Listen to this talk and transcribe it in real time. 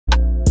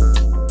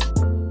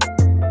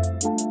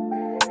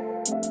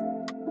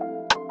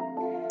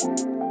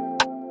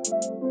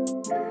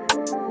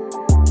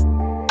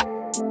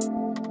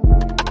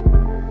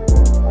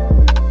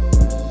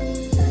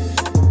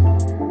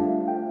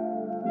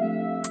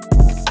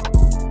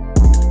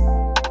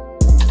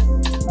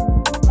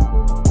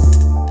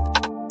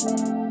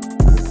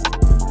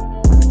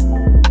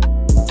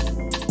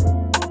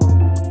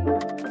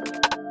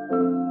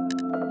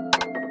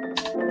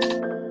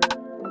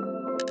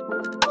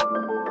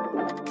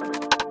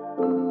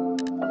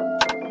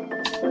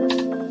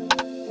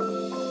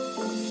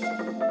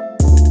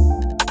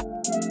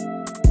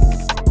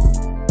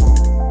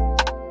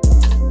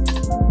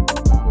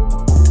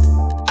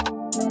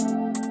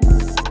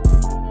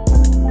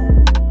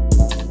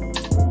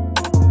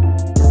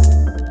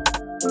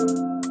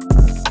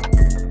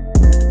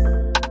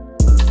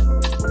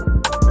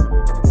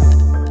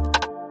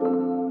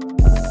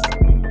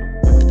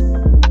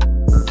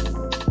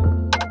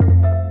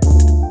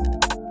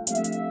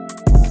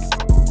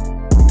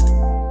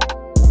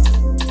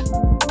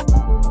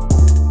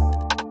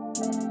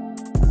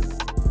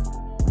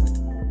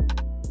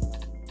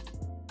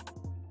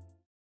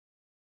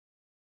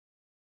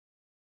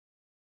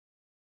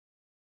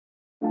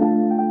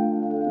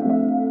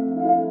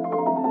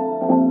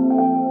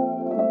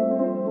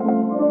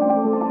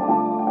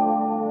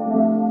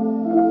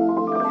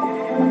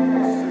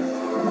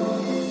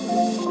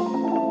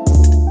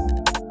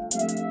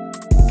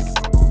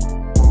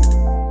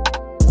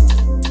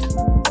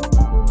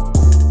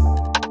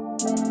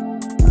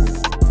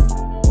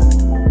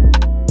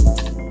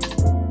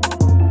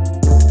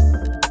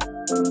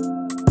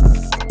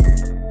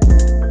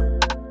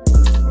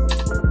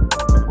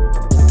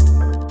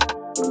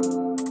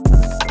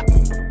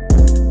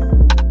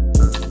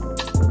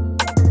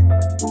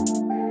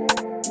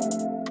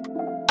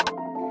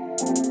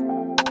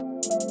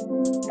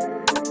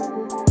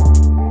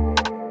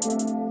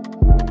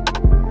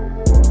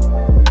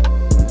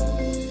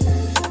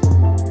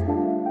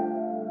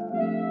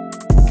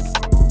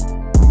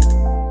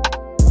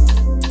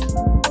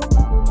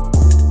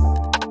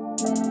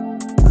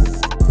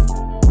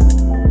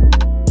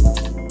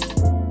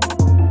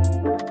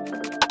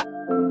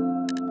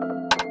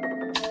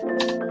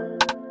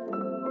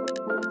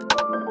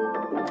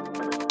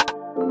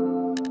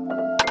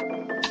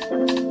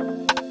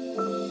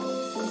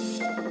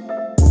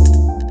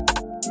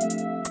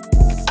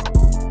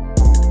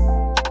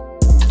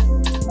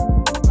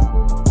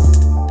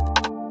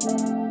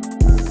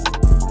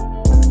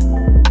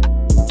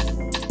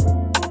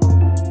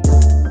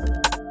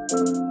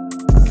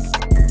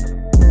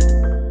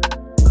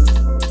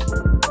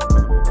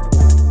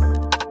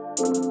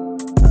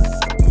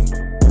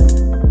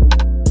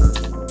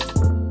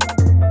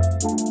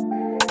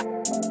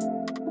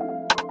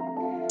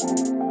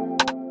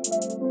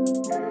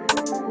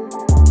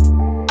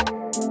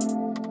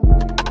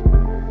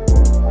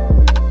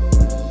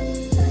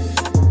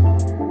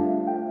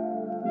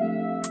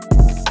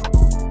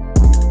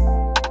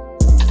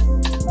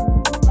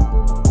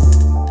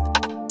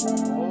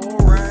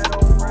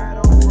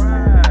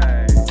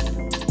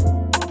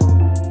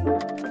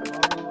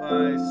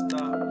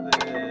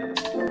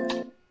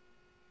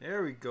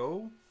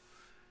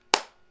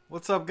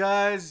What's up,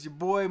 guys? It's your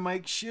boy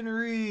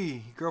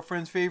MikeShinnery,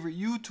 girlfriend's favorite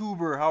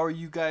YouTuber. How are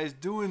you guys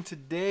doing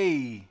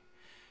today?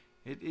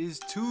 It is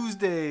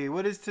Tuesday.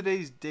 What is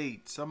today's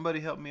date? Somebody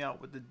help me out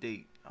with the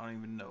date. I don't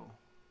even know.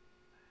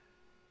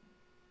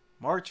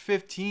 March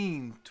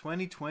 15,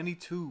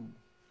 2022.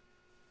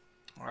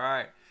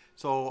 Alright,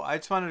 so I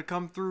just wanted to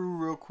come through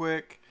real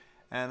quick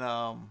and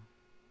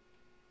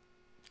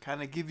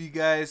kind of give you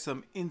guys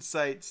some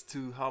insights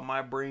to how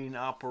my brain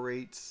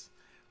operates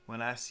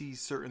when I see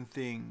certain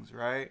things,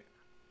 right?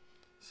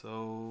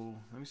 So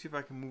let me see if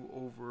I can move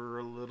over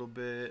a little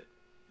bit.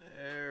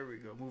 There we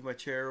go. Move my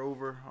chair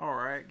over. All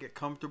right, get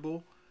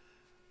comfortable.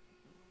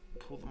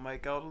 Pull the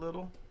mic out a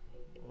little.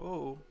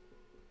 Whoa.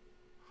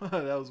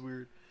 That was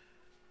weird.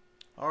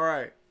 All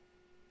right.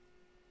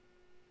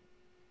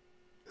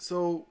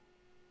 So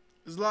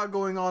there's a lot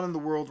going on in the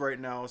world right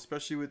now,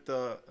 especially with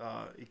the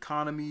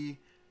economy,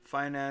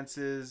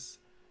 finances,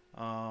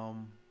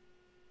 you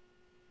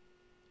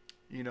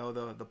know,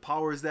 the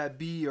powers that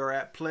be are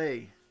at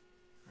play,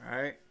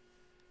 right?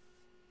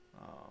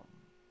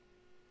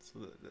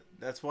 So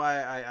that's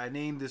why I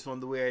named this one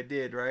the way I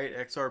did, right?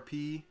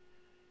 XRP,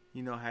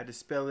 you know, had to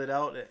spell it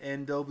out at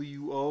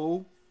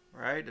NWO,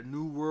 right? The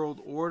New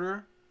World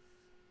Order,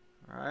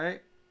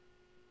 right?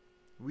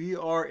 We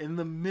are in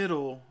the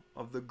middle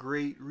of the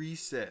Great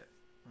Reset,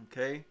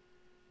 okay?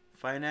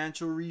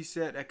 Financial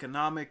reset,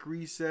 economic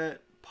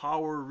reset,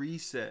 power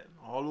reset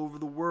all over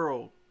the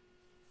world.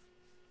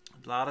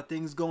 A lot of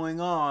things going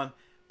on,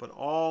 but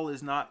all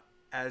is not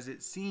as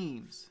it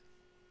seems.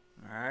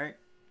 Alright?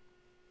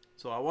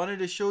 So I wanted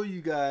to show you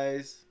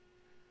guys.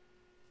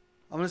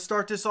 I'm going to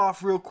start this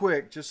off real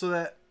quick just so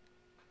that,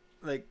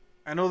 like,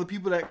 I know the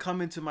people that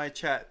come into my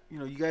chat, you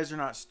know, you guys are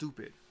not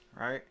stupid,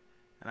 right?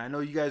 And I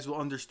know you guys will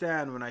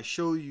understand when I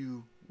show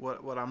you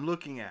what I'm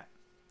looking at.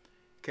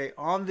 Okay,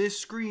 on this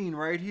screen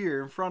right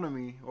here in front of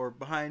me or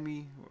behind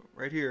me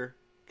right here,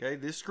 okay,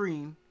 this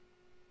screen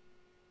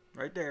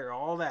right there,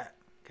 all that.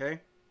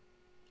 Okay.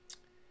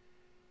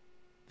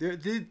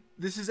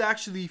 This is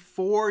actually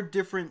 4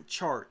 different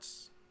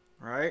charts,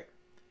 right?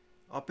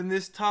 Up in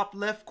this top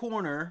left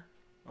corner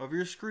of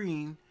your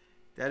screen,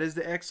 that is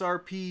the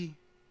XRP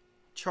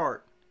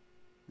chart.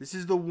 This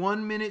is the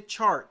 1-minute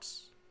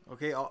charts.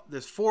 Okay,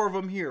 there's 4 of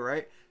them here,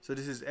 right? So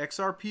this is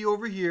XRP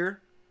over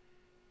here,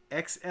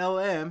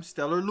 XLM,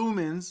 Stellar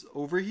Lumens,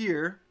 over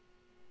here.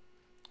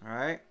 All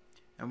right,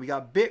 and we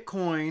got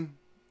Bitcoin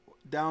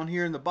down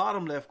here in the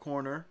bottom left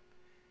corner.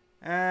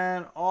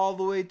 And all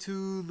the way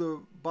to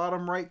the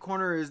bottom right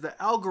corner is the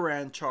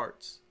Algorand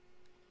charts.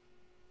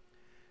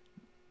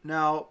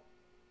 Now,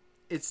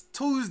 it's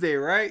Tuesday,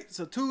 right?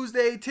 So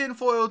Tuesday,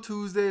 tinfoil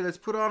Tuesday. Let's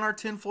put on our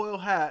tinfoil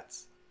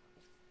hats.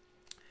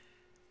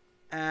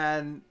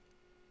 And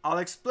I'll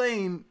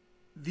explain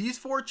these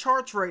 4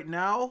 charts right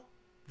now.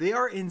 They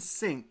are in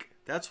sync.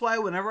 That's why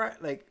whenever I,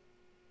 like,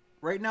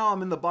 right now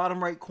I'm in the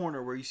bottom right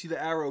corner where you see the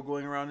arrow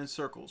going around in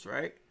circles,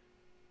 right?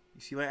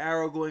 You see my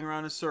arrow going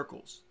around in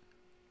circles.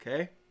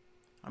 Okay,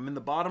 I'm in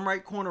the bottom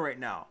right corner right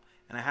now,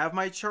 and I have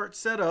my chart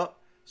set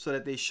up so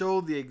that they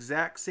show the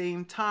exact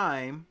same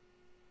time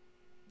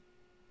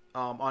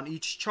on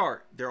each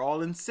chart. They're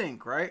all in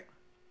sync, right?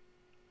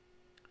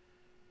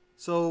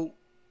 So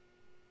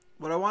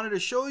what I wanted to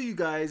show you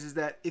guys is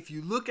that if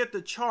you look at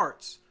the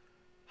charts,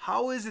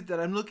 how is it that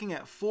I'm looking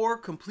at 4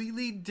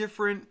 completely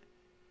different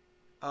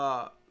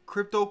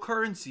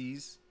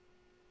cryptocurrencies,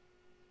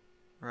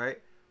 right?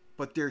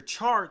 But their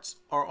charts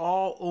are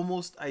all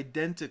almost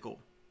identical,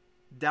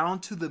 down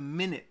to the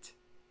minute,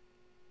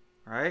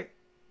 right?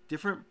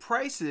 Different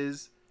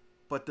prices,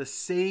 but the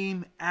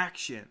same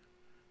action.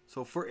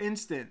 So for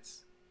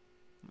instance,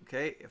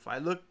 okay, if I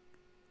look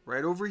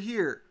right over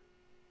here,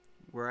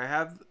 where I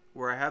have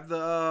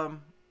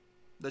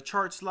the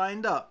charts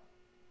lined up,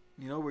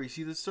 you know, where you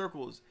see the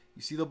circles,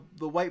 you see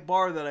the white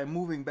bar that I'm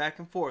moving back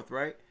and forth,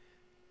 right?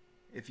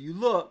 If you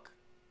look,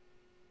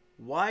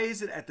 why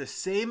is it at the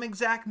same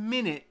exact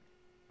minute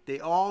they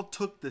all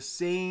took the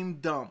same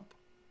dump?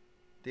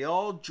 They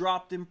all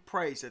dropped in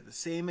price at the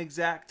same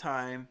exact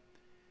time.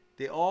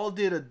 They all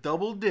did a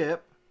double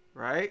dip,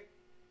 right?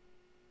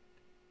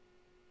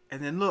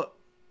 And then look,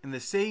 in the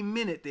same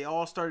minute, they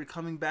all started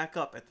coming back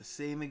up at the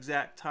same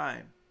exact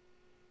time.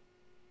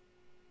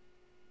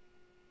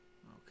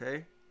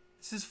 Okay?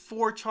 This is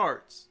 4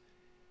 charts.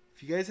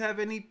 If you guys have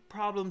any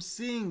problems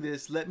seeing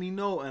this, let me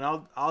know, and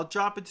I'll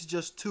drop it to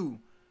just 2.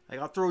 Like,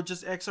 I'll throw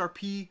just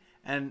XRP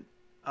and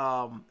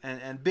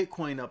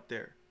Bitcoin up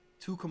there.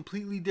 2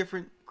 completely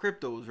different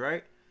cryptos,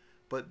 right?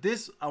 But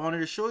this, I wanted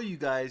to show you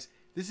guys,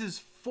 this is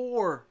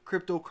 4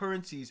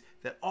 cryptocurrencies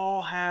that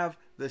all have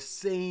the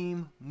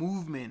same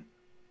movement.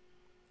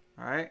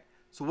 All right?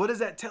 So what does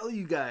that tell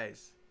you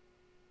guys?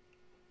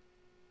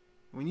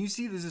 When you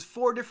see this is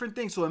 4 different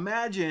things. So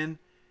imagine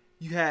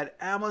you had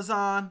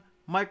Amazon,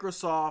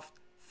 Microsoft,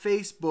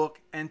 Facebook,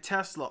 and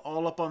Tesla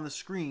all up on the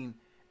screen,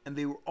 and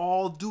they were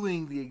all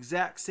doing the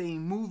exact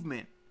same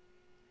movement.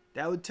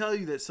 That would tell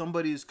you that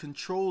somebody is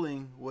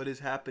controlling what is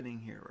happening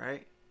here,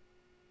 right?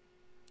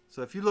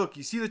 So if you look,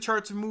 you see the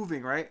charts are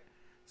moving, right?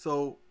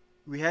 So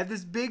had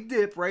this big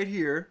dip right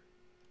here.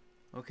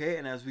 Okay,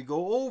 and as we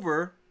go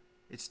over,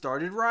 it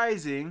started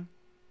rising.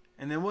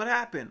 And then what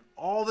happened?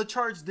 All the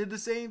charts did the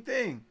same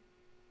thing.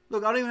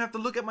 Look, I don't even have to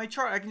look at my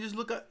chart. I can just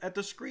look at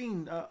the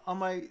screen, on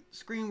my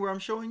screen where I'm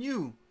showing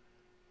you.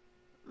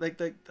 I'm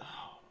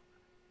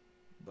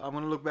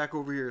going to look back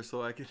over here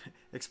so I can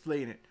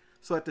explain it.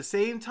 So at the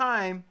same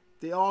time,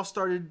 they all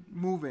started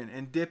moving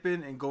and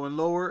dipping and going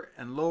lower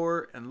and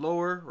lower and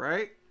lower,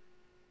 right?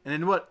 And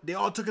then what? They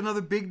all took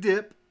another big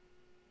dip.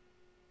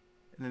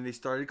 And then they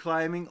started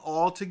climbing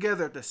all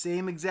together at the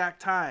same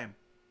exact time.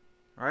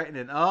 All right? And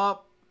then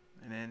up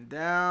and then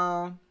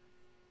down,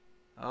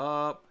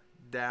 up,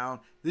 down.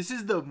 This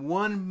is the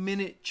 1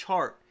 minute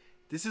chart.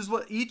 This is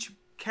what each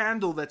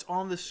candle that's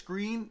on the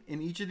screen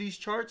in each of these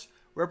charts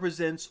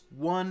represents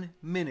 1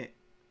 minute.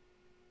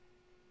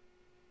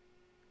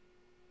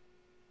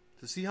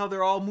 So see how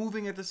they're all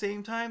moving at the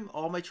same time?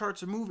 All my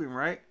charts are moving,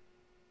 right?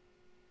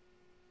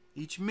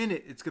 Each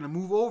minute it's going to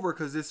move over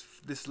because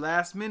this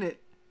last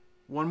minute,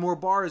 one more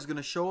bar is going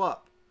to show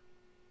up.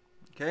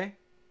 Okay?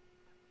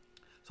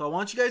 So I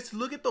want you guys to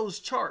look at those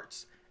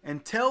charts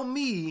and tell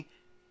me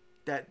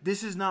that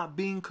this is not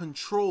being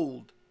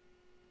controlled.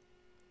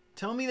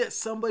 Tell me that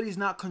somebody's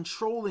not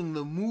controlling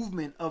the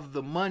movement of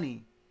the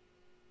money.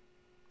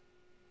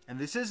 And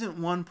this isn't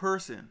one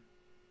person.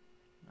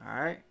 All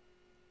right?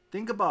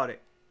 Think about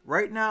it.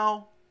 Right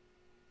now,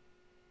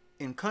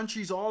 in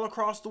countries all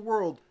across the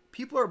world,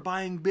 people are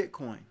buying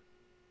Bitcoin.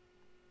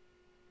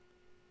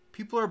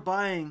 People are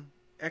buying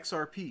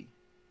XRP.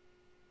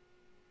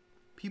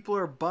 People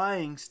are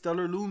buying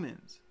stellar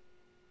lumens.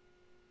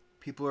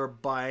 People are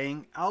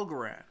buying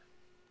Algorand.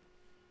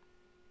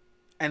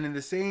 And in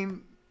the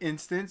same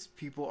instance,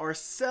 people are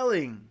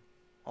selling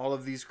all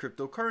of these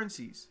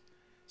cryptocurrencies.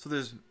 So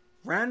there's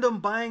random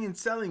buying and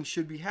selling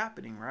should be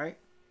happening, right?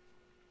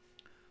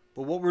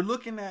 But what we're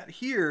looking at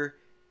here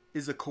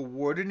is a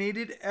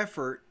coordinated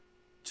effort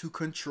to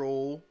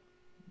control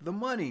the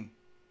money.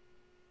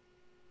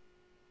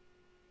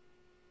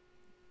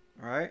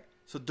 All right?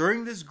 So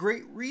during this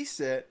great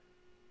reset,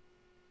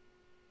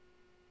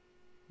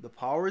 the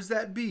powers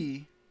that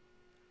be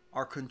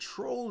are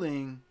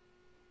controlling.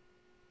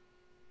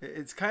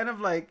 It's kind of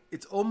like,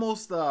 it's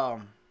almost,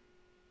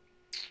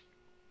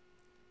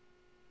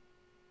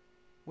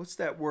 what's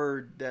that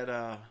word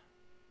that,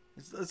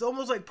 it's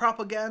almost like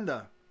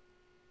propaganda.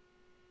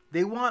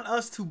 They want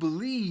us to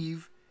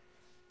believe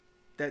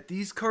that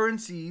these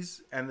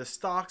currencies and the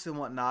stocks and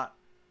whatnot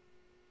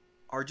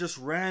are just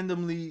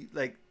randomly,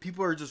 like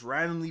people are just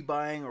randomly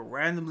buying or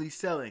randomly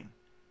selling.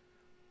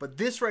 But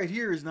this right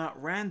here is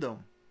not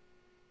random.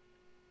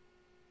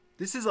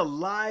 This is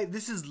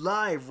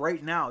live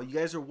right now. You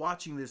guys are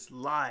watching this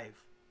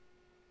live.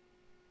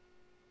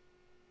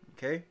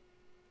 Okay?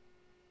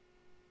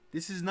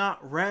 This is not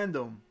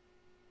random.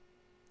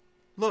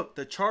 Look,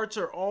 the charts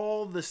are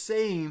all the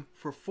same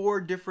for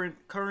 4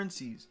 different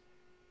currencies.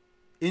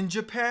 In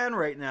Japan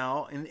right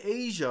now, in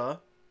Asia,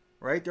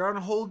 right, they're on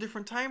a whole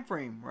different time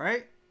frame,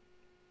 right?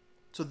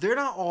 So they're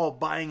not all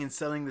buying and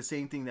selling the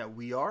same thing that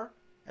we are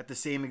at the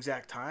same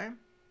exact time.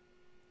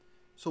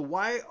 So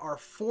why are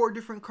 4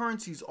 different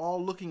currencies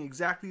all looking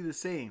exactly the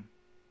same?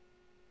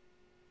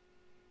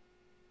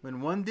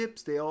 When one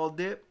dips, they all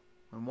dip.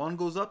 When one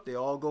goes up, they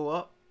all go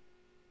up.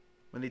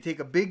 When they take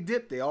a big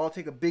dip, they all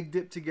take a big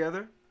dip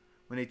together.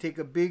 When they take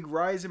a big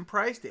rise in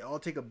price, they all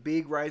take a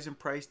big rise in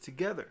price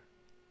together.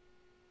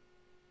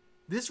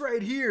 This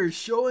right here is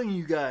showing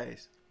you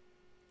guys.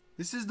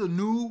 This is the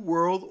new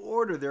world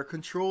order. They're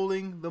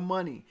controlling the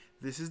money.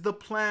 This is the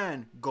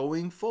plan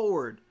going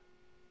forward.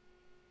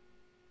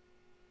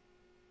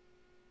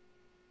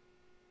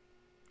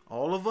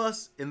 All of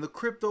us in the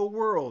crypto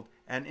world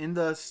and in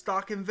the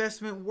stock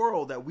investment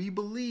world that we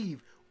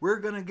believe we're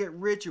going to get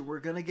rich and we're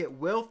going to get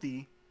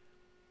wealthy.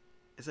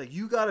 It's like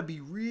you got to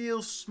be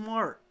real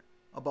smart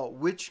about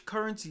which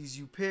currencies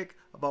you pick,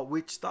 about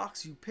which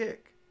stocks you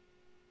pick.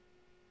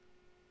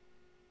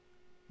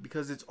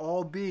 Because it's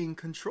all being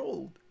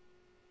controlled.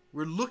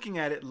 We're looking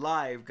at it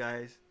live,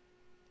 guys.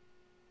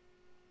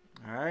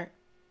 All right?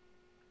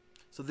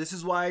 So this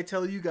is why I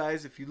tell you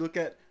guys, if you look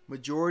at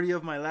majority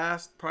of my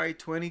last probably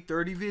 20,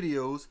 30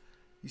 videos,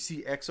 you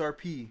see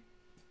XRP.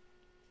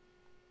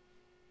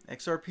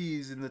 XRP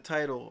is in the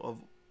title of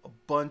a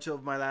bunch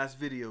of my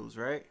last videos,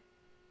 right?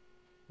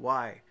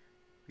 Why?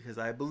 Because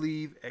I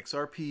believe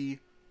XRP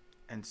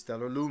and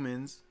stellar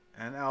lumens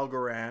and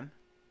Algorand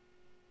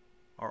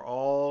are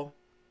all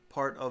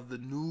part of the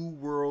new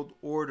world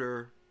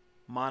order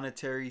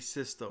monetary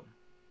system.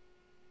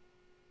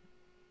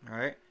 All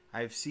right?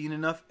 I've seen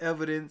enough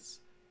evidence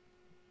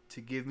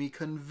to give me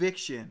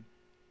conviction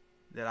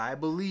that I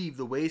believe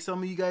the way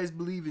some of you guys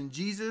believe in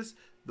Jesus,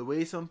 the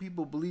way some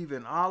people believe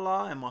in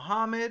Allah and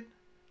Muhammad,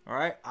 all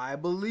right, I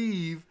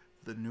believe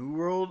the new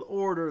world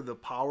order, the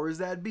powers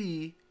that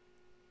be,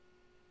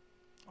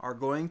 are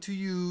going to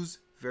use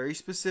very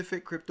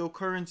specific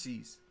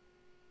cryptocurrencies.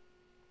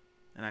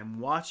 And I'm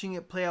watching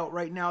it play out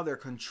right now. They're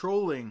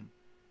controlling,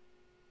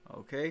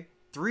 okay,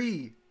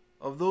 3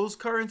 of those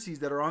currencies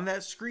that are on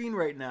that screen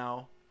right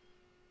now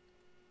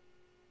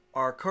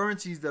are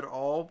currencies that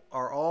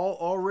are all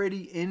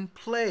already in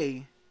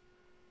play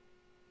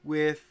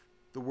with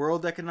the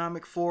World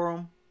Economic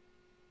Forum,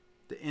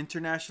 the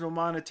International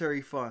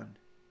Monetary Fund,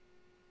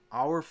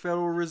 our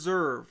Federal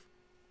Reserve,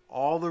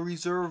 all the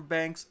reserve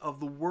banks of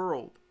the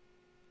world.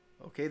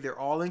 Okay, they're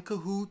all in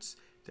cahoots.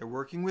 They're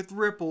working with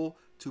Ripple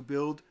to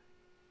build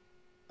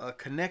a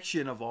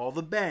connection of all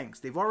the banks.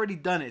 They've already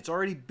done it. It's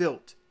already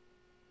built.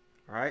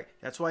 All right.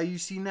 That's why you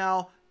see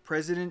now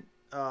President,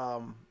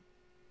 what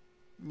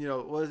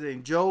is his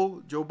name?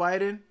 Joe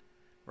Biden,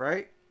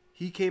 right?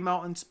 He came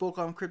out and spoke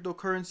on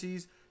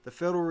cryptocurrencies. The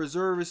Federal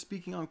Reserve is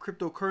speaking on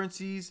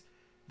cryptocurrencies.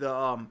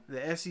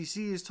 The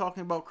SEC is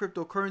talking about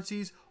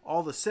cryptocurrencies.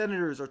 All the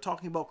senators are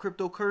talking about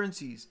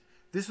cryptocurrencies.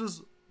 This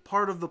was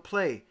part of the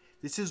play.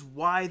 This is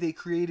why they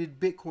created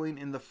Bitcoin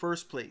in the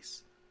first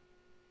place.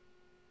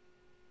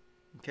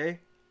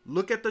 Okay?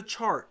 Look at the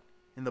chart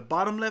in the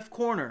bottom left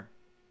corner.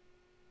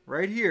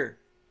 Right here.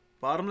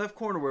 Bottom left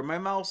corner where my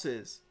mouse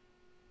is.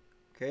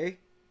 Okay?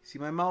 See,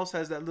 my mouse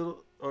has that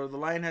little, or the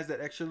line has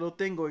that extra little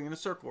thing going in a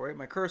circle, right?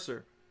 My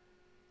cursor.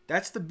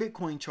 That's the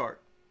Bitcoin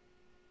chart.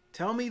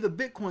 Tell me the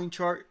Bitcoin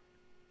chart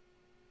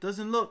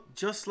doesn't look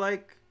just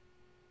like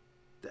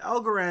the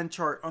Algorand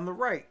chart on the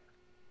right,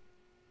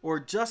 or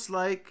just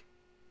like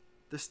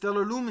the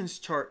Stellar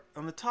Lumens chart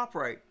on the top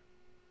right,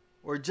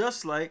 or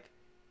just like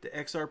the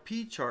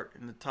XRP chart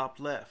in the top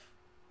left.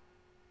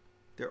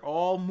 They're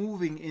all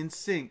moving in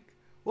sync.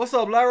 What's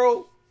up,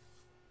 Laro?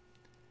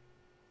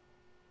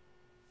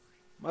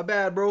 My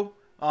bad, bro.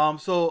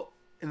 So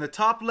in the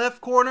top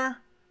left corner,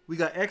 we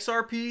got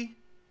XRP.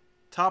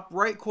 Top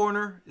right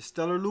corner is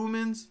Stellar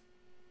Lumens.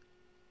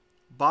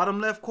 Bottom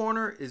left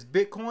corner is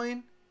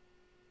Bitcoin.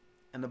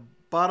 And the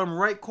bottom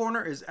right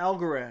corner is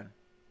Algorand.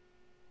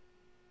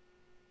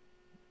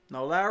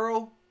 Now,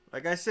 Laro,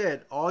 like I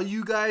said, all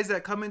you guys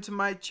that come into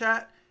my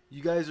chat,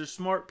 you guys are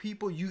smart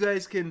people. You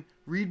guys can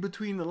read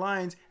between the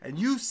lines and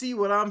you see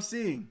what I'm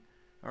seeing.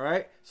 All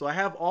right. So I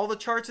have all the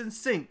charts in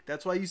sync.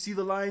 That's why you see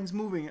the lines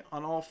moving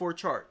on all four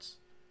charts.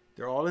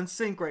 They're all in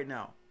sync right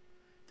now.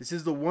 This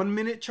is the 1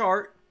 minute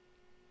chart.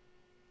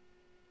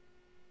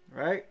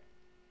 Right?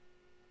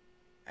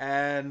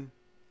 And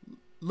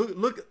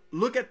look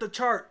at the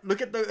chart.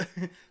 Look at the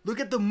look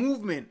at the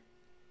movement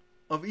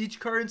of each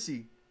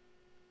currency.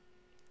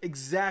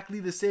 Exactly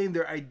the same.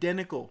 They're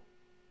identical.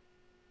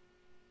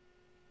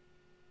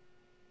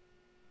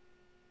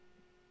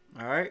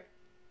 All right?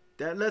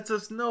 That lets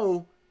us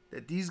know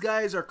that these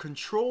guys are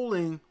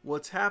controlling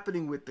what's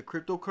happening with the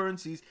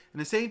cryptocurrencies.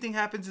 And the same thing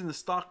happens in the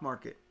stock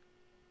market.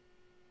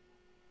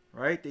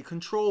 Right? They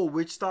control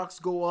which stocks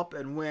go up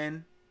and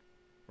when.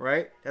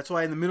 Right? That's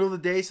why in the middle of the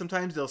day,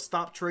 sometimes they'll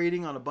stop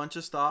trading on a bunch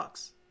of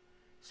stocks.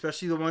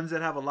 Especially the ones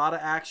that have a lot of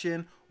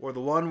action, or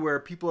the one where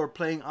people are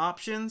playing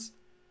options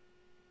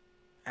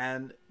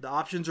and the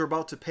options are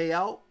about to pay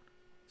out.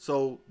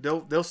 So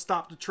they'll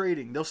stop the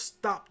trading. They'll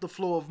stop the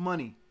flow of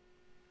money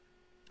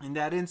in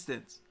that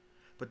instance.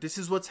 But this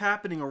is what's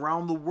happening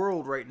around the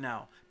world right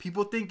now.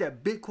 People think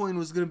that Bitcoin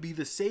was going to be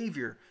the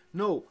savior.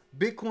 No,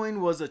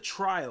 Bitcoin was a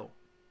trial.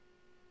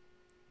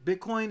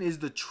 Bitcoin is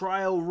the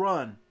trial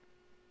run.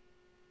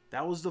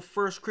 That was the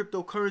first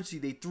cryptocurrency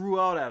they threw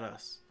out at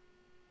us.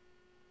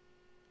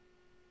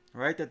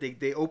 Right? That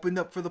they opened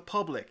up for the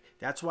public.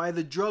 That's why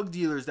the drug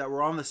dealers that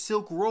were on the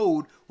Silk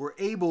Road were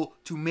able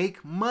to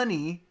make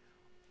money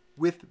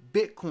with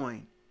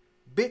Bitcoin.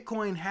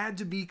 Bitcoin had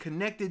to be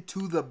connected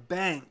to the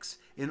banks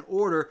in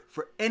order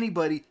for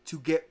anybody to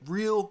get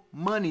real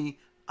money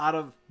out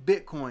of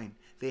Bitcoin.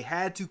 They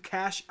had to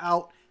cash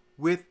out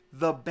with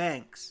the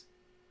banks.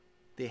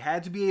 They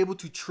had to be able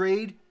to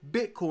trade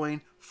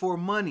Bitcoin for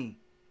money.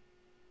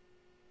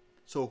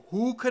 So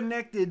who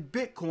connected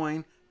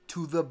Bitcoin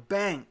to the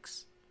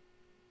banks?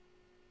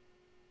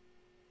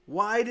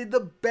 Why did the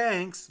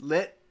banks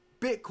let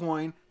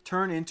Bitcoin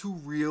turn into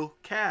real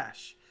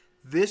cash?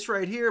 This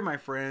right here, my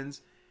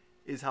friends,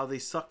 is how they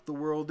suck the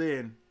world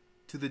in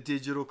to the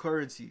digital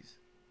currencies.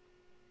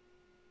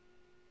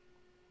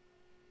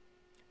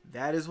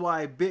 That is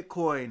why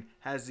Bitcoin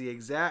has the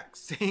exact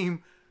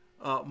same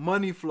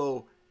money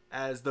flow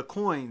as the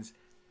coins.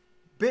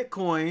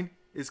 Bitcoin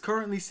is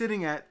currently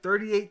sitting at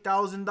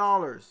 $38,000,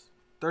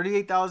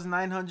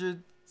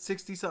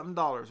 $38,960 something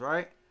dollars,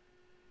 right?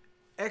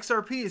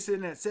 XRP is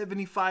sitting at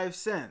 75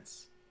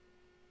 cents.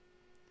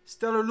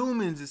 Stellar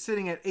Lumens is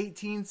sitting at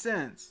 18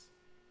 cents.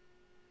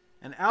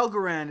 And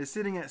Algorand is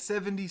sitting at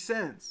 70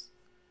 cents.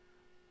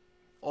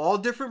 All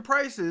different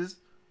prices,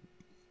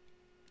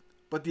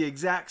 but the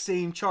exact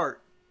same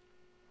chart.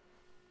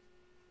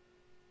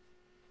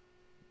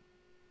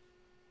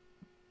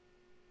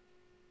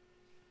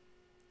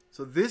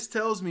 So this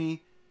tells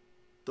me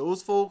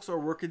those folks are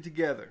working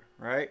together,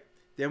 right?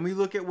 Then we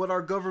look at what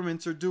our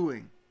governments are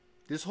doing.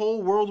 This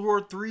whole World War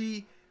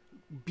III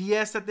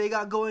BS that they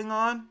got going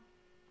on,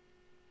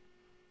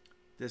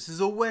 this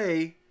is a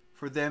way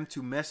for them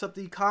to mess up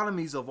the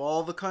economies of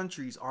all the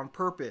countries on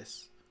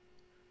purpose.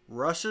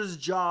 Russia's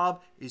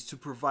job is to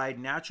provide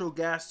natural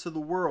gas to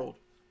the world.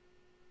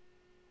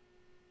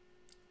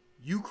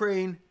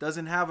 Ukraine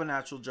doesn't have a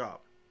natural job.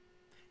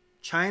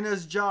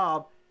 China's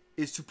job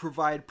is to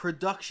provide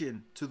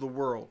production to the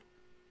world.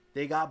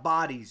 They got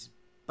bodies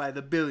by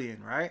the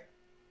billion, right?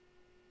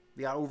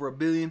 They got over 1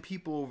 billion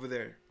people over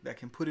there that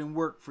can put in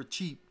work for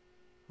cheap.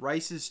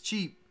 Rice is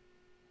cheap.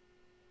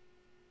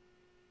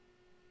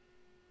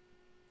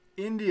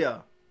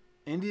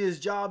 India's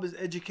job is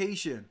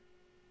education.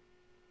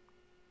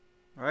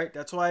 All right?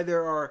 That's why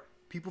there are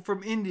people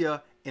from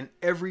India in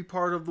every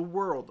part of the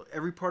world,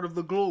 every part of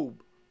the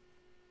globe.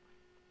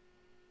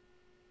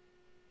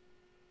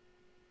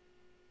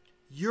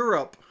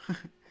 Europe's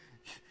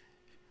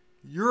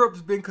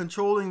been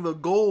controlling the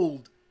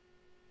gold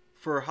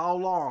for how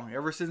long?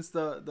 Ever since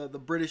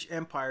the British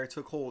Empire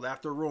took hold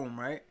after Rome,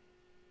 right?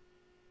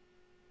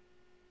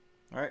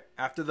 Right?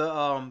 After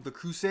the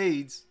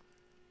Crusades,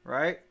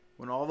 right?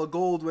 When all the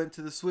gold went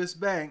to the Swiss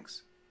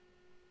banks,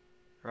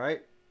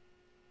 right?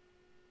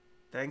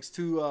 Thanks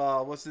to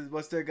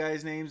what's their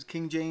guys' names?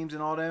 King James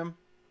and all them,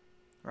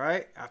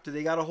 right? After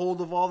they got a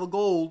hold of all the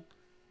gold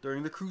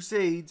during the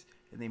Crusades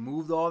and they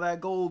moved all that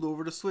gold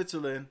over to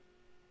Switzerland,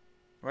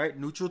 right?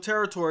 Neutral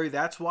territory.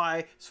 That's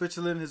why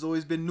Switzerland has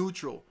always been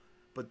neutral.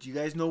 But do you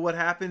guys know what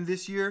happened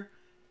this year?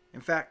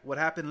 In fact, what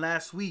happened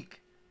last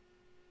week?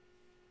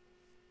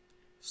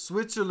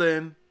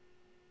 Switzerland,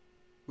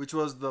 which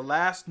was the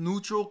last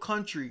neutral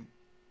country,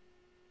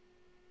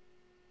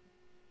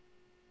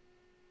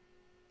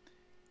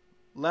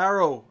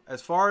 Laro,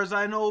 as far as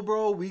I know,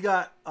 bro, we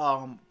got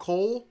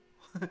coal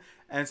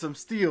and some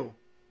steel.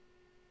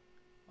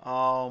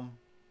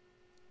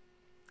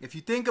 If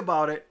you think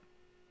about it,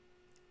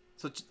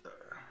 so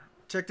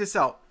check this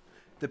out.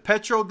 The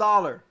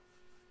petrodollar,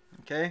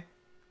 okay?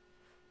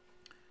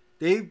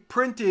 They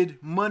printed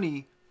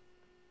money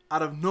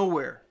out of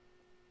nowhere,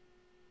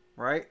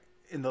 right?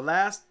 In the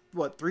last,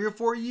 3 or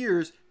 4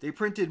 years, they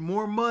printed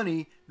more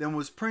money than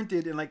was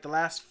printed in like the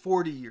last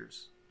 40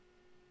 years.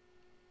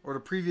 Or the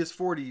previous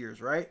 40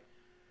 years, right?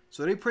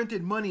 So they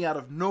printed money out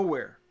of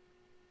nowhere.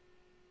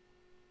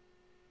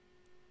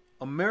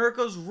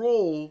 America's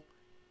role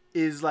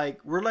is like,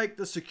 we're like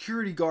the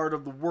security guard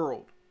of the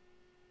world.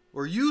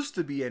 Or used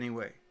to be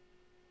anyway.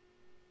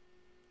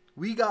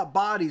 We got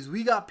bodies.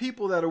 We got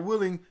people that are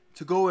willing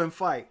to go and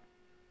fight.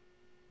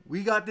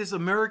 We got this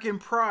American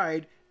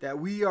pride that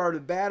we are the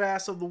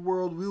badass of the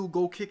world. We will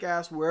go kick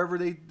ass wherever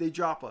they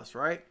drop us,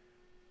 right?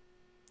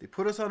 They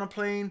put us on a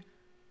plane,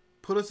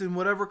 put us in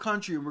whatever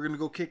country, and we're going to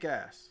go kick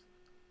ass.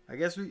 I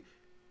guess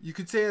you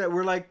could say that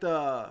we're like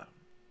the,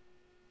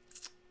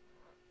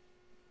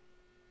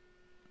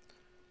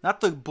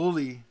 not the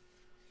bully,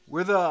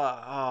 we're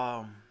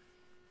the,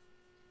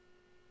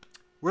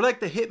 we're like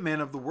the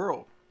hitman of the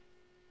world.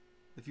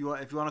 If you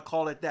want to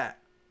call it that.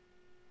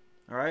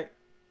 All right?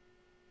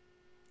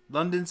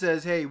 London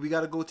says, hey, we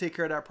got to go take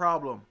care of that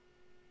problem.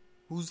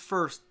 Who's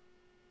first?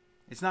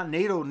 It's not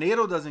NATO.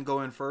 NATO doesn't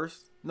go in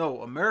first.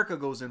 No, America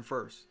goes in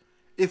first.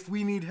 If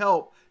we need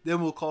help,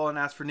 then we'll call and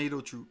ask for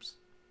NATO troops.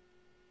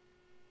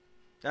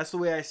 That's the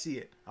way I see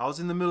it. I was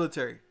in the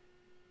military.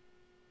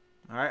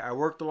 All right? I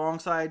worked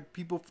alongside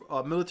people,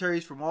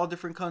 militaries from all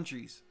different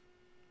countries.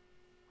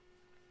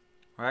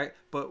 All right?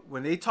 But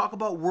when they talk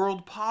about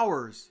world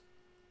powers,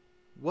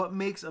 what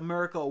makes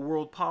America a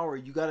world power?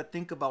 You got to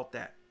think about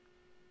that.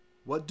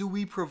 What do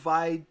we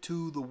provide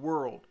to the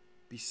world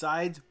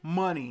besides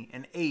money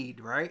and aid,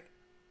 right?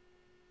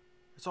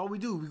 That's all we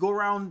do. We go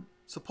around,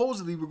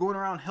 supposedly we're going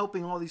around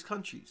helping all these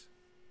countries.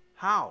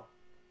 How?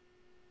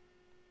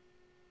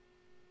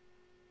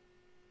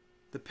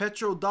 The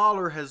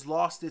petrodollar has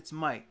lost its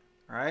might,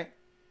 right?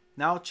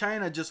 Now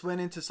China just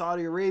went into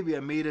Saudi Arabia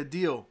and made a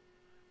deal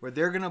where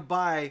they're going to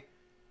buy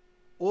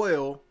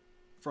oil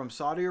from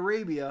Saudi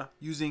Arabia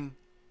using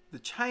the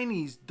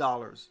Chinese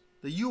dollars.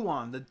 The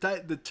yuan,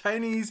 the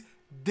Chinese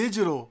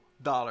digital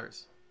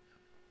dollars.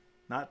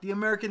 Not the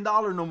American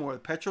dollar no more. The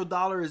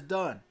petrodollar is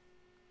done.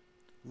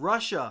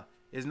 Russia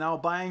is now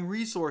buying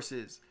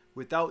resources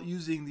without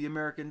using the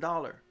American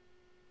dollar.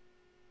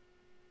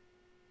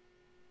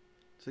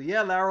 So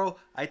yeah, Laro,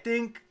 I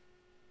think,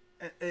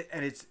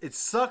 and it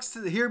sucks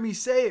to hear me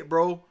say it,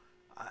 bro.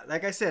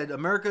 Like I said,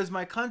 America is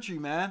my country,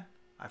 man.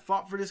 I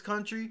fought for this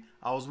country.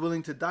 I was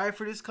willing to die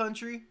for this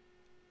country.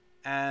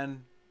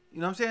 And you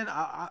know what I'm saying?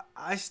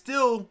 I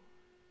still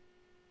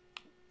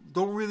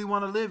don't really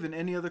want to live in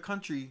any other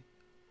country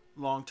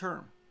long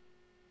term.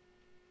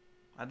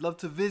 I'd love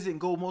to visit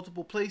and go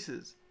multiple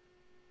places.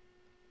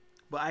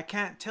 But I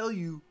can't tell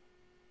you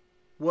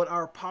what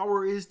our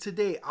power is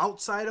today.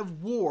 Outside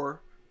of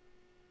war,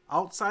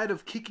 outside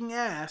of kicking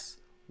ass,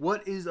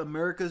 what is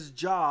America's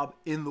job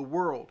in the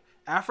world?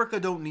 Africa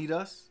don't need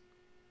us.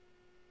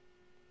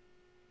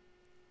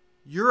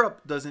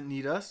 Europe doesn't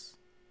need us.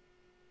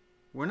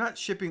 We're not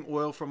shipping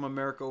oil from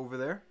America over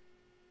there.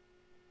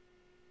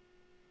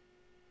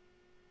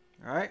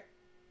 All right?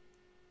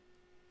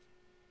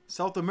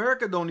 South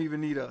America don't even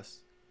need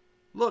us.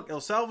 Look,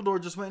 El Salvador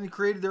just went and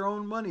created their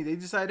own money. They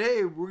decided,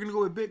 hey, we're going to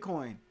go with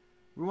Bitcoin.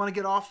 We want to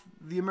get off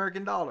the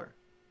American dollar.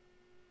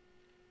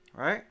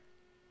 All right?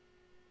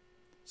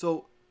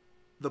 So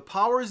the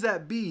powers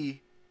that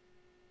be,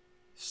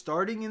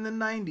 starting in the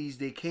 90s,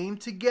 they came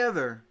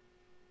together,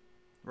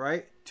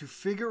 right, to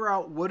figure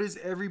out what is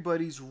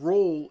everybody's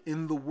role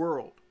in the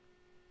world.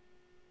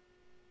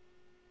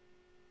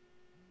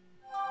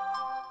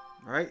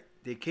 Right?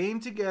 They came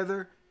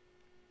together,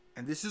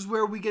 and this is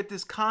where we get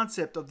this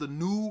concept of the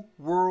New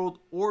World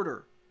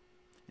Order.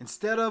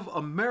 Instead of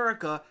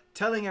America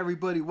telling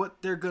everybody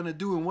what they're going to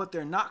do and what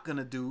they're not going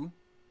to do,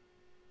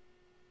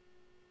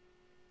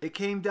 it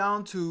came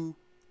down to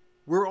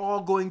we're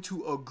all going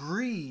to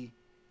agree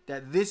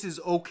that this is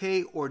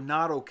okay or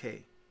not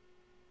okay.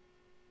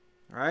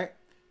 Right?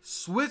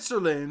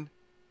 Switzerland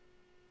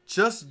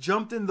just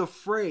jumped in the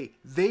fray.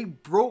 They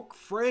broke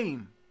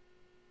frame.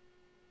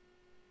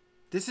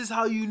 This is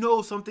how you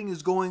know something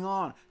is going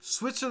on.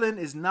 Switzerland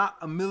is not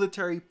a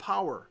military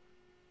power.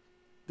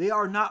 They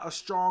are not a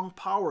strong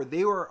power.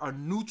 They are a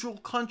neutral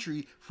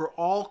country for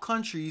all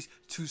countries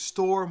to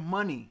store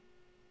money.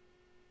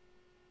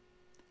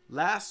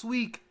 Last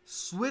week,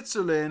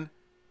 Switzerland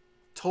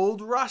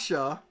told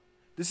Russia,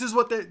 this is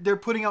what they're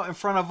putting out in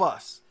front of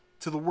us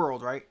to the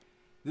world, right?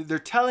 They're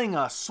telling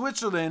us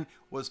Switzerland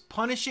was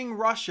punishing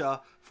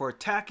Russia for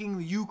attacking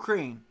the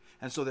Ukraine.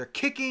 And so they're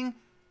kicking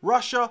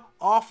Russia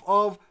off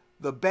of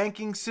the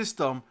banking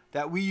system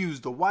that we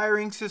use, the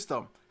wiring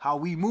system, how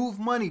we move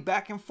money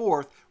back and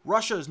forth.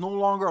 Russia is no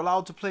longer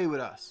allowed to play with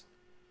us.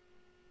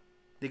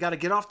 They got to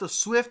get off the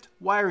SWIFT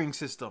wiring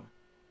system.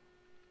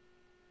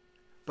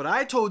 But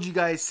I told you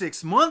guys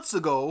 6 months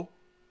ago,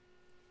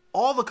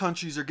 all the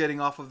countries are getting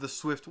off of the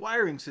SWIFT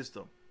wiring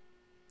system.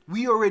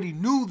 We already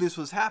knew this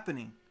was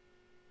happening.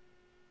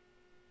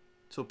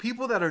 So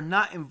people that are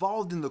not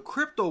involved in the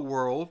crypto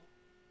world,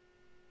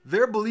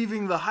 they're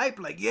believing the hype,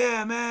 like,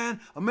 yeah,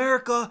 man,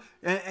 America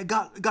and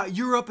got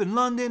Europe and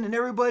London and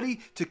everybody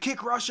to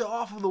kick Russia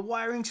off of the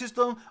wiring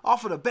system,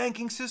 off of the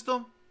banking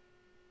system.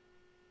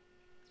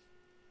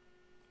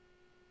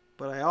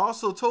 But I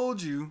also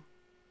told you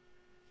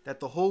that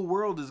the whole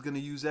world is going to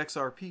use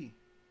XRP.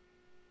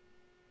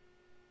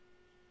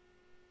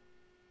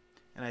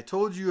 And I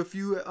told you a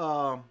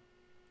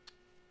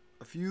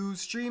few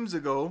streams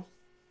ago,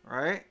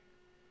 right,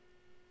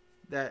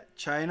 that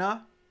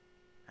China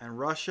and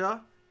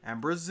Russia and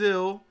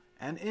Brazil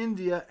and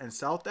India and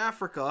South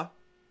Africa,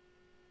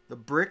 the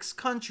BRICS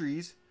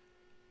countries,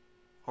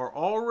 are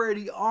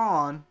already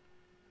on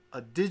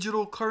a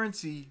digital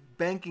currency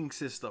banking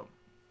system.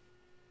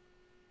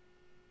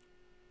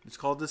 It's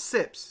called the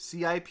CIPS,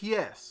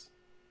 C-I-P-S.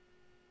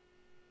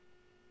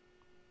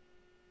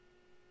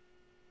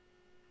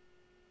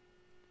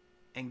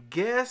 And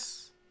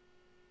guess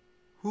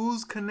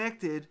who's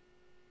connected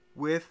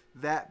with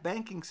that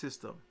banking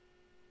system?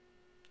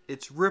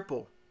 It's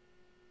Ripple.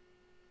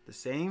 The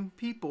same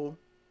people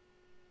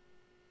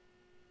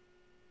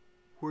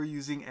who are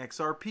using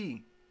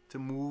XRP to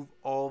move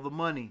all the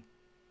money.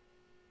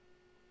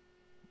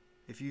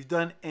 If you've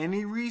done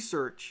any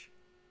research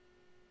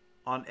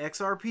on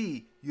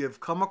XRP, you have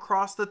come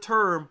across the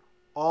term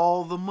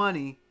all the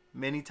money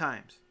many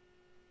times.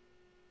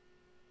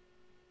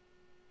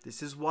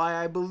 This is why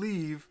I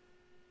believe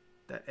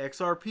that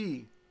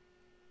XRP,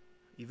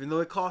 even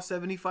though it costs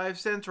 75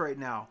 cents right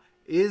now,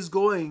 is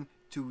going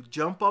to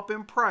jump up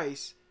in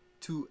price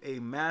to a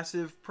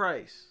massive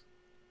price.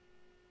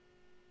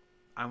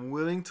 I'm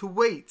willing to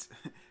wait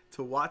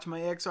to watch my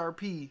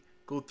XRP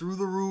go through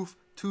the roof,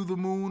 to the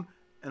moon,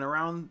 and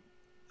around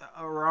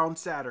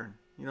Saturn.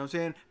 You know what I'm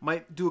saying?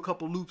 Might do a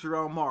couple loops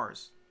around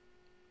Mars.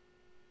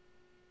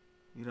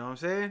 You know what I'm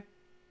saying?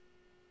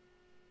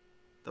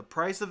 The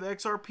price of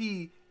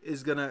XRP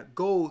is going to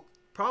go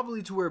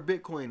probably to where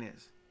Bitcoin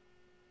is.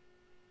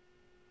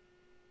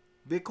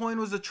 Bitcoin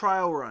was a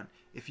trial run.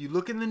 If you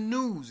look in the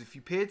news, if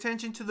you pay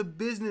attention to the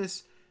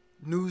business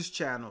news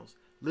channels,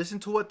 listen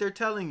to what they're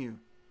telling you.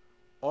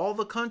 All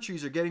the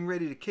countries are getting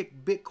ready to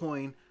kick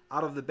Bitcoin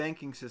out of the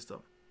banking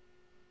system.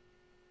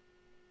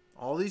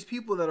 All these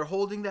people that are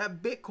holding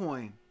that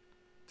Bitcoin,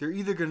 they're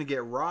either going to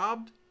get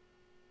robbed,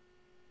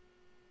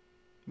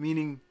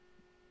 meaning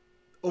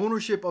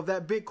ownership of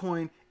that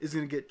Bitcoin is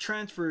going to get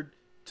transferred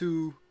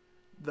to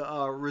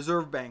the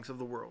reserve banks of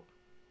the world.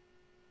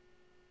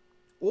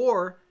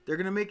 Or they're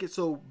going to make it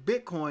so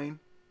Bitcoin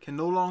can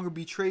no longer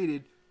be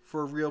traded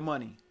for real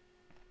money.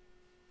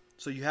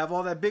 So you have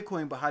all that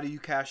Bitcoin, but how do you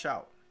cash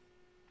out?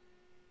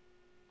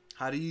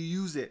 How do you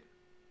use it?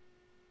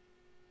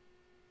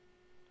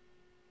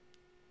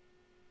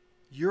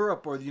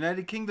 Europe or the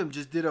United Kingdom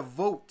just did a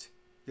vote.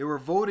 They were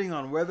voting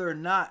on whether or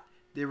not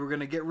they were going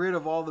to get rid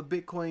of all the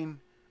Bitcoin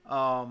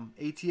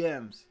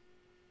ATMs.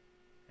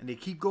 And they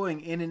keep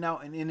going in and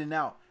out and in and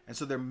out. And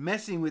so they're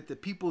messing with the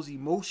people's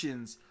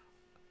emotions.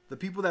 The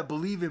people that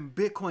believe in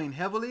Bitcoin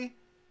heavily.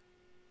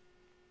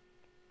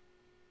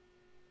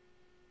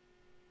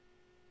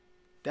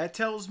 That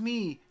tells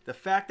me the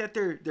fact that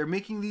they're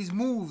making these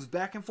moves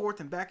back and forth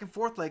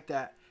like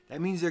that.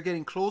 That means they're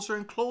getting closer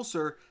and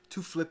closer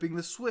to flipping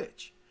the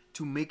switch,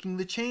 to making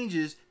the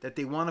changes that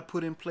they want to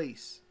put in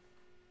place.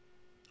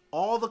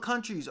 All the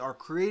countries are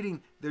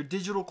creating their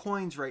digital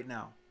coins right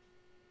now.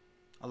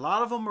 A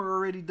lot of them are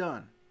already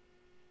done.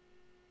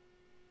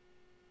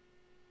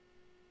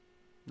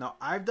 Now,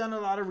 I've done a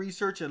lot of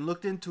research and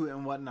looked into it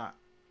and whatnot.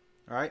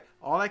 All right.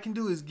 All I can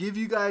do is give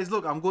you guys,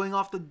 look, I'm going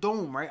off the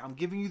dome, right? I'm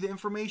giving you the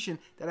information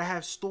that I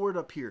have stored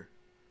up here.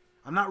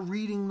 I'm not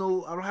reading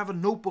I don't have a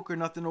notebook or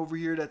nothing over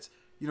here that's,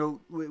 you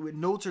know, with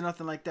notes or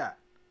nothing like that.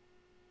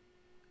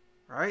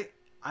 All right.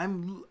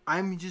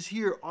 I'm just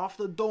here off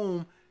the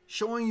dome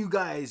showing you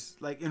guys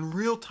like in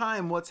real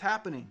time what's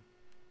happening.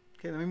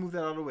 Okay, let me move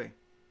that out of the way.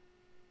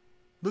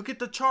 Look at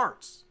the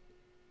charts.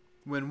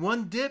 When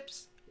one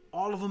dips,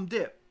 all of them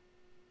dip.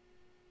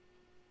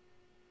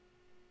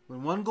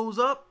 When one goes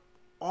up,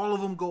 all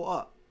of them go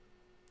up.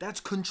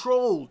 That's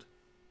controlled.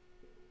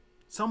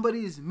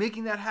 Somebody is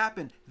making that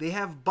happen. They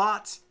have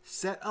bots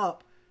set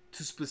up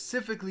to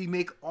specifically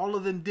make all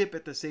of them dip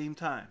at the same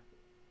time.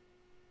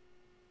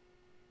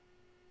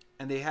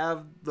 And they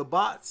have the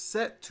bots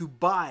set to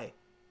buy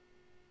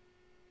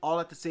all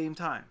at the same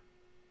time.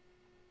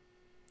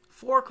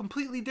 4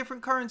 completely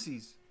different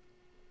currencies.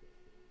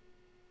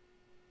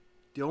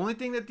 The only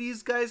thing that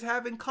these guys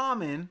have in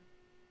common,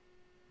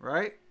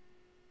 right,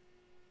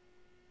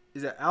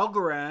 is that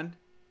Algorand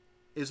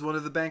is one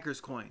of the bankers'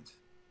 coins.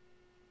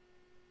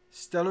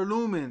 Stellar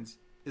Lumens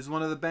is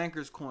one of the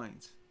bankers'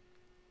 coins.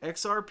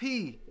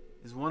 XRP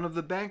is one of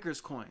the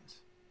bankers'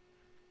 coins.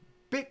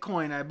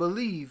 Bitcoin, I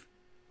believe,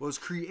 was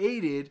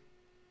created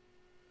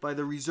by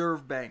the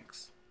reserve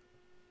banks.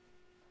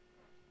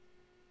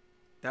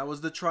 That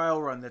was the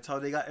trial run. That's how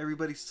they got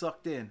everybody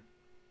sucked in.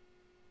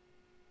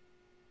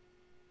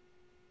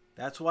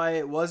 That's why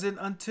it wasn't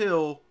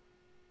until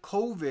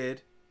COVID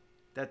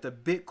that the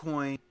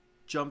Bitcoin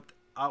jumped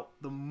out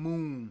the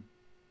moon.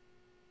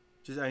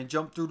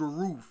 Jumped through the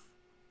roof.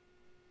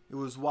 It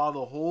was while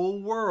the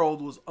whole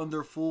world was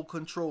under full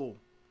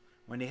control.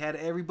 When they had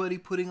everybody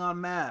putting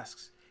on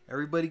masks.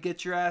 Everybody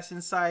get your ass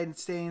inside and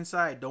stay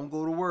inside. Don't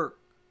go to work.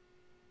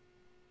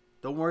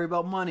 Don't worry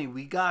about money.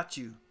 We got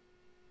you.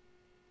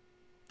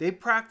 They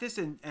practiced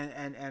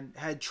and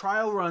had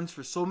trial runs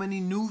for so many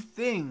new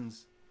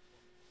things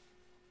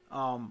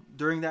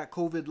during that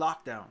COVID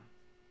lockdown.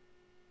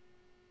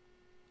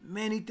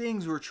 Many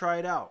things were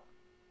tried out.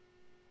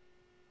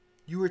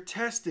 You were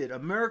tested.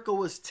 America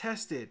was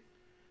tested.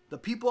 The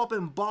people up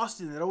in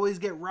Boston that always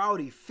get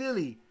rowdy.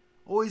 Philly,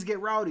 always get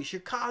rowdy.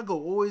 Chicago,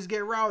 always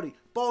get rowdy.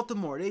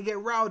 Baltimore, they get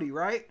rowdy,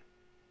 right?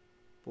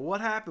 But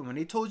what happened? When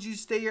they told you to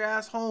stay your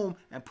ass home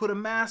and put a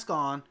mask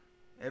on,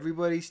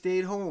 everybody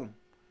stayed home.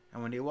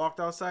 And when they walked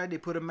outside, they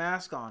put a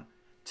mask on.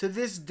 To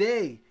this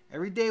day,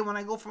 every day when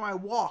I go for my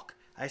walk,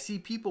 I see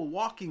people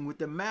walking with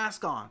the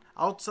mask on,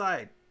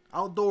 outside,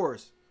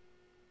 outdoors.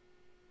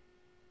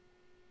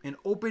 In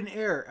open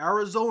air,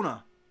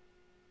 Arizona.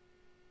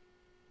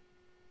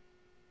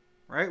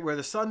 Right? Where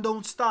the sun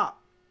don't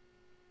stop.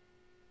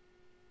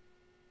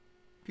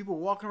 People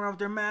walking around with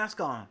their mask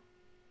on.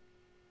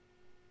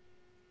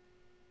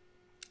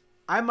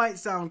 I might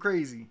sound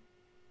crazy.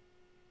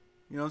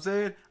 You know what I'm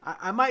saying?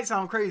 I might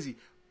sound crazy.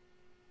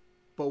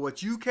 But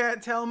what you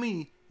can't tell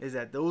me is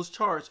that those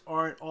charts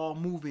aren't all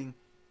moving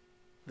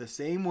the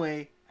same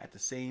way at the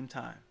same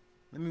time.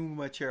 Let me move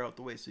my chair out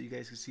the way so you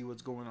guys can see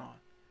what's going on.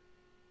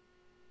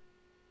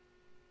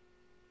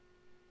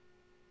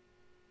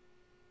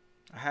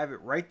 I have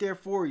it right there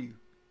for you.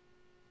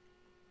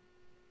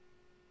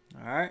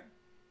 Alright?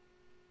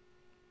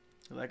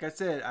 Like I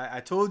said, I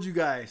told you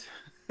guys,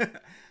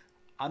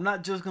 I'm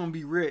not just going to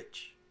be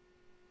rich.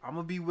 I'm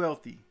going to be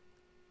wealthy.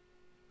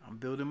 I'm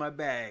building my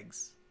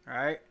bags.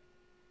 Alright?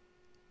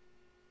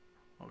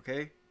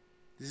 Okay?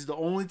 This is the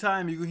only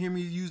time you can hear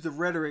me use the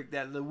rhetoric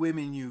that the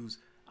women use.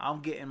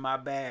 I'm getting my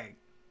bag.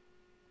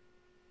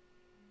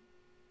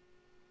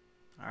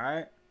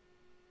 Alright?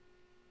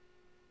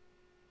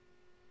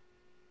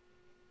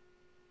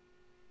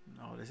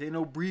 No, this ain't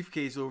no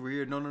briefcase over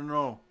here. No, no,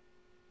 no.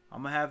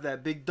 I'm going to have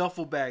that big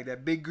duffel bag.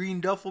 That big green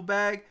duffel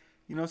bag.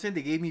 You know what I'm saying?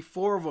 They gave me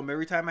 4 of them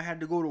every time I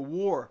had to go to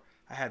war.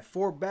 I had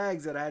 4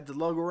 bags that I had to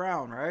lug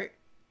around, right?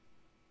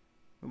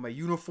 With my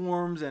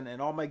uniforms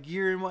and all my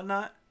gear and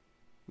whatnot.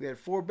 We had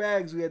 4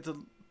 bags we had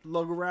to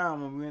lug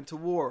around when we went to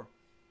war.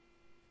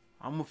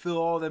 I'm going to fill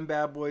all them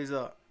bad boys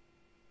up.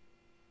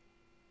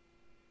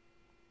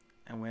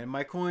 And when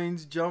my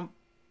coins jump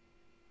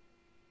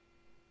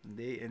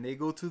and they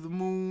go to the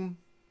moon,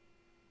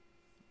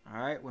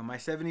 alright, when my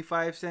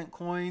 75-cent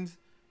coins,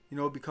 you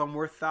know, become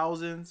worth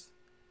thousands,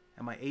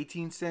 and my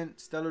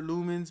 18-cent Stellar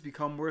Lumens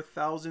become worth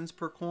thousands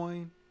per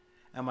coin,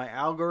 and my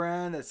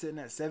Algorand that's sitting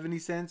at 70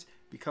 cents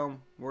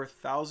become worth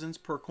thousands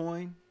per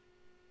coin,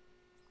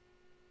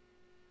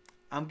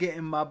 I'm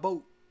getting my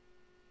boat.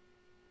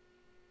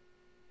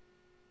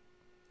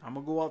 I'm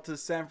going to go out to the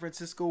San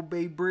Francisco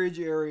Bay Bridge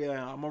area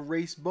and I'm going to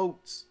race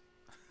boats.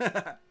 I'm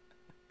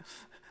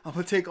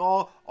going to take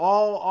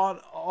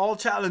all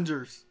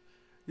challengers.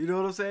 You know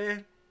what I'm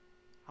saying?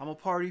 I'm a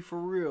party for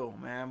real,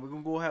 man. We're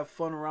going to go have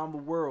fun around the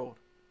world.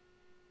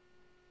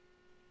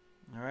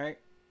 All right?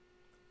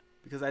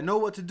 Because I know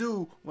what to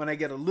do when I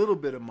get a little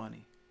bit of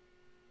money.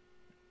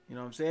 You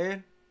know what I'm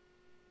saying?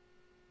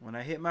 When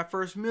I hit my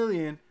first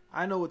million,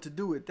 I know what to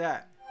do with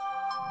that.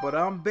 But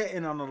I'm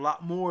betting on a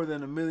lot more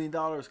than $1 million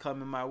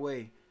coming my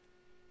way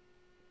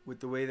with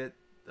the way that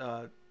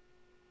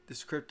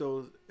this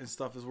crypto and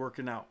stuff is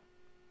working out.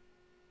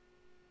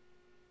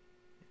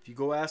 If you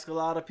go ask a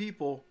lot of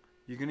people,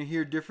 you're going to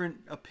hear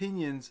different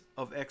opinions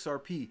of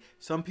XRP.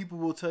 Some people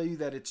will tell you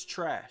that it's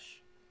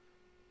trash.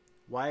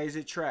 Why is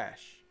it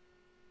trash?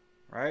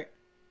 Right?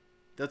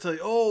 They'll tell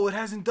you, oh, it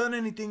hasn't done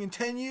anything in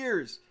 10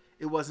 years.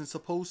 It wasn't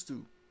supposed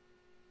to.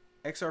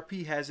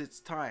 XRP has its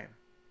time.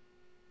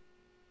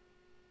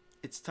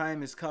 Its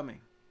time is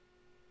coming.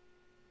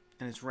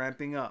 And it's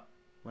ramping up.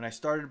 When I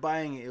started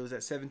buying it, it was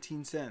at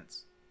 17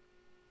 cents.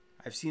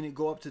 I've seen it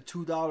go up to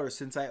 $2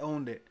 since I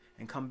owned it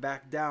and come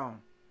back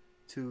down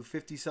to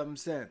 50-something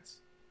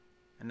cents.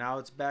 And now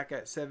it's back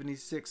at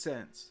 76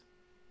 cents.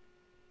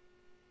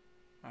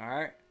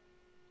 Alright?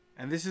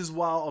 And this is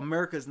while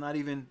America's not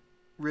even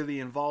really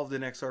involved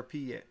in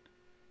XRP yet.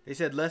 They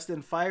said less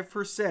than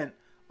 5%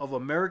 of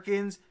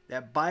Americans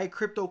that buy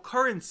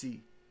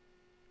cryptocurrency.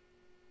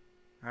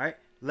 Alright?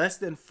 Less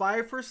than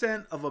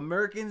 5% of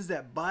Americans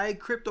that buy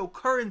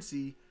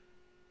cryptocurrency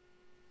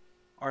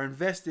are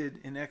invested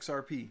in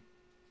XRP.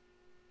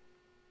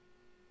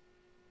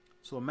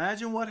 So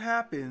imagine what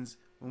happens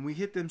when we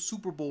hit them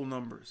Super Bowl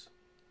numbers.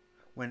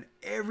 When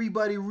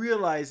everybody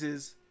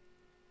realizes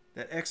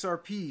that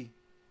XRP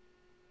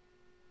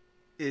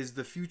is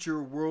the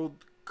future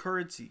world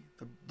currency,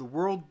 the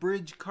world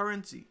bridge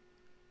currency.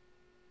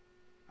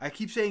 I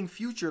keep saying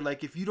future,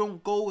 like if you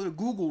don't go to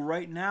Google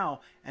right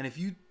now and if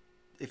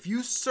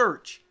you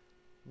search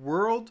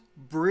world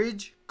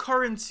bridge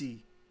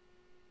currency,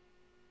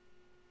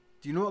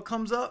 do you know what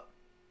comes up?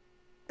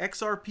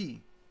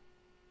 XRP.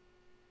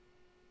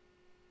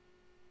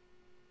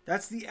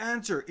 That's the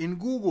answer in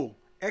Google.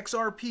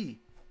 XRP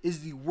is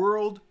the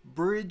world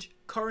bridge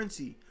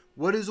currency.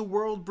 What is a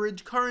world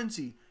bridge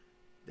currency?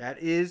 That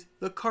is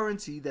the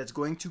currency that's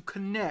going to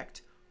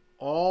connect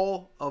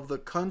all of the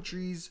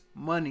country's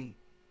money.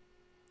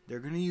 They're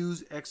going to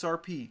use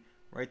XRP.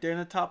 Right there in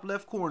the top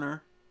left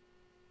corner,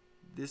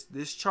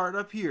 this chart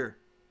up here,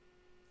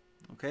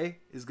 okay,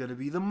 is going to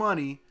be the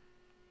money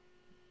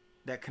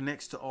that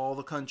connects to all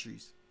the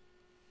countries.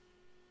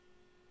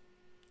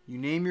 You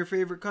name your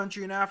favorite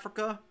country in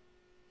Africa,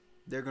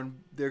 they're going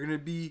to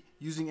be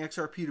using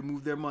XRP to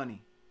move their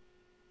money.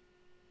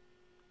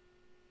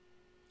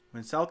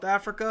 When South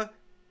Africa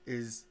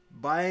is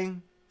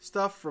buying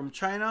stuff from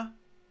China,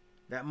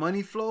 that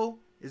money flow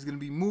is going to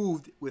be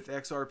moved with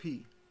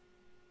XRP.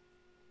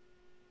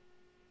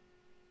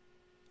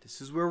 This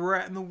is where we're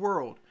at in the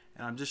world.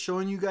 And I'm just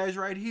showing you guys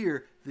right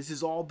here, this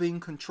is all being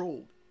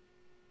controlled.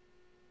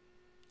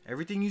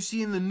 Everything you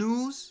see in the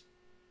news,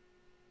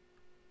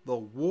 the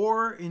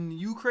war in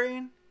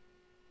Ukraine,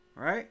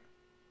 right?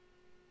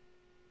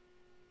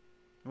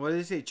 And what do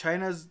they say?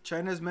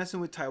 China's messing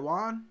with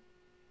Taiwan.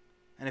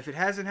 And if it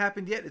hasn't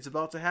happened yet, it's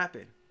about to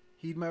happen.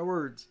 Heed my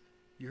words.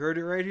 You heard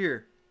it right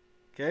here.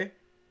 Okay?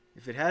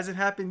 If it hasn't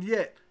happened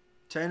yet,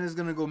 China's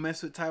going to go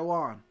mess with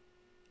Taiwan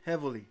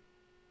heavily.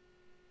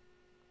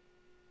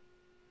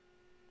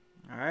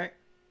 Alright?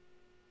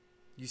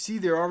 You see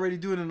they're already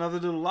doing another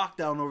little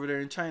lockdown over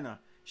there in China.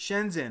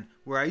 Shenzhen,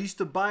 where I used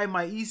to buy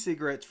my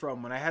e-cigarettes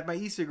from when I had my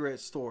e-cigarette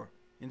store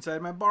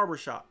inside my barber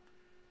shop.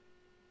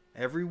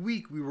 Every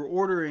week we were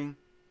ordering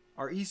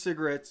our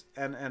e-cigarettes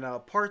and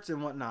parts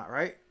and whatnot,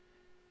 right?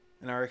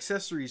 And our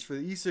accessories for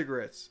the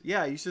e-cigarettes.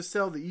 Yeah, I used to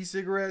sell the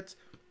e-cigarettes,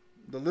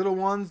 the little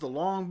ones, the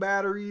long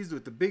batteries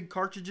with the big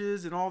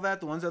cartridges and all that.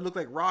 The ones that look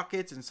like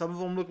rockets, and some of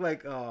them look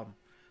like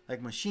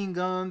machine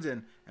guns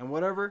and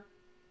whatever.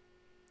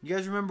 You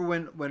guys remember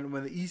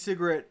when the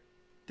e-cigarette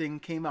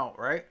thing came out,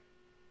 right?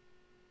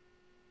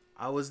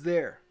 I was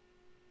there.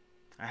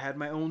 I had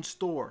my own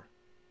store.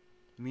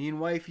 Me and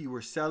wifey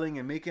were selling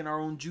and making our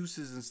own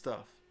juices and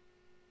stuff.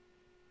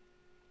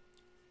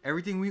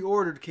 Everything we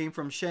ordered came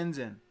from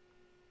Shenzhen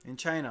in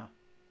China.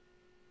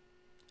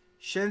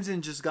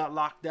 Shenzhen just got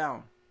locked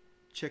down.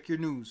 Check your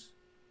news.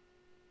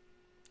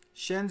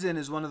 Shenzhen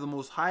is one of the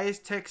most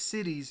highest tech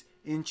cities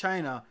in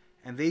China,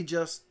 and they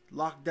just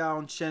locked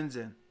down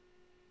Shenzhen.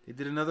 They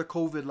did another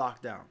COVID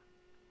lockdown.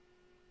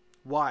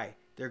 Why?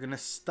 They're going to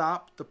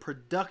stop the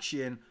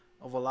production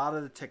of a lot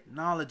of the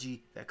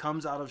technology that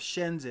comes out of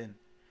Shenzhen.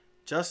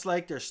 Just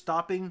like they're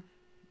stopping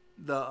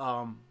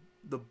the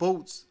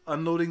boats,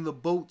 unloading the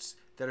boats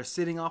that are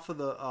sitting off of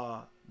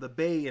the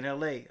bay in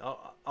LA,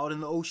 out in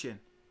the ocean,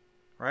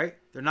 right?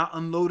 They're not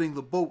unloading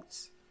the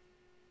boats.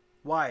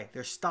 Why?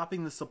 They're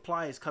stopping the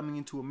supplies coming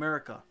into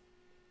America.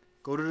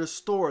 Go to the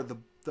store,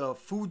 the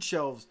food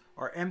shelves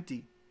are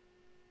empty.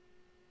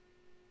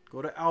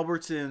 Go to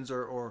Albertsons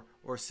or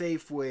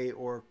Safeway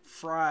or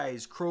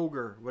Fry's,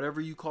 Kroger, whatever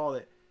you call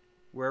it,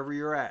 wherever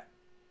you're at,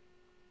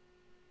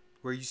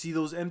 where you see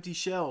those empty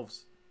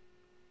shelves.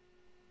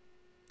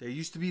 There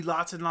used to be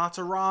lots and lots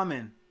of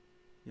ramen.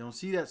 You don't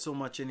see that so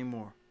much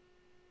anymore.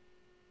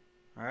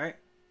 Alright?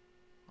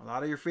 A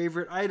lot of your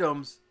favorite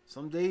items,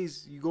 some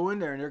days you go in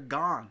there and they're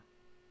gone.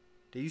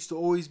 They used to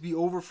always be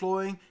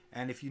overflowing,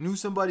 and if you knew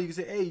somebody, you could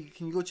say, hey,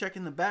 can you go check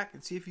in the back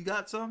and see if you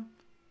got some?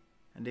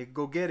 and they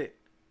go get it.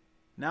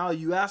 Now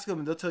you ask them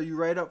and they'll tell you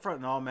right up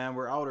front, no man,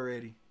 we're out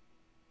already.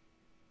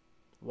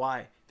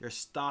 Why? They're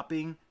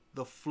stopping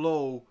the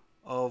flow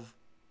of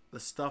the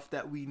stuff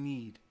that we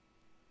need.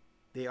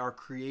 They are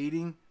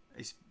creating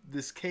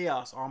this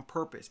chaos on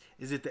purpose.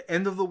 Is it the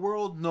end of the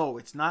world? No,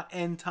 it's not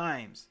end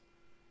times.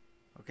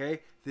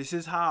 Okay? This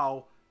is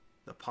how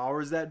the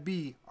powers that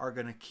be are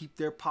going to keep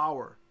their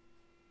power.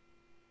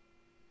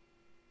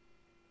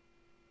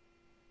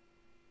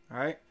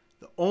 Alright?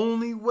 The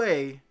only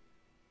way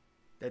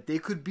that they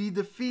could be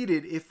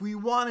defeated, if we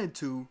wanted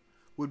to,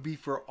 would be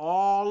for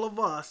all of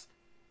us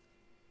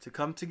to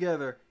come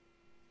together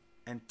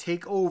and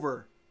take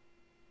over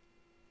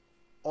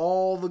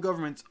all the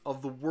governments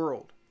of the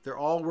world. They're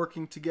all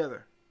working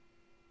together.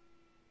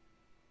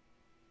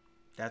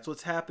 That's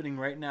what's happening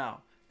right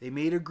now. They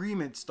made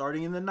agreements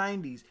starting in the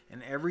 90s,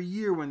 and every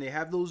year when they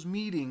have those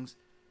meetings,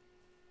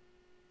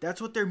 that's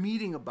what they're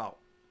meeting about.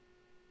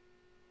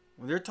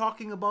 When they're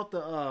talking about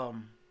the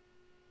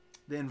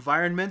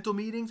environmental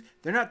meetings,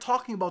 they're not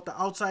talking about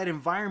the outside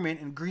environment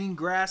and green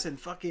grass and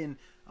fucking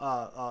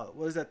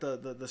what is that,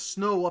 the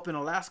snow up in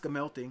Alaska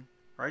melting,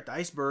 right? The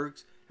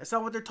icebergs. That's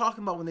not what they're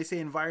talking about when they say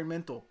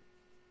environmental.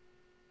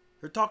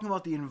 They're talking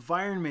about the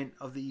environment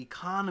of the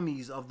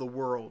economies of the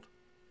world.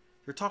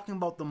 They're talking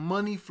about the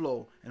money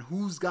flow and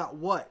who's got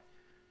what.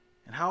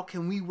 And how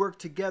can we work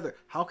together?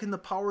 How can the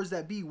powers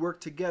that be work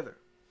together?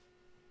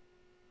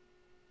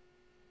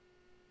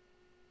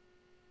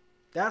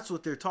 That's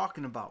what they're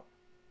talking about.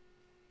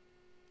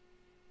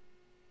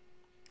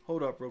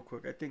 Hold up real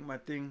quick. I think my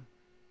thing,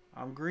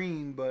 I'm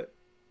green, but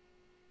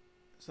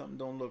something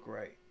don't look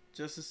right.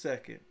 Just a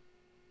second.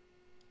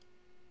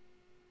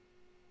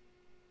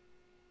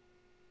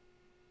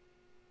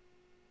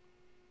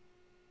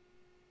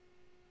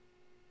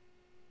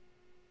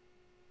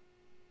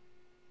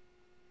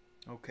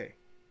 Okay,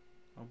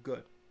 I'm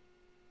good.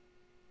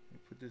 Let me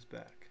put this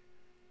back.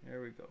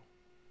 There we go.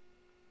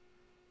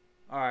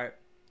 All right.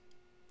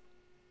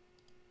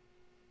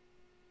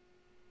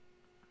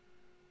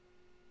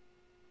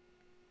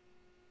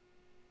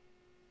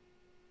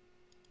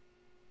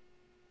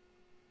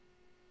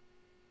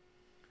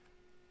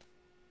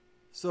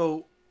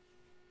 So,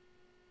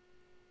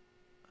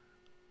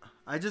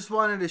 I just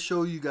wanted to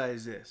show you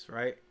guys this,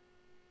 right?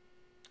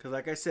 Because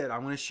like I said,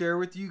 I'm going to share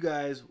with you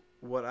guys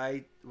what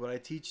I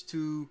teach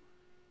to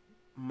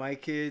my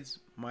kids,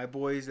 my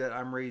boys that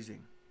I'm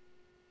raising.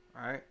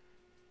 All right?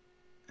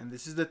 And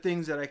this is the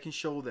things that I can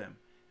show them.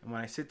 And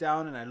when I sit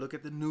down and I look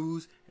at the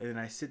news, and then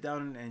I sit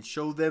down and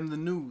show them the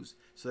news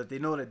so that they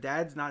know that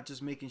dad's not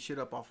just making shit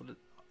up off of the,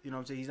 you know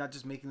what I'm saying? He's not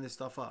just making this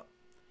stuff up.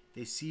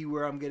 They see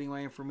where I'm getting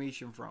my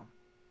information from.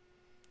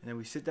 And then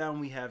we sit down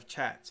and we have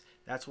chats.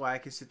 That's why I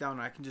can sit down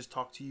and I can just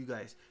talk to you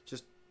guys.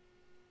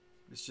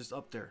 It's just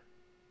up there.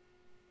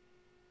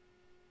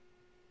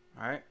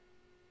 Alright?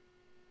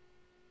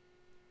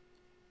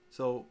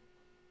 So,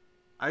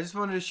 I just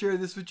wanted to share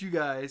this with you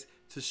guys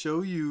to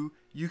show you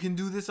can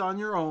do this on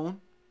your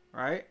own.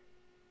 Right?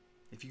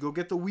 If you go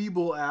get the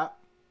Webull app.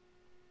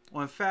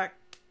 Well, in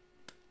fact,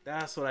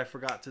 that's what I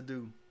forgot to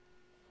do.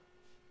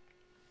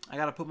 I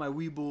gotta put my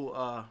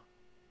Webull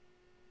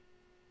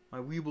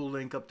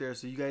link up there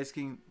so you guys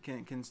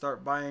can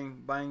start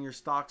buying your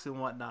stocks and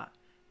whatnot.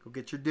 Go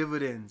get your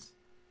dividends.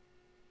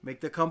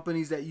 Make the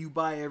companies that you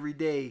buy every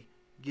day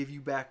give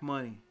you back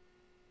money.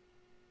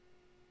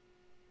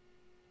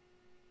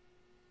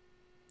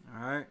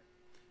 Alright?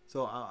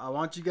 So I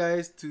want you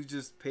guys to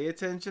just pay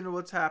attention to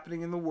what's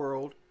happening in the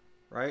world.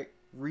 Right?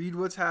 Read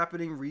what's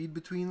happening. Read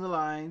between the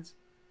lines.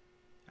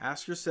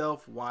 Ask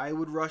yourself, why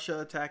would Russia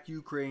attack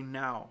Ukraine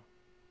now?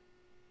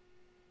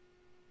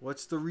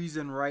 What's the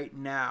reason right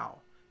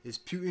now? Is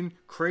Putin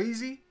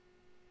crazy?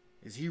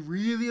 Is he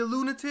really a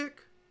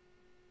lunatic?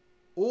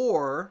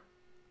 Or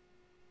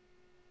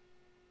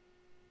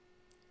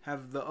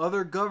have the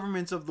other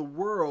governments of the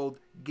world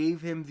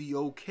gave him the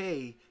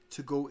okay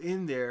to go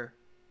in there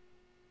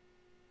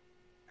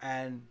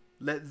and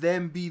let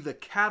them be the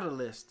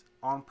catalyst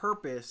on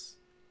purpose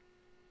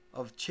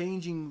of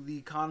changing the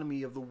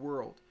economy of the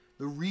world?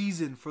 The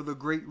reason for the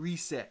Great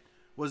Reset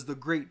was the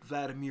great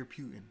Vladimir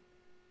Putin.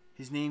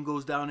 His name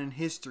goes down in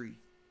history.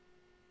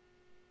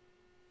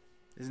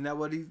 Isn't that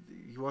what he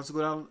wants to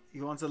go down?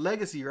 He wants a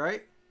legacy,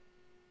 right?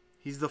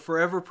 He's the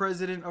forever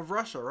president of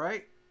Russia,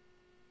 right?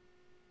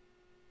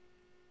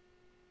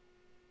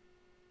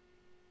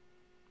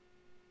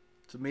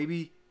 So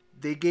maybe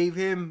they gave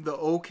him the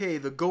okay,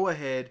 the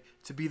go-ahead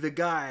to be the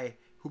guy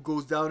who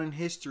goes down in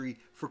history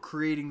for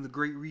creating the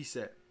Great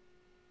Reset.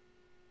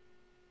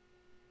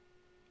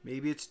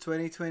 Maybe it's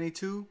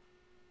 2022.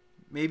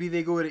 Maybe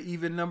they go at an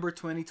even number,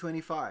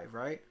 2025,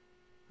 right?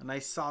 A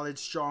nice, solid,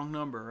 strong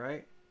number,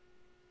 right?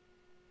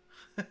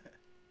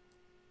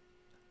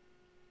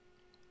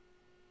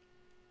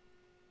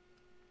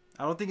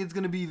 I don't think it's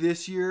going to be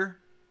this year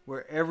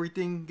where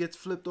everything gets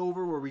flipped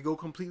over, where we go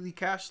completely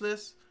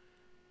cashless.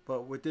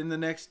 But within the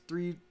next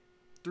three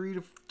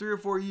or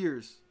 4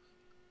 years.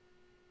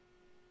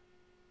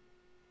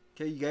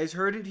 Okay, you guys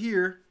heard it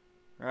here,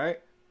 right?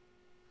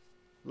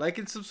 Like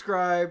and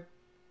subscribe.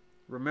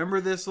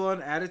 Remember this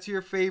one. Add it to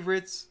your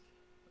favorites.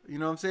 You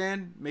know what I'm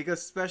saying? Make a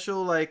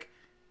special, like,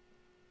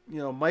 you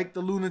know, Mike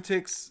the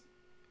Lunatic's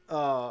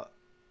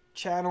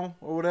channel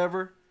or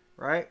whatever,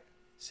 right?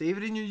 Save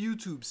it in your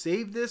YouTube.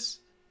 Save this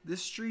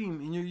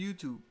stream in your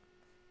YouTube.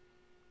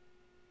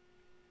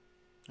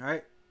 All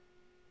right?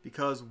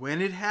 Because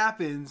when it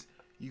happens,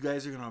 you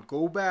guys are going to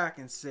go back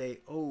and say,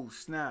 oh,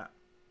 snap.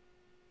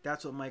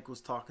 That's what Mike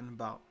was talking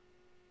about.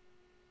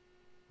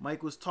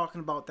 Mike was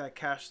talking about that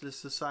cashless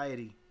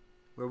society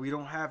where we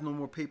don't have no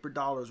more paper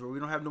dollars, where we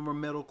don't have no more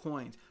metal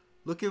coins.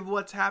 Look at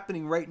what's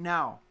happening right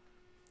now.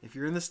 If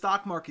you're in the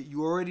stock market,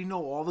 you already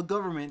know all the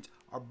government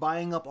are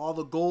buying up all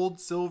the gold,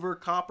 silver,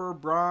 copper,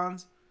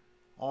 bronze,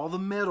 all the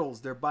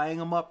metals. They're buying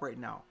them up right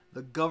now.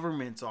 The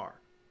governments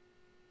are.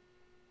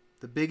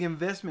 The big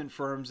investment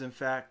firms, in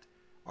fact,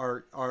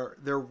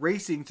 they're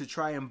racing to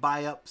try and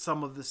buy up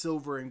some of the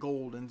silver and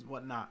gold and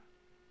whatnot.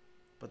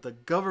 But the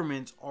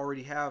governments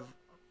already have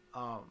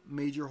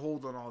major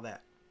hold on all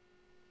that.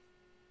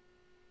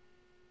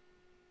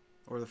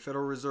 Or the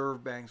Federal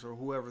Reserve banks or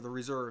whoever, the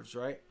reserves,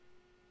 right?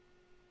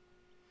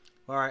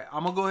 All right,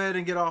 I'm going to go ahead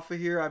and get off of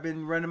here. I've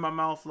been running my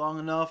mouth long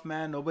enough,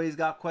 man. Nobody's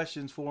got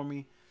questions for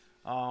me.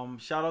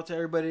 Shout out to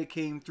everybody that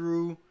came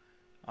through.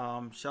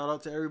 Shout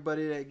out to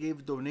everybody that gave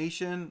a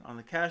donation on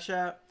the Cash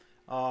App.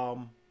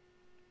 Oh,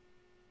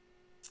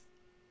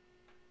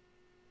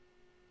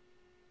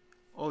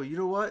 you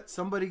know what?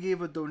 Somebody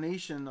gave a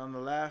donation on the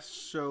last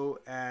show,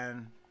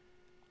 and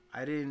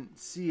I didn't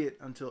see it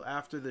until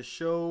after the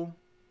show.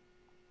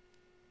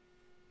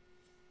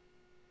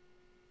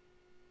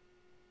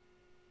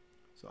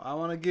 So I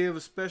want to give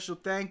a special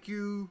thank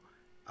you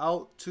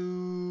out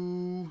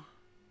to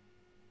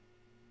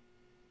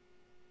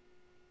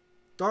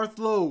Darth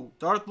Low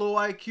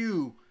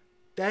IQ.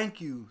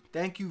 Thank you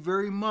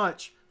very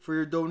much for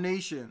your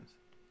donations.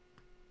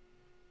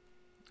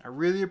 I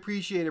really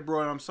appreciate it,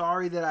 bro. And I'm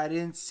sorry that I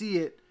didn't see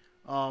it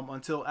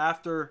until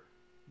after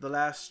the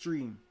last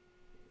stream.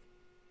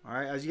 All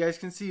right, as you guys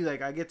can see,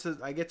 like I get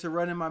to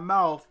run in my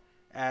mouth,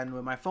 and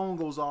when my phone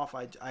goes off,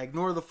 I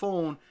ignore the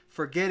phone,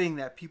 forgetting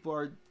that people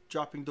are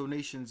dropping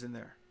donations in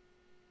there.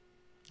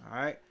 All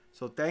right,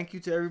 so thank you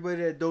to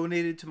everybody that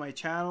donated to my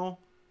channel.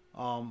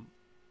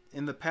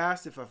 In the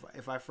past,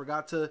 if I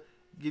forgot to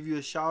give you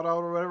a shout out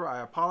or whatever,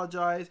 I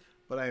apologize,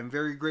 but I am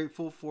very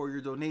grateful for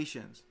your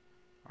donations.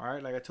 All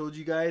right, like I told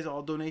you guys,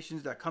 all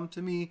donations that come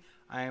to me,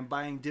 I am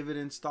buying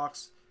dividend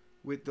stocks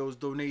with those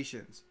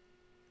donations.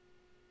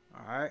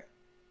 All right,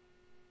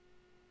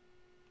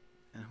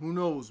 and who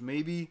knows,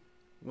 maybe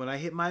when I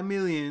hit my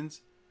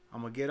millions,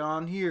 I'm gonna get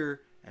on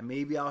here and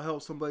maybe I'll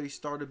help somebody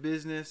start a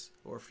business,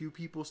 or a few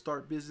people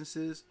start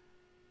businesses.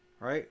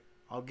 Right?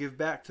 I'll give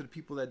back to the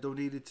people that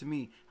donated to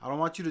me. I don't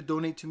want you to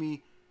donate to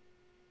me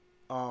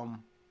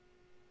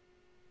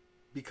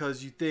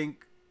because you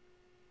think,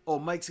 oh,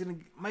 Mike's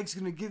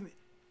gonna give me.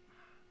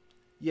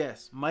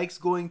 Yes, Mike's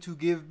going to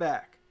give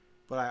back,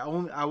 but I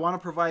want to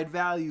provide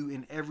value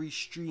in every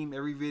stream,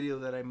 every video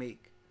that I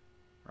make.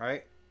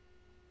 Right?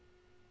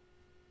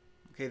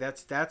 Okay,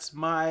 that's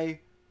my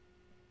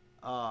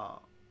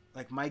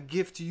like my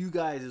gift to you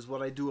guys is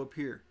what I do up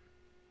here.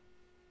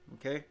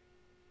 Okay?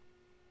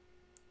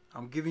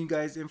 I'm giving you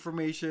guys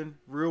information,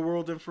 real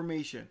world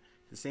information.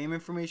 The same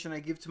information I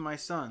give to my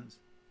sons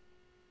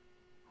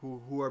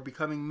who are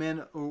becoming men,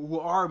 or who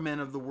are men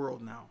of the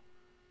world now.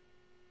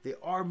 They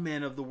are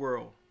men of the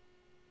world.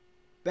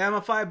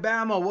 Bama Phi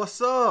Bama, what's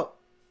up?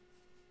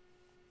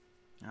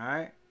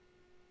 Alright?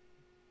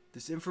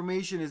 This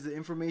information is the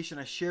information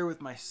I share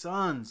with my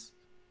sons.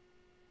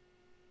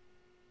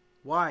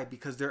 Why?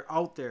 Because they're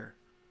out there.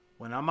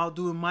 When I'm out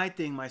doing my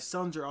thing, my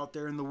sons are out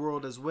there in the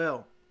world as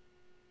well.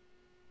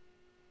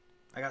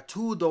 I got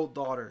 2 adult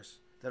daughters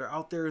that are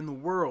out there in the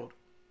world.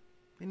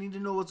 They need to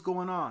know what's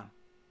going on.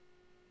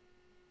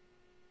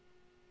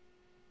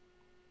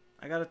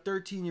 I got a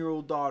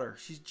 13-year-old daughter.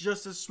 She's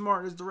just as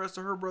smart as the rest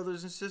of her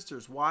brothers and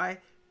sisters. Why?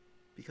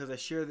 Because I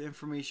share the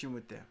information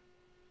with them.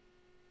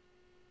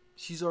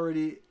 She's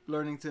already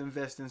learning to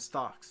invest in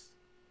stocks.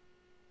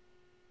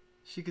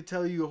 She could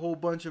tell you a whole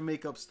bunch of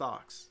makeup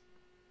stocks.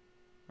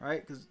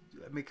 Right? Because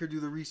I make her do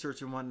the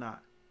research and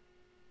whatnot.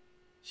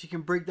 She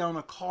can break down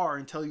a car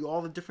and tell you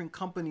all the different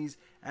companies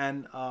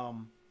and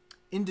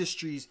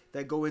industries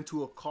that go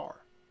into a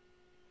car.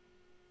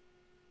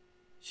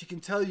 She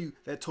can tell you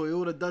that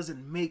Toyota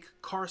doesn't make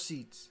car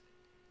seats.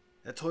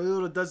 That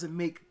Toyota doesn't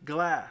make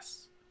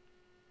glass.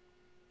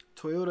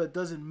 Toyota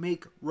doesn't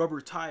make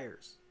rubber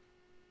tires.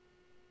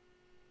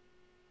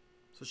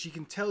 So she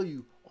can tell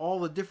you all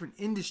the different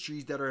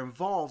industries that are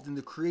involved in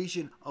the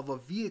creation of a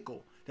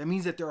vehicle. That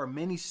means that there are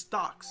many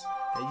stocks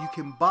that you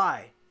can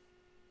buy.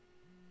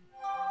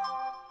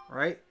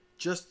 Right?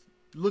 Just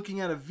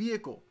looking at a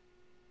vehicle.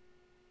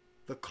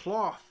 The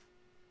cloth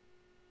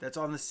that's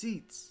on the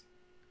seats,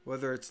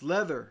 whether it's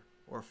leather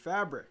or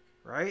fabric,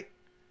 right?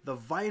 The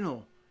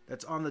vinyl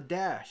that's on the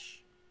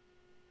dash.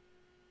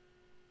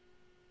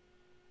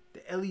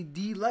 The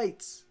LED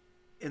lights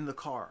in the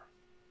car.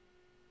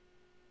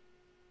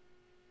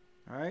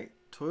 All right?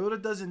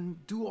 Toyota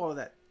doesn't do all of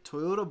that.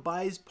 Toyota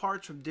buys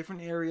parts from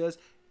different areas.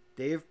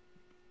 They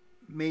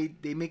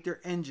make their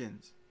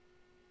engines,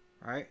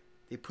 right?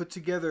 They put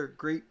together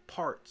great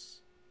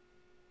parts,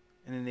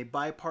 and then they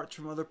buy parts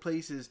from other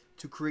places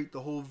to create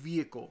the whole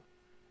vehicle.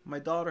 My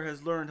daughter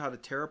has learned how to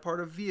tear apart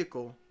a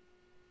vehicle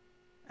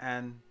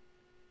and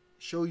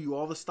show you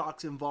all the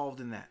stocks involved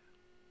in that.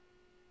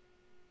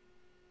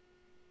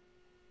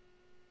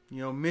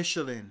 You know,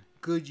 Michelin,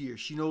 Goodyear,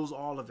 she knows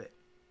all of it.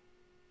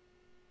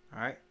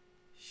 All right?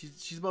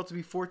 She's about to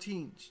be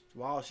 14.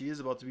 Wow, she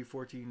is about to be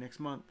 14 next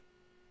month.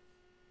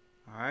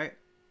 All right?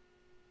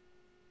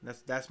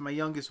 That's my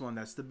youngest one.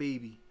 That's the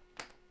baby.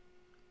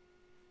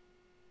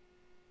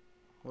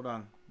 Hold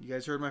on. You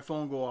guys heard my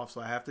phone go off, so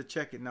I have to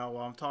check it now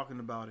while I'm talking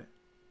about it.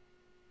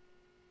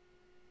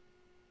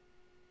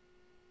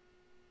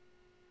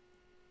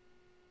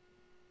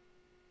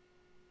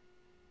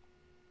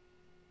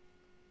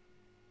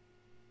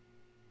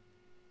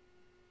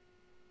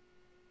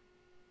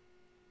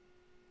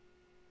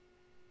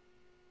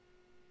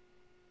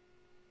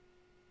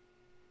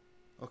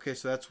 Okay,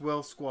 so that's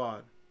Well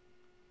Squad.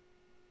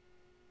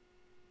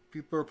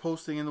 People are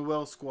posting in the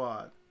Well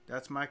Squad.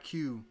 That's my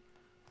cue.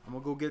 I'm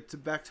going to go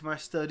get back to my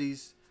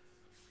studies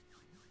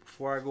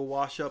before I go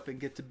wash up and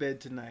get to bed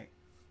tonight.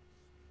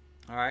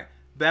 All right.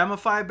 Bama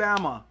Phi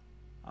Bama.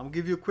 I'm going to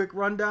give you a quick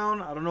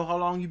rundown. I don't know how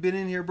long you've been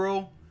in here,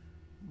 bro.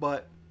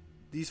 But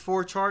these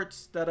 4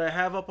 charts that I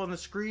have up on the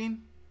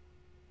screen,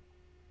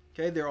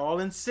 okay, they're all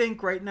in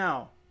sync right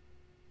now.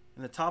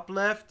 In the top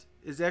left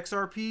is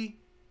XRP.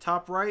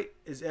 Top right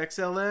is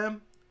XLM.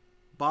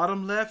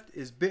 Bottom left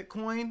is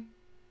Bitcoin.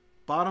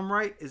 Bottom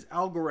right is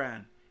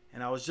Algorand.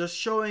 And I was just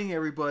showing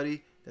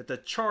everybody that the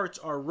charts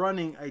are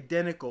running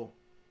identical.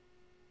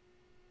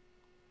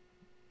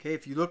 Okay,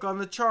 if you look on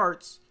the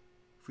charts,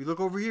 if we look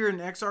over here in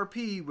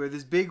XRP where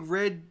this big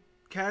red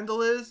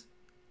candle is,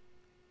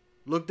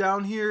 look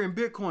down here in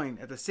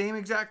Bitcoin at the same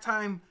exact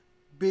time,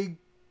 big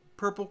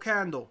purple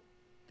candle.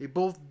 They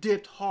both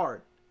dipped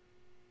hard.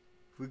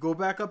 If we go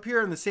back up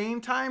here in the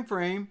same time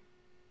frame,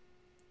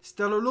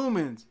 Stellar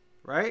Lumens,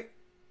 right?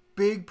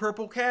 Big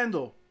purple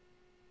candle.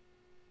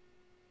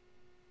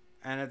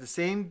 And at the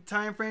same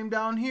time frame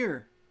down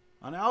here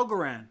on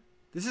Algorand.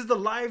 This is the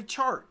live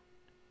chart.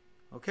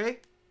 Okay?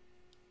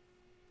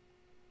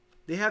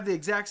 They have the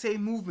exact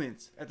same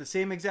movements at the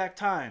same exact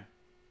time.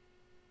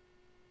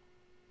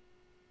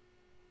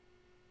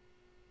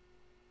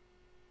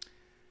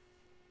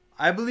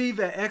 I believe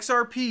at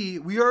XRP,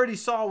 we already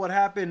saw what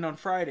happened on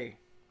Friday.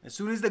 As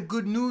soon as the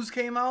good news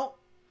came out,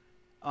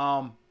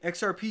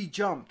 XRP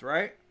jumped,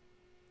 right?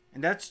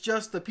 And that's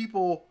just the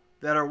people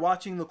that are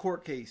watching the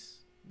court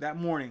case that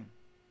morning.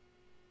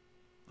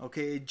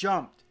 Okay, it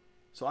jumped.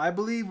 So I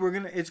believe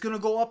it's gonna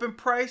go up in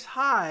price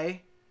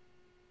high.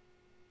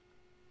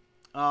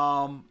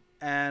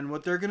 And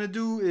what they're gonna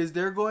do is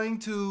they're going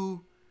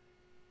to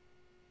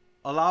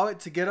allow it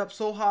to get up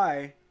so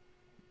high,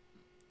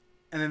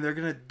 and then they're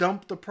gonna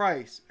dump the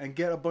price and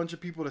get a bunch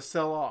of people to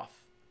sell off.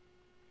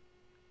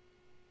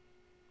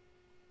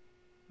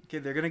 Okay,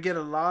 they're going to get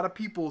a lot of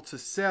people to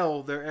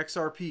sell their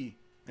XRP.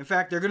 In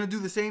fact, they're going to do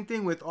the same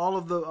thing with all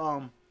of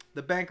the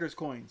bankers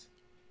coins.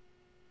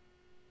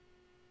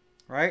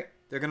 Right?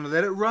 They're going to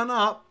let it run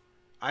up.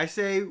 I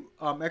say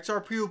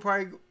XRP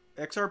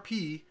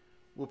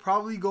will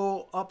probably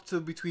go up to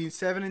between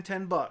 $7 and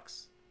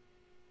 $10.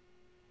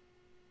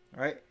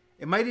 Right?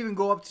 It might even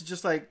go up to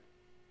just like,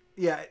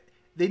 yeah,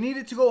 they need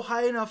it to go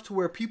high enough to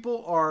where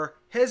people are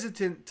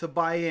hesitant to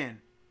buy in.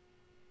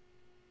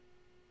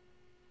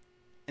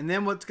 And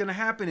then what's going to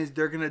happen is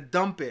they're going to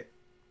dump it.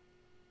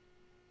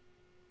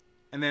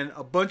 And then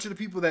a bunch of the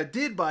people that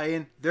did buy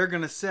in, they're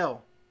going to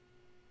sell.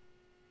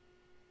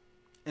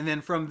 And then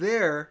from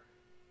there,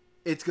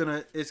 it's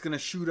going to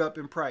shoot up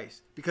in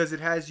price because it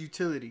has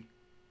utility.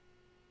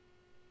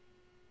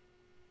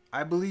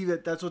 I believe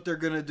that that's what they're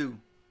going to do.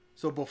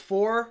 So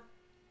before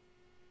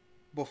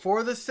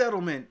the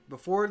settlement,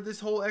 before this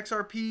whole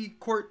XRP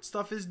court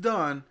stuff is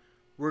done,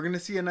 we're going to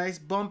see a nice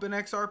bump in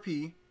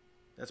XRP.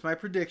 That's my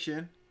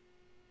prediction.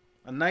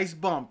 A nice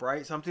bump,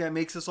 right? Something that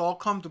makes us all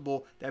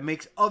comfortable, that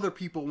makes other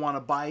people want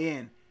to buy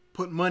in,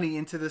 put money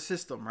into the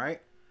system, right?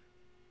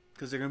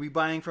 Because they're going to be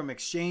buying from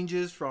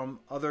exchanges,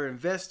 from other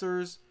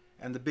investors,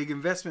 and the big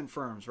investment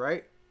firms,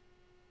 right?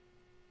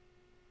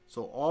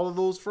 So all of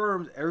those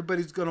firms,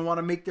 everybody's going to want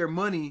to make their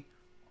money,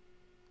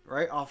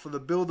 right, off of the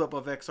buildup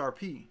of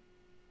XRP.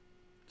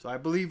 So I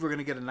believe we're going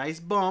to get a nice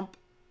bump.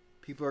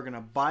 People are going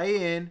to buy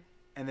in,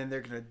 and then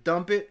they're going to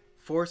dump it,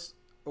 force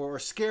or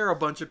scare a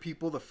bunch of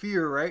people, the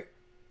fear, right?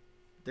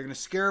 They're going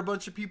to scare a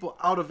bunch of people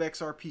out of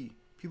XRP.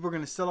 People are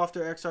going to sell off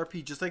their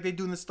XRP just like they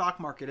do in the stock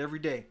market every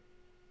day.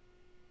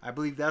 I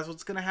believe that's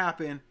what's going to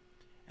happen.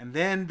 And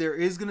then there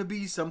is going to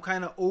be some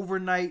kind of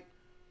overnight,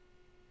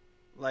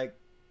 like,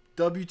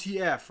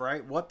 WTF,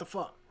 right? What the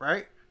fuck,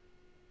 right?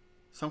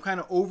 Some kind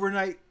of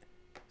overnight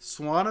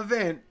swan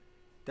event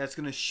that's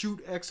going to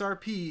shoot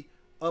XRP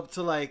up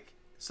to, like,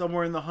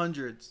 somewhere in the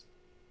hundreds.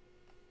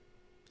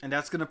 And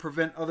that's going to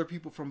prevent other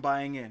people from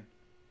buying in.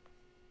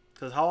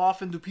 Because how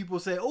often do people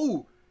say,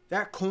 oh,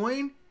 that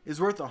coin is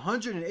worth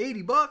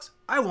 $180?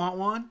 I want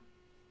one.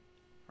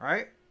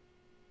 Right?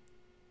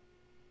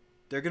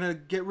 They're going to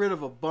get rid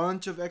of a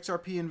bunch of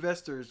XRP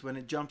investors when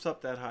it jumps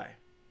up that high.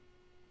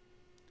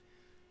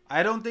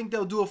 I don't think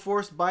they'll do a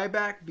forced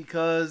buyback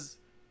because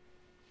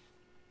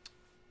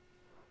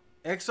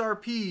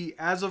XRP,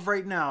 as of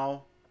right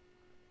now,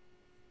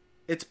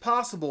 it's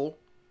possible,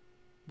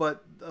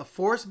 but a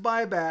forced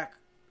buyback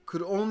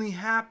could only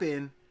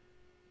happen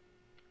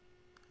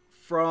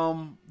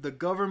from the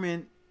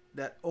government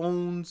that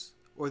owns,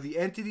 or the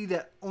entity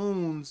that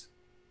owns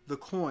the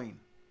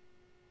coin.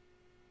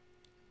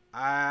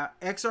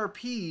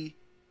 XRP,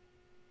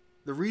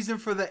 the reason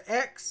for the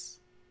X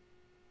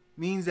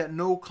means that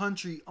no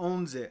country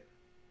owns it.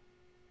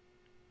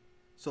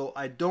 So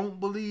I don't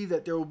believe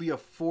that there will be a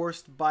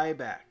forced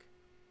buyback.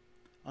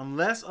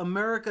 Unless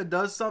America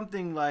does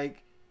something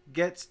like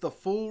gets the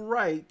full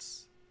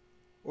rights,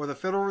 or the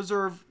Federal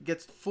Reserve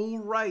gets full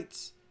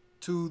rights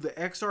to the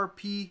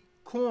XRP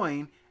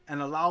coin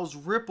and allows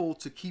Ripple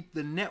to keep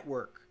the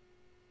network.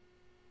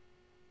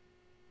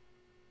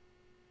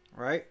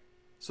 Right?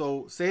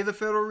 So say the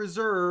Federal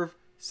Reserve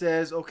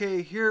says,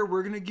 okay, here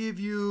we're going to give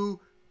you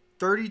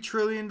 $30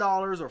 trillion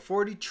or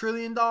 $40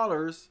 trillion,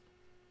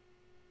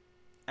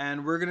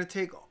 and we're going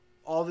to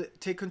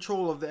take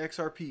control of the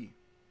XRP.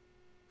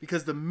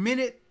 Because the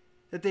minute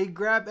that they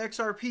grab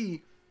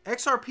XRP,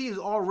 XRP is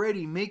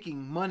already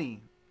making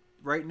money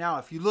right now.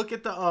 If you look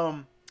at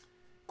the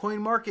coin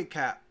market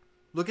cap,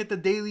 look at the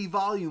daily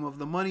volume of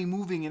the money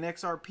moving in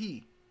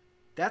XRP.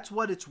 That's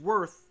what it's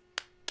worth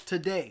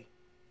today,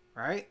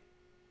 right?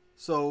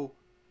 So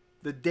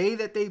the day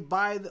that they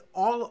buy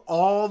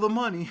all the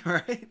money,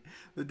 right?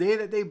 The day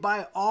that they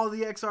buy all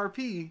the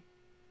XRP,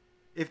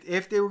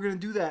 if they were going to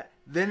do that,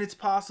 then it's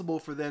possible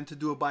for them to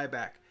do a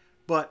buyback.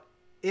 But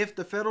if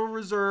the Federal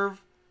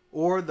Reserve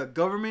or the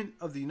government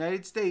of the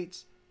United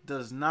States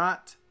does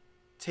not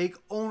take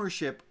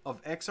ownership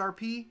of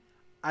XRP,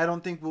 I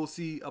don't think we'll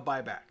see a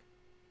buyback.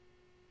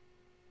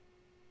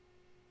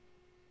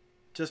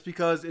 Just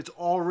because it's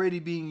already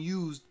being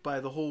used by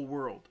the whole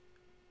world.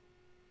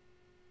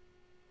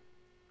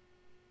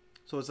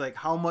 So it's like,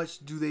 how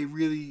much do they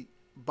really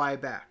buy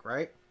back,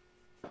 right?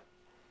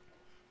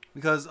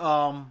 Because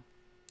I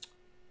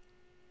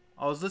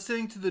was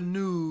listening to the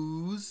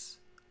news.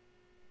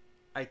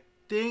 I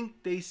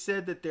think they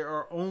said that there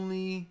are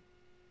only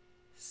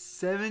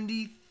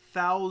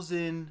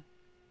 70,000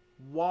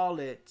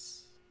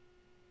 wallets.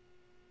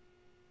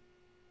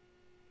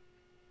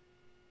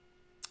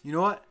 You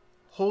know what?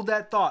 Hold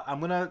that thought.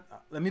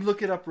 Let me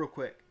look it up real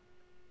quick.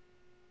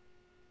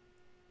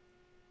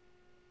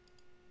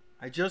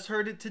 I just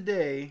heard it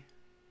today.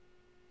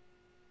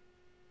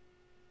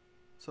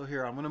 So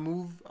here, I'm gonna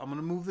move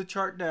the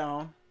chart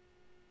down.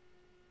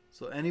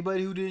 So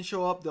anybody who didn't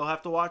show up, they'll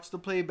have to watch the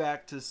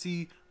playback to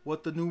see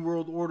what the New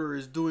World Order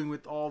is doing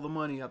with all the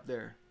money up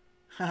there.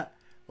 But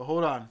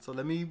hold on. So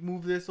let me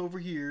move this over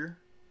here.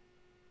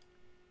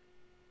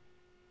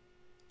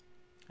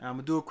 And I'm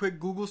gonna do a quick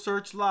Google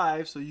search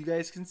live so you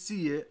guys can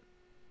see it.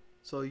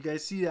 So you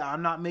guys see that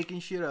I'm not making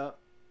shit up.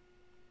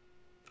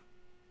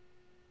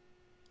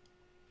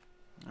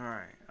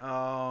 Alright.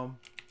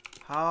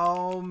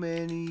 How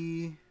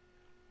many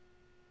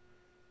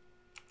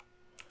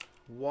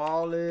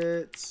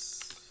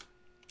wallets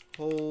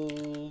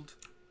hold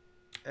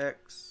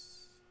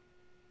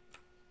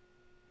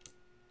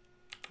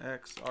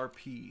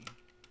XRP?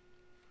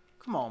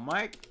 Come on,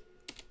 Mike.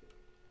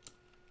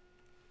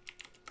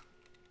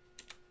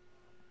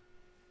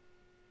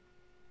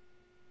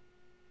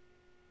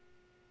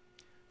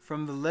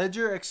 From the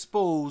ledger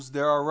exposed,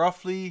 there are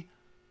roughly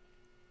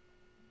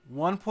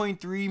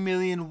 1.3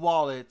 million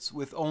wallets,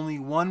 with only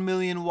 1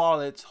 million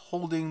wallets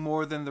holding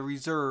more than the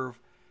reserve,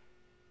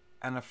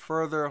 and a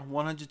further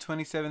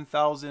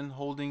 127,000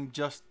 holding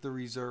just the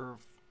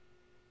reserve.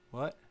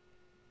 What?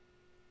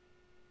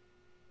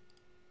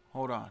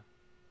 Hold on.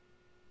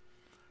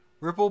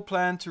 Ripple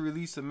planned to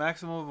release a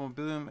maximum of 1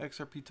 billion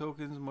XRP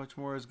tokens. Much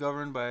more is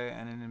governed by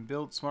an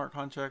inbuilt smart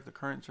contract. The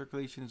current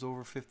circulation is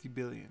over 50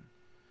 billion.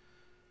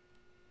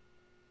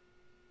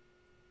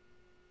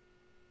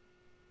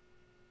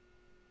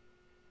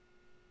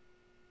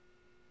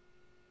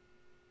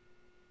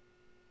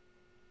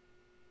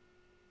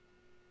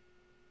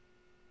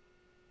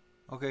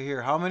 Okay,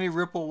 here. How many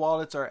Ripple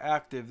wallets are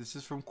active? This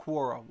is from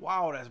Quora.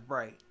 Wow, that's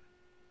bright.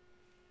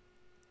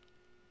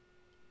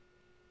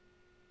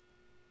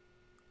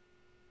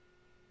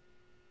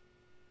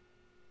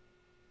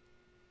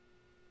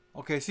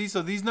 Okay, see,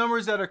 so these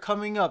numbers that are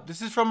coming up,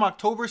 this is from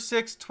October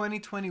 6,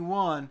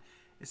 2021.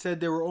 It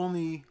said there were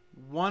only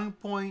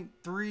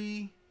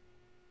 1.3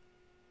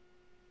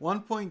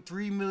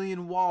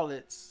 million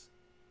wallets,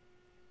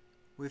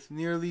 with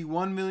nearly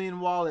 1 million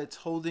wallets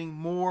holding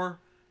more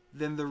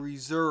than the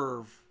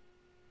reserve.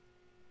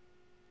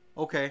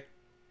 Okay.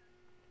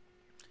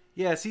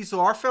 Yeah, see, so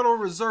our Federal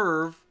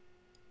Reserve,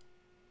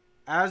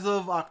 as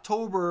of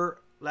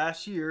October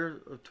last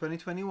year, of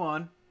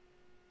 2021,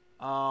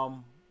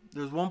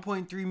 there's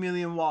 1.3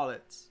 million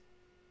wallets.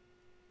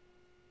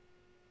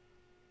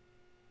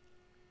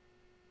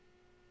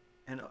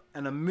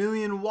 and a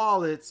million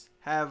wallets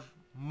have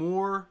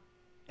more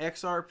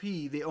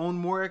XRP. They own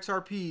more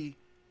XRP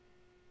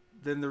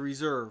than the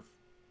reserve.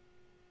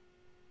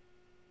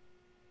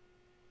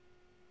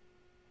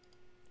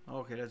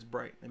 Okay, that's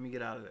bright. Let me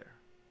get out of there.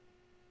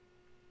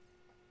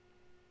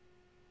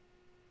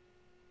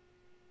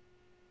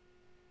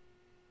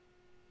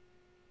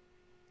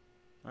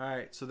 All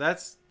right, so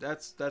that's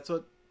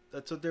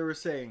what they were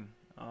saying.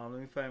 Let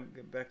me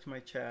get back to my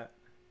chat.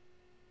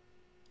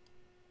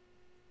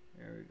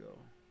 There we go.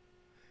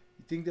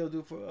 You think they'll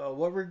do for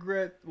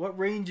what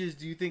ranges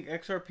do you think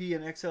XRP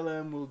and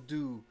XLM will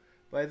do?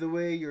 By the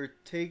way, your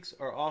takes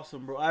are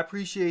awesome, bro. I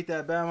appreciate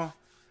that, Bama.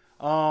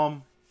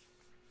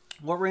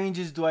 What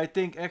ranges do I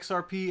think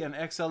XRP and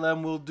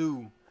XLM will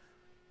do?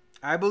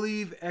 I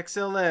believe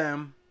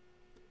XLM,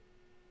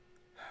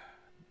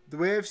 the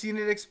way I've seen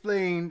it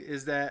explained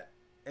is that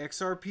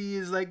XRP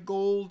is like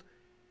gold,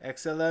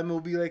 XLM will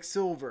be like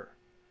silver.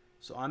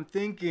 So I'm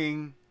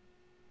thinking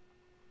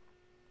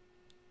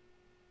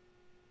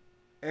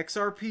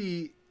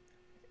XRP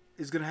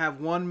is going to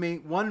have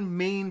one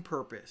main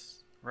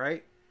purpose,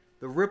 right?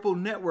 The Ripple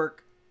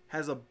network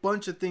has a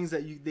bunch of things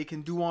that they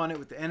can do on it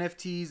with the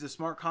NFTs, the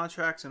smart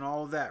contracts, and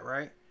all of that,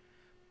 right?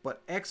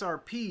 But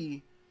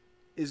XRP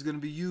is going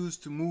to be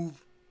used to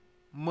move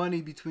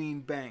money between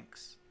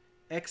banks.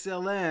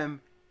 XLM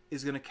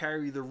is going to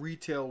carry the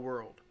retail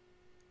world.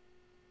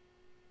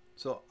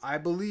 So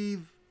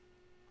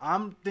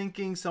I'm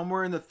thinking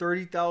somewhere in the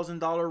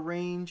 $30,000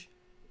 range.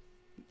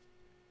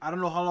 I don't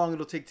know how long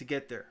it'll take to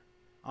get there.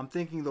 I'm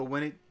thinking though,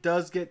 when it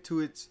does get to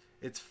its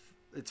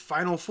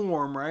final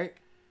form, right?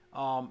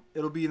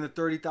 It'll be in the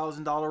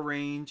 $30,000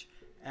 range,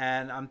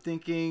 and I'm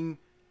thinking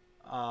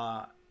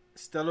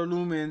Stellar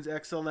Lumens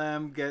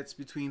XLM gets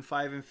between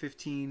 5 and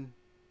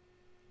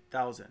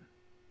 15,000.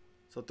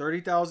 So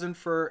 30,000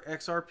 for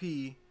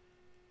XRP,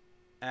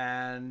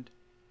 and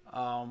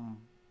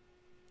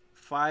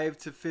 5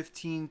 to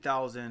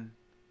 15,000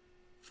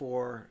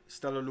 for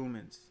Stellar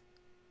Lumens.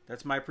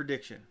 That's my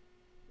prediction.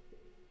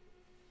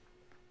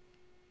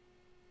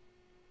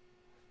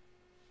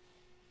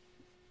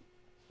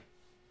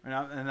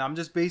 And I'm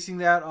just basing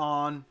that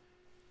on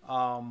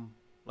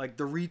like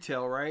the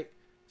retail, right?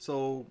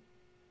 So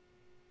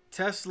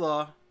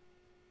Tesla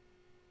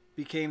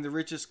became the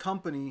richest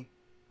company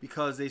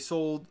because the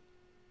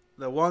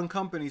one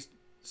company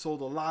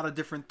sold a lot of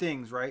different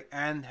things, right?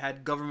 And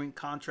had government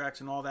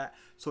contracts and all that.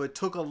 So it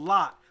took a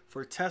lot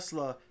for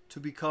Tesla to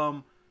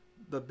become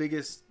the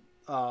biggest,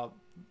 the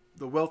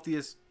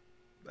wealthiest,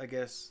 I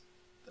guess,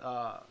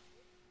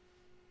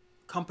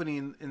 company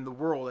in the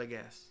world, I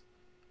guess.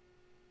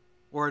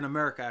 Or in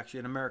America, actually.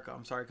 In America,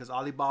 I'm sorry. Because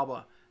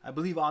Alibaba, I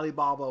believe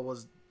Alibaba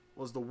was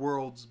the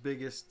world's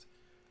biggest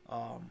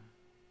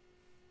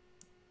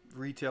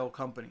retail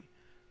company.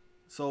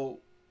 So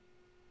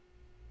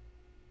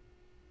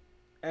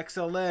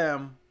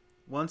XLM,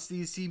 once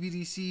these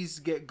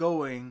CBDCs get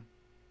going,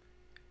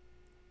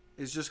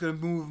 is just going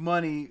to move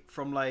money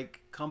from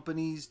like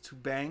companies to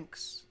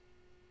banks,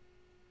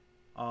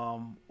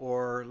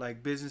 or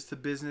like business to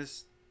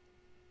business,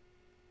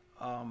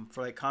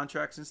 for like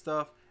contracts and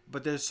stuff.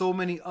 But there's so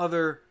many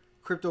other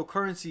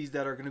cryptocurrencies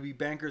that are going to be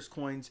bankers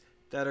coins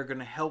that are going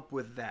to help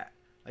with that,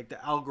 like the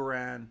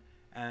Algorand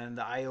and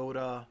the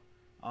IOTA,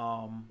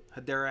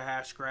 Hedera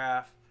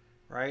Hashgraph,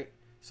 right?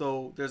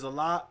 So there's a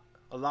lot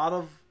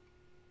of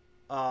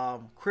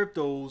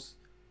cryptos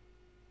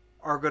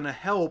are going to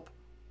help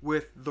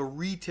with the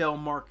retail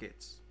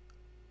markets,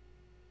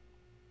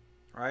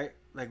 right?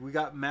 Like we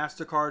got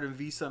MasterCard and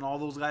Visa and all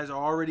those guys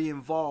are already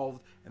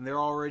involved, and they're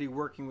already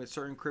working with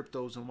certain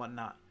cryptos and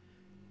whatnot.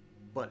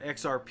 But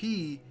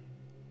XRP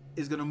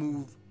is going to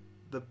move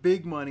the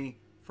big money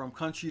from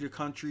country to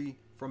country,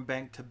 from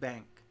bank to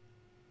bank.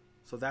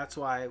 So that's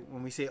why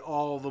when we say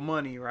all the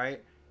money,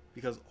 right?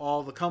 Because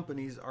all the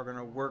companies are going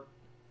to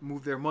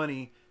move their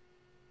money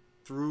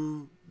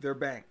through their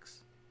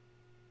banks,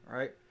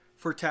 right?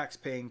 For tax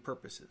paying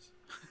purposes.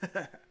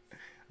 All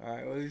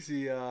right, let me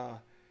see.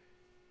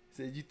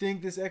 Said, you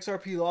think this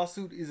XRP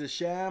lawsuit is a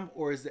sham,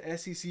 or is the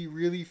SEC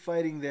really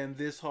fighting them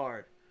this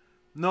hard?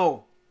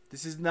 No,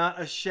 this is not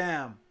a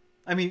sham.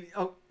 I mean,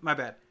 oh, my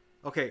bad.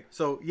 Okay,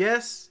 so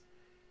yes,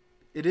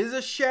 it is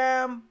a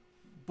sham,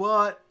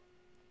 but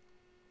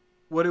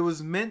what it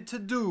was meant to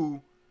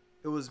do,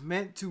 it was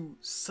meant to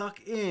suck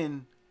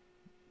in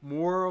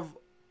more of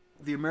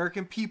the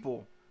American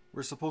people.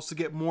 We're supposed to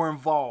get more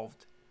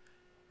involved,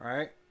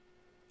 right?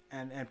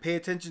 And pay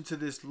attention to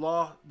this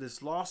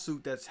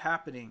lawsuit that's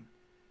happening,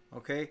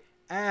 okay?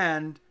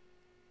 And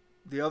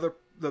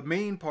the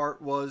main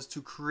part was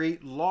to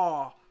create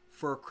law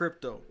for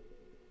crypto.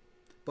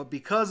 But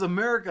because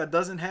America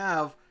doesn't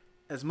have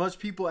as much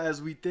people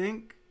as we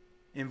think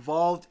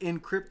involved in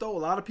crypto, a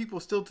lot of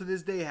people still to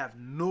this day have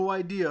no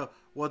idea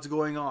what's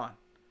going on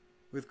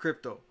with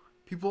crypto.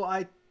 People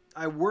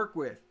I work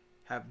with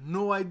have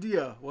no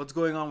idea what's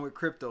going on with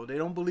crypto. They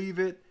don't believe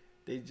it.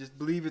 They just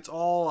believe it's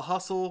all a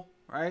hustle,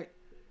 right?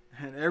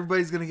 And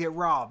everybody's going to get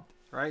robbed,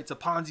 right? It's a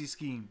Ponzi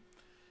scheme.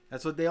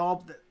 That's what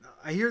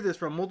I hear this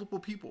from multiple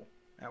people.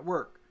 at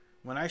work.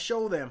 When I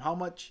show them how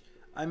much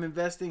I'm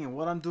investing and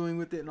what I'm doing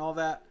with it and all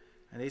that,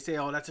 and they say,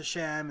 oh, that's a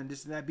sham and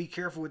this and that, be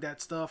careful with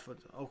that stuff.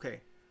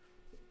 Okay.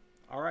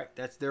 All right.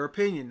 That's their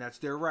opinion. That's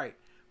their right.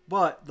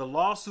 But the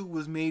lawsuit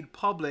was made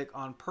public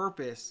on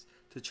purpose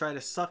to try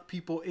to suck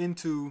people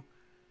into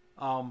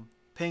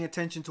paying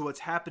attention to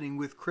what's happening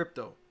with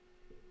crypto.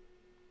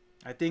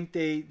 I think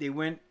they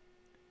went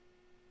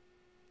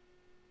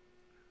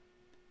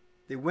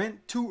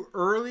too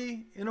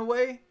early in a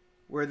way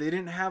where they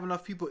didn't have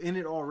enough people in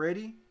it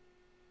already.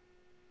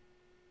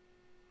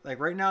 Like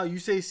right now, you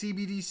say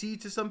CBDC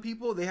to some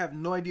people, they have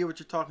no idea what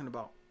you're talking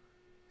about.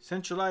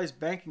 Centralized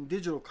banking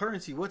digital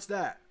currency, what's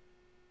that?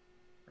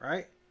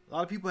 Right? A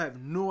lot of people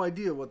have no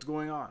idea what's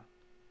going on.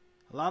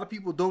 A lot of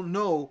people don't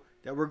know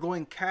that we're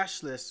going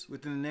cashless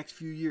within the next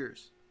few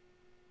years.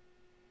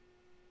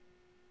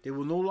 They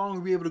will no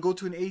longer be able to go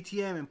to an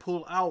ATM and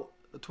pull out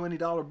a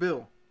 $20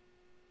 bill.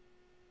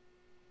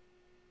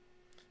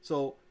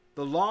 So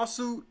the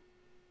lawsuit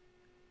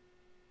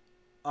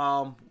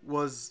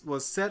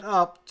was set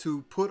up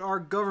to put our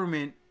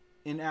government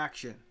in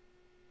action.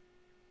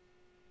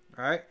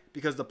 All right?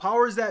 Because the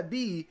powers that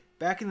be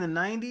back in the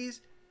 90s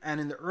and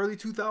in the early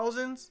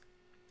 2000s,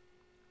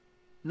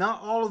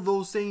 not all of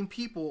those same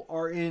people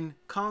are in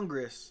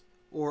Congress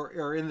or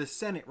are in the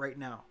Senate right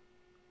now.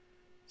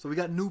 So we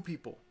got new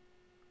people,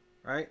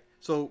 right?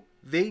 So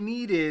they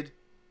needed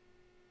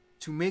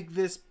to make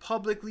this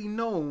publicly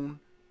known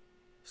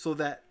so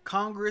that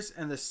Congress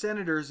and the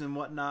senators and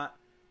whatnot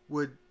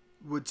would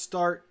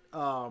start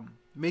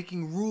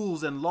making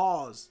rules and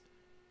laws.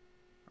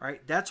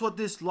 Right? That's what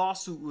this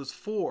lawsuit was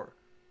for.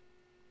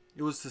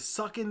 It was to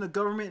suck in the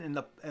government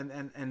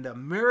and the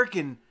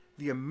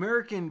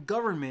American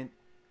government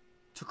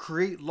to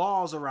create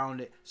laws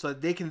around it so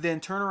that they can then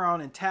turn around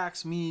and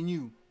tax me and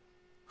you.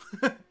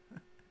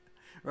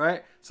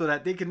 Right? So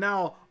that they can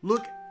now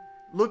look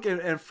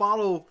and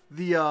follow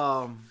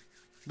the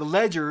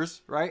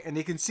ledgers, right? And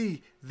they can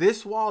see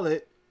this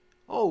wallet.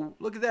 Oh,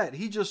 look at that.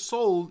 He just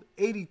sold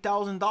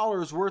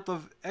 $80,000 worth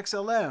of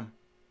XLM.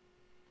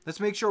 Let's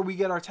make sure we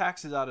get our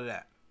taxes out of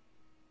that.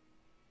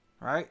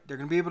 Right? They're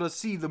going to be able to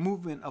see the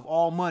movement of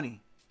all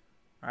money.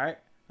 Right?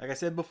 Like I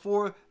said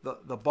before,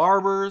 the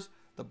barbers,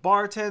 the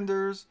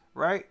bartenders,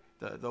 right?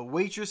 The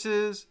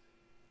waitresses.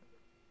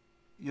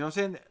 You know what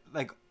I'm saying?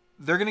 Like,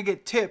 they're going to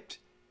get tipped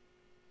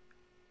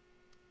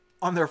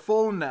on their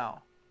phone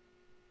now.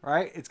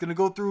 Right? It's going to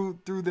go through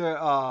their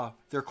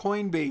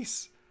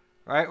Coinbase,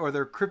 right? Or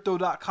their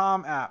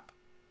crypto.com app.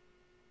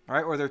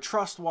 Right? Or their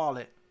Trust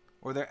Wallet.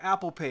 Or their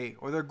Apple Pay,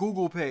 or their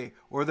Google Pay,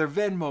 or their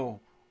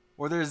Venmo,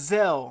 or their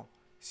Zelle.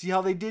 See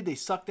how they did? They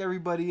sucked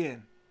everybody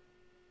in.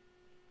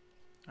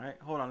 All right,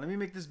 hold on. Let me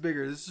make this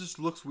bigger. This just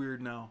looks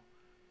weird now.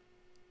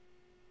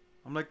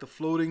 I'm like the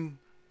floating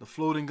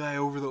guy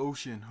over the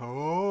ocean.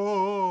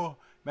 Oh,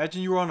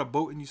 imagine you were on a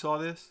boat and you saw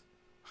this.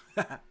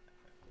 All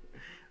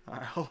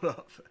right, hold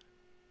up.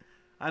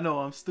 I know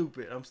I'm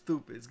stupid.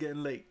 It's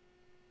getting late.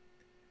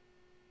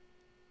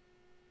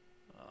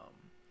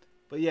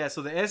 But yeah,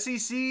 so the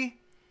SEC.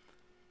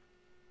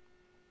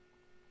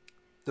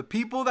 The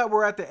people that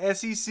were at the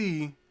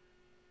SEC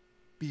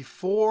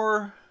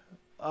before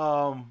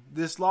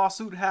this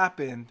lawsuit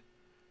happened,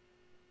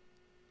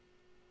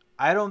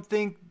 I don't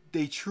think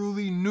they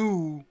truly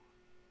knew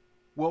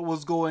what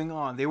was going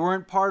on. They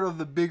weren't part of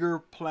the bigger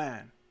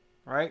plan,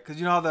 right? Because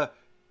you know how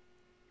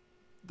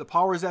the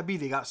powers that be,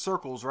 they got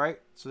circles, right?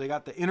 So they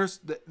got the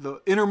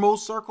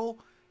innermost circle,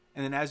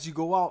 and then as you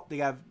go out, they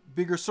have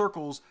bigger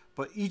circles.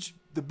 But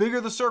the bigger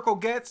the circle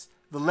gets,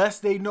 the less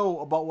they know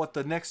about what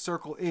the next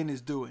circle in is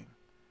doing.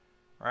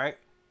 Right?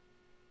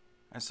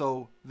 And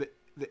so the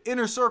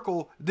inner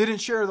circle didn't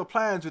share the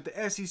plans with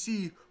the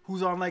SEC,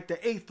 who's on like the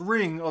 8th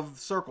ring of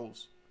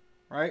circles.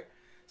 Right?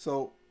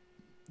 So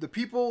the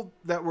people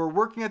that were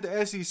working at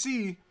the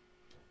SEC,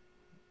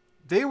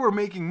 they were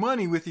making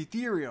money with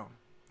Ethereum.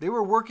 They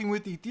were working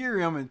with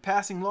Ethereum and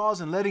passing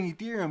laws and letting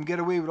Ethereum get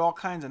away with all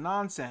kinds of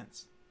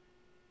nonsense.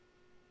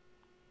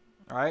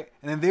 All right?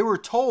 And then they were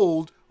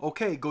told,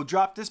 okay, go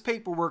drop this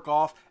paperwork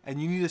off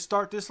and you need to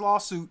start this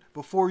lawsuit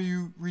before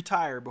you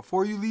retire.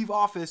 Before you leave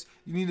office,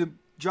 you need to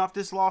drop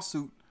this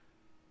lawsuit.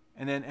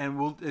 And then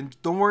and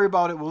don't worry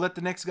about it. We'll let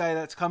the next guy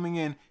that's coming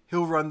in,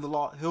 he'll run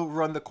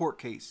the court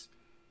case.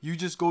 You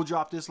just go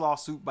drop this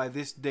lawsuit by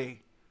this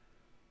day.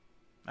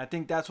 I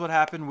think that's what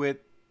happened with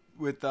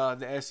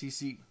the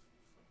SEC.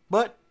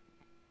 But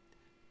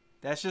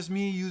that's just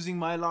me using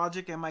my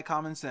logic and my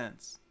common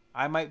sense.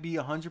 I might be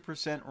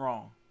 100%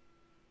 wrong.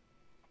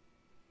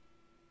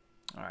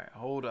 All right,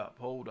 hold up.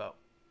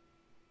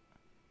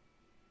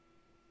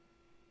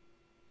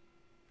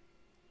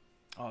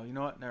 Oh, you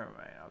know what? Never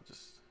mind. I'll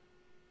just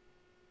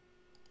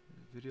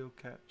video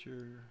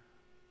capture.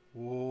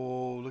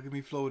 Whoa, look at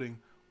me floating.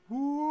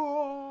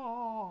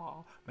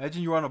 Whoa.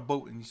 Imagine you're on a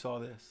boat and you saw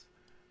this.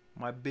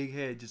 My big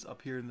head just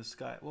up here in the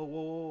sky.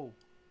 Whoa.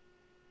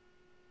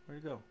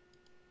 Where'd it go?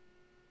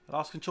 I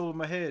lost control of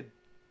my head.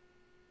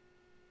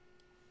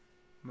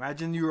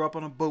 Imagine you were up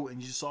on a boat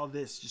and you saw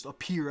this just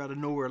appear out of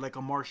nowhere like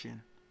a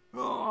Martian.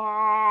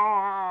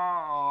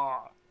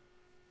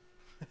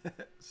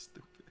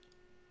 Stupid.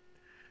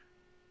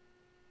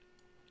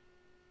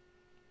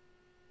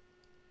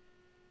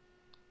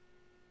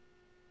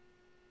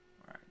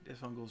 All right,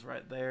 this one goes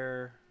right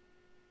there.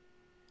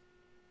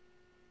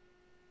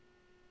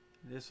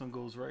 This one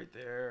goes right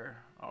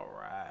there. All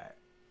right.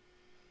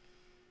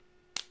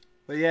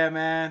 But yeah,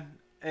 man.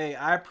 Hey,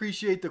 I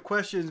appreciate the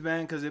questions,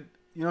 man, because it,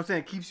 you know what I'm saying,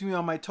 it keeps me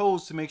on my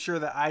toes to make sure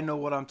that I know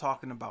what I'm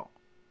talking about,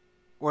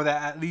 or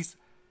that at least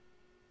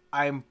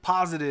I'm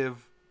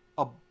positive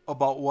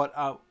about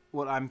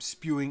what I'm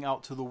spewing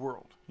out to the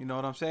world. You know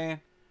what I'm saying?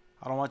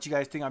 I don't want you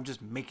guys to think I'm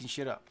just making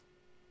shit up.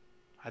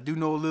 I do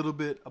know a little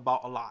bit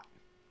about a lot.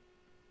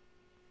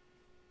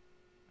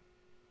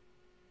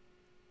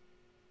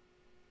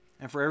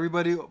 And for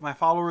everybody, my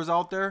followers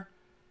out there,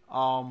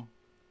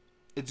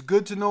 it's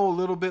good to know a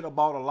little bit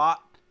about a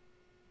lot,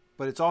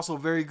 but it's also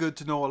very good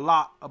to know a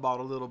lot about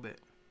a little bit.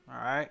 All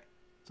right?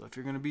 So if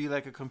you're going to be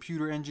like a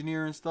computer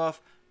engineer and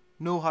stuff,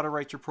 know how to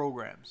write your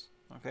programs.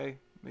 Okay?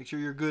 Make sure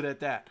you're good at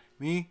that.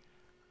 Me,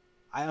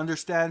 I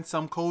understand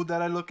some code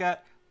that I look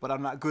at, but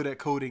I'm not good at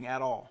coding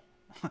at all.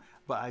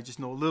 But I just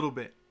know a little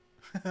bit.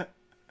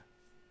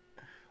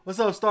 What's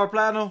up, Star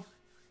Platinum?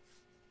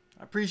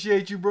 I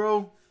appreciate you,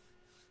 bro.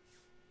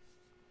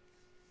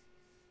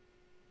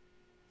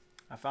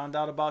 I found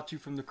out about you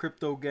from the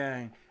crypto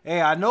gang.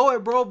 Hey, I know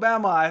it, bro.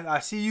 Bama, I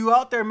see you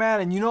out there,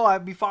 man. And you know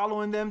I'd be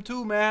following them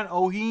too, man.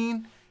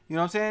 Oheen, you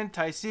know what I'm saying?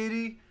 Thai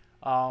City.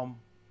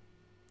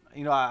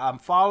 You know, I'm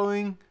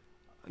following.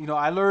 You know,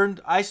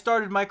 I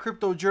started my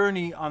crypto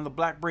journey on the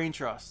Black Brain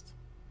Trust.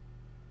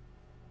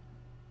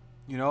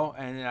 You know,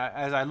 and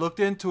as I looked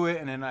into it,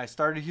 and then I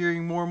started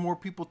hearing more and more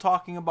people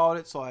talking about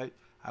it. So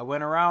I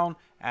went around,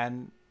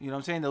 and you know what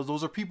I'm saying?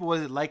 Those are people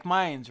with like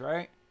minds,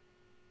 right?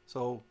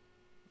 So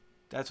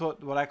that's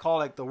what I call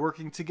like the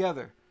working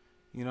together.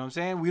 You know what I'm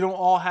saying? We don't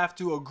all have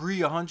to agree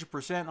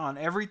 100% on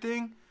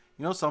everything.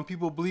 You know, some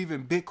people believe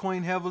in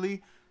Bitcoin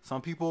heavily.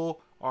 Some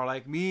people are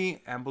like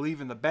me and believe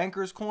in the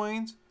bankers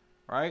coins,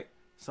 right?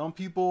 Some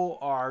people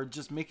are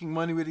just making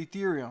money with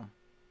Ethereum,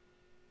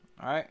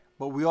 all right?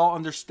 But we all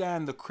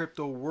understand the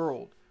crypto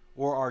world,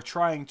 or are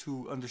trying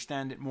to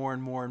understand it more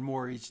and more and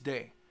more each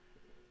day.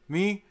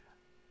 Me,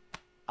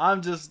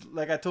 I'm just,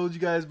 like I told you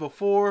guys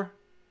before,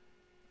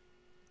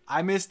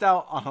 I missed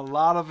out on a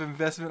lot of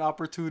investment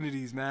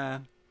opportunities,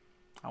 man.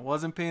 I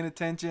wasn't paying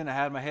attention. I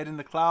had my head in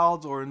the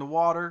clouds or in the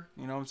water,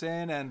 you know what I'm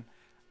saying? And,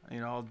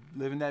 you know,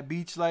 living that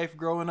beach life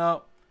growing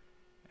up.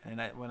 And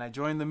when I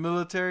joined the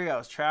military, I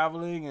was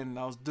traveling and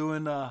I was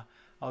doing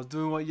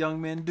what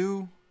young men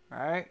do,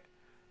 right?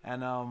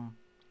 And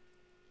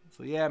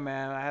so yeah,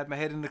 man, I had my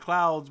head in the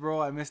clouds,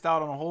 bro. I missed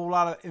out on a whole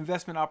lot of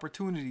investment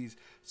opportunities.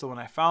 So when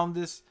I found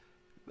this,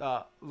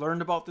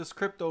 learned about this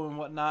crypto and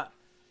whatnot,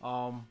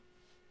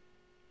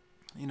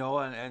 you know,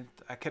 and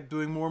I kept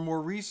doing more and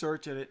more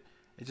research, and it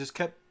just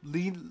kept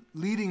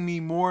leading me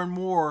more and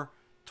more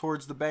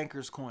towards the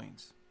bankers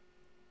coins.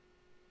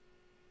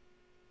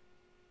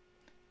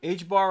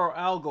 H-bar or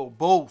algo,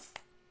 both.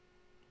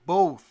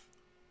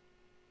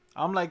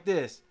 I'm like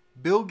this: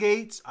 Bill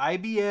Gates,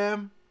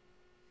 IBM,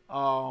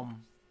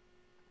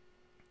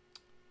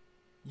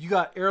 you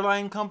got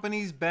airline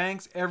companies,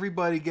 banks,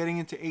 everybody getting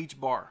into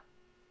H-bar,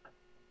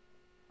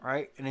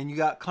 right? And then you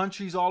got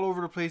countries all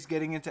over the place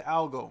getting into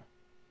algo.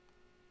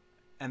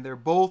 And they're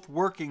both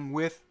working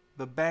with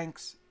the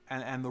banks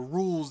and the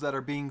rules that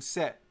are being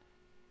set.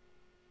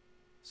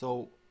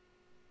 So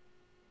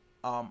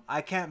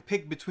I can't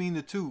pick between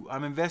the two.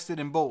 I'm invested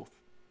in both.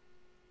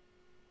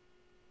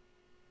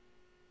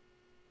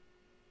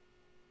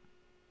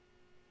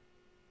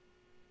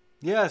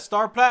 Yeah,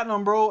 Star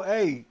Platinum, bro.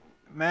 Hey,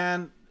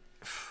 man,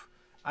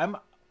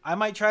 I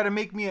might try to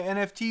make me an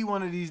NFT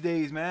one of these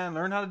days, man.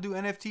 Learn how to do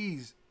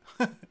NFTs.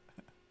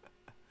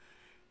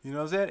 You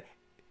know what I'm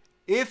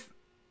saying?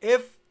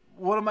 If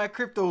one of my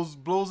cryptos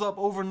blows up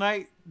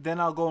overnight, then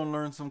I'll go and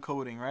learn some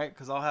coding, right?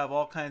 Because I'll have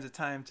all kinds of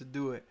time to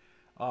do it.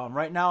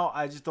 Right now,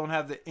 I just don't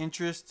have the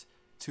interest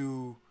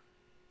to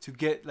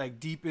get like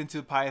deep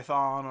into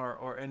Python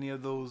or any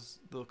of those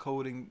the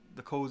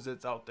codes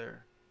that's out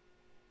there.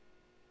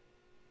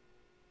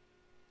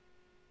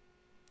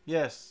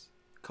 Yes,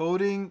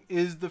 coding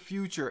is the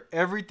future.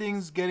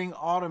 Everything's getting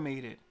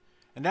automated,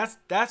 and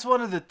that's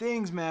one of the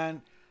things,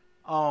 man.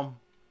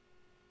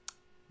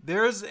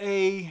 There's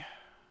a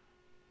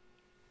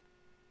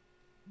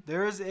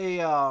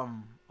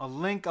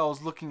link I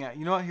was looking at.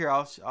 You know what? Here,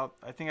 I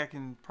think I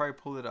can probably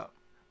pull it up.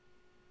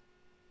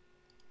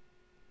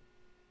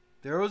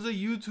 There was a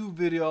YouTube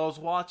video I was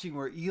watching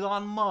where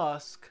Elon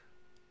Musk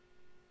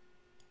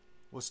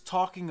was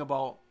talking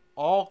about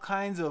all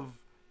kinds of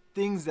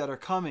things that are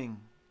coming.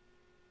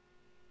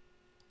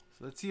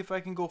 So let's see if I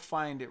can go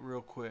find it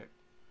real quick.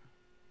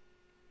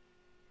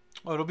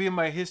 Oh, it'll be in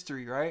my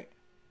history, right?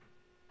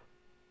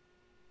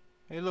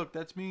 Hey, look,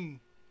 that's me.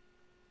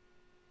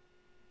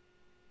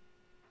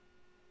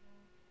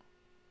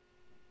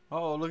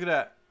 Oh, look at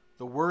that.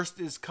 The worst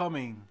is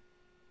coming.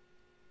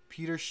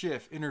 Peter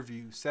Schiff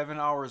interview 7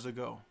 hours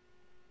ago.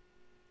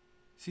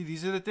 See,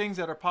 these are the things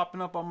that are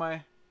popping up on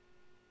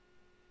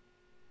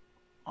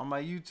on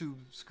my YouTube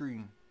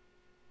screen.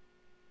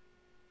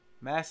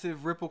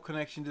 Massive Ripple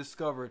connection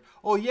discovered.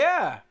 Oh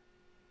yeah.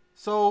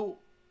 So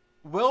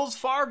Wells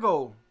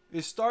Fargo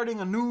is starting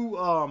a new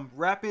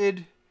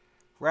rapid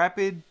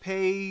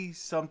pay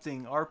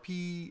something,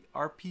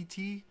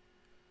 RPT,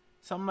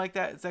 something like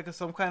that. It's like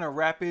some kind of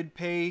rapid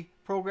pay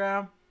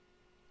program.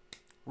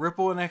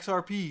 Ripple and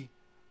XRP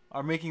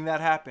are making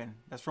that happen.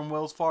 That's from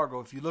Wells Fargo.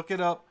 If you look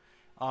it up,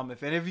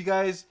 if any of you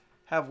guys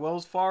have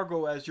Wells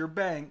Fargo as your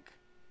bank,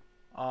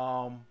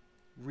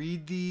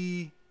 read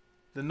the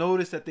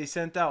notice that they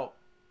sent out.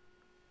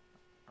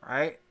 All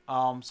right.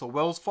 So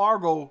Wells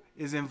Fargo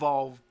is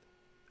involved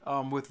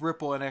with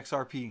Ripple and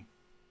XRP.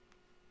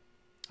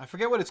 I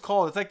forget what it's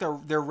called. It's like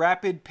their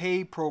rapid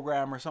pay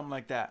program or something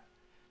like that.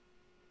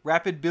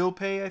 Rapid bill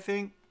pay, I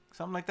think,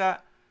 something like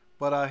that.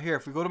 But here,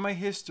 if we go to my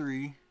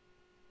history.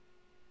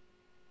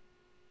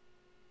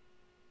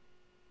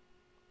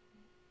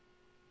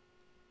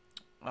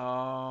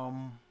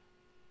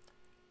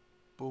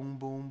 Boom,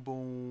 boom,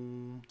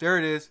 boom. There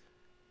it is.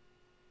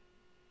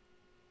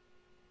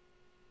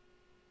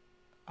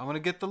 I'm gonna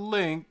get the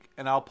link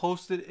and I'll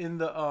post it in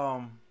the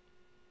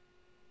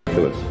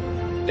And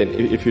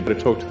if you'd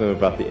talk to them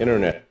about the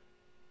internet.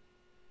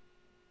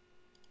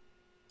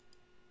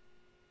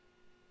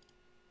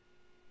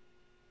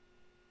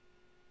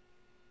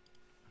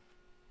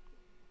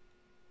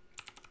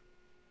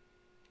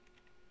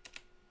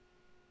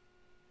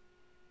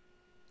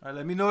 All right,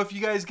 let me know if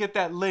you guys get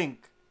that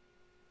link.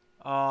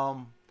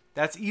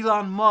 That's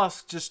Elon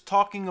Musk just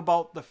talking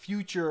about the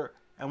future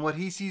and what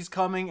he sees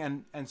coming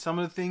and some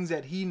of the things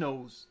that he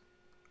knows.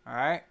 All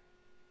right.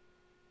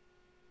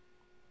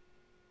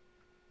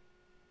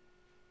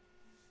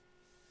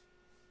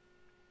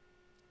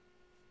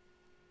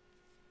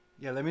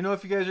 Yeah, let me know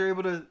if you guys are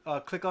able to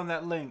click on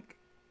that link.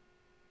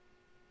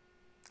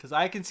 Because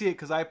I can see it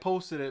because I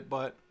posted it,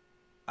 but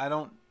I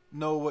don't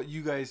know what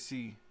you guys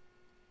see.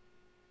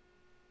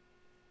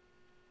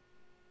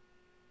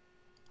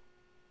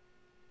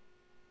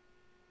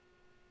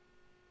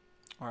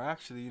 Or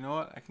actually, you know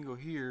what? I can go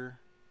here.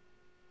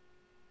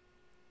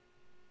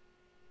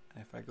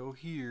 And if I go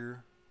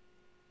here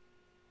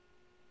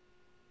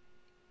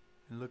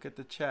and look at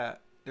the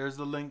chat, there's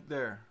the link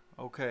there.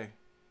 Okay.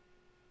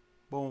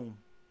 Boom.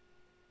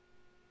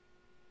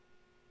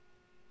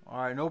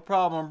 Alright, no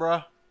problem,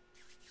 bruh.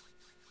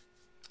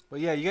 But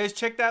yeah, you guys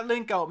check that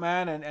link out,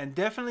 man, and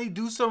definitely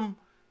do some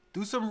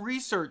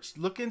research.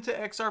 Look into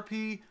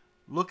XRP,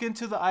 look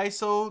into the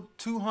ISO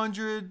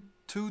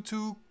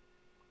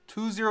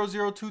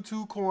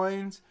 20022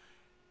 coins,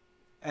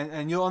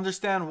 and you'll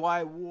understand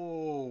why.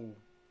 Whoa,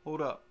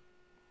 hold up.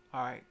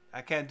 All right,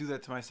 I can't do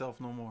that to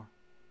myself no more.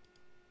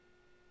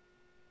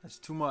 That's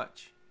too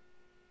much.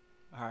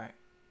 All right,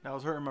 that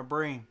was hurting my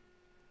brain.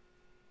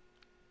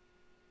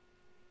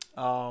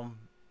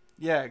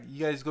 Yeah,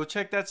 you guys go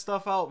check that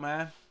stuff out,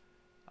 man.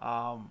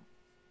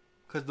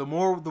 Because the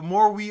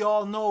more we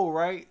all know,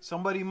 right?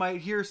 Somebody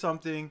might hear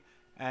something,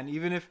 and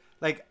even if,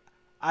 like,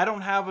 I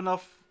don't have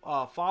enough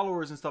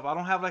followers and stuff, I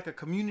don't have like a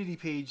community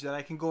page that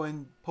I can go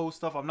and post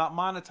stuff. I'm not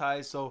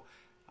monetized, so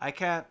I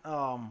can't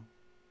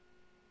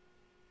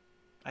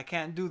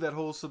do that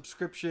whole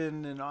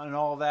subscription and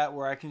all that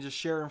where I can just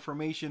share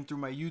information through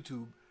my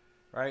YouTube,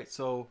 right?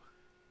 So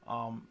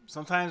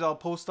sometimes I'll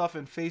post stuff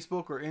in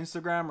Facebook or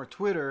Instagram or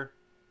Twitter,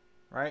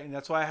 right? And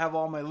that's why I have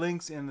all my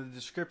links in the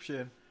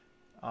description,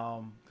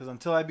 because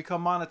until I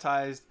become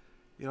monetized,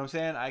 you know what I'm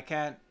saying, I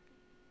can't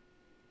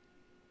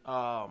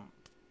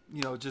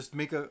you know, just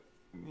make a,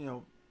 you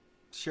know,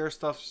 share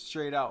stuff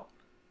straight out.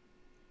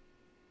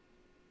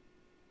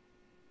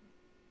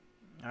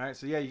 All right,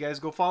 so yeah, you guys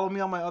go follow me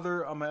on my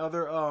other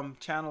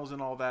channels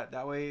and all that.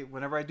 That way,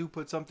 whenever I do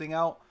put something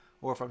out,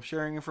 or if I'm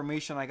sharing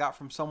information I got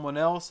from someone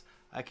else,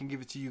 I can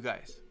give it to you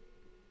guys.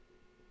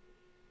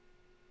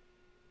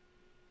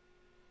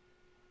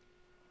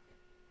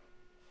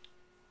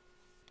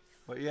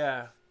 But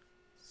yeah,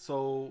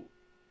 so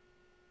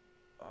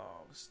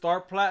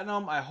Start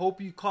Platinum, I hope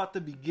you caught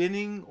the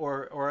beginning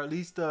or at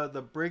least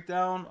the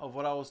breakdown of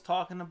what I was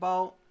talking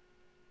about,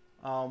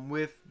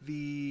 with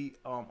the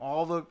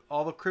all the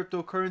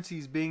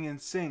cryptocurrencies being in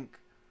sync.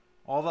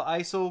 All the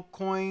ISO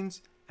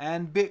coins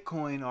and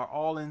Bitcoin are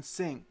all in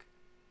sync.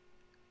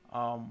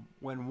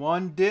 When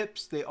one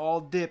dips, they all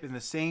dip in the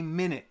same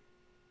minute.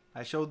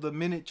 I showed the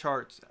minute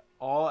charts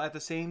all at the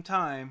same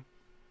time.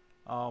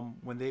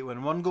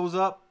 When one goes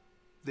up,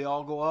 they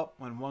all go up.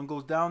 When one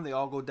goes down, they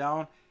all go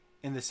down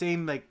in the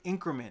same like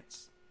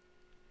increments.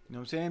 You know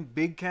what I'm saying?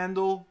 Big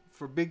candle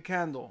for big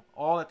candle,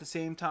 all at the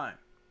same time.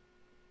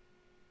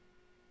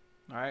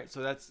 All right,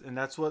 so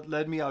that's what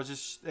led me. I was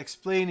just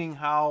explaining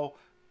how,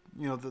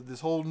 you know, this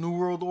whole New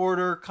World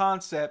Order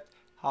concept,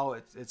 how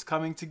it's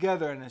coming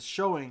together and it's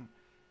showing,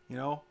 you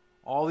know,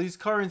 all these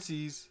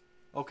currencies.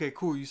 Okay,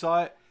 cool. You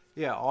saw it?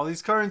 Yeah, all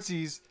these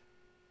currencies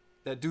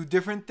that do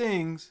different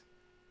things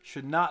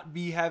should not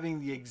be having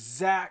the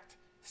exact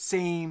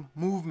same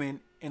movement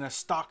in a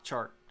stock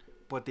chart,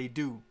 but they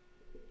do.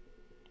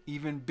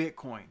 Even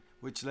Bitcoin,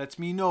 which lets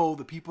me know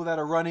the people that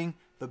are running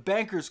the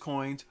bankers'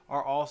 coins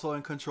are also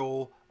in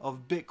control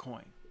of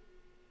Bitcoin.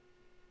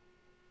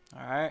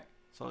 All right.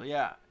 So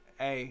yeah,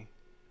 hey,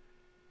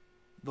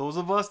 those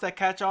of us that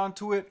catch on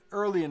to it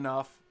early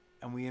enough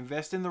and we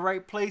invest in the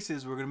right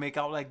places, we're going to make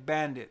out like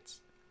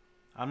bandits.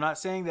 I'm not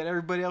saying that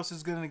everybody else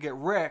is going to get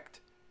wrecked,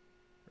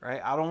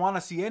 right? I don't want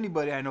to see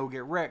anybody I know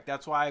get wrecked.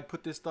 That's why I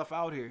put this stuff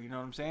out here. You know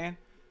what I'm saying?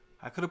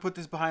 I could have put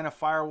this behind a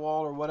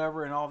firewall or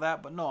whatever and all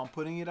that, but no, I'm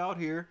putting it out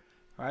here.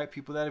 All right,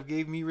 people that have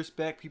gave me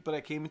respect, people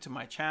that came into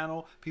my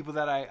channel, people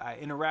that I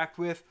interact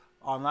with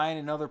online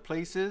and other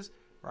places,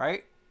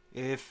 right?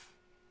 If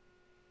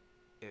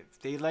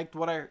they liked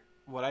what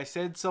I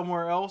said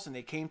somewhere else and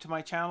they came to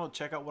my channel to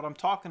check out what I'm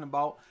talking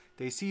about,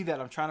 they see that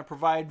I'm trying to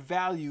provide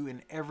value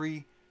in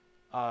every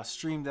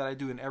stream that I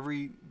do, in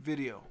every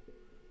video.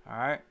 All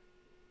right,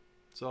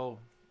 so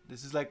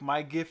this is like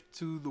my gift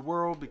to the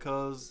world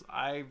because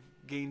I've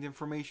gained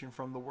information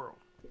from the world.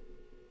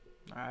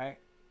 All right,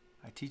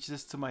 I teach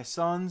this to my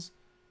sons.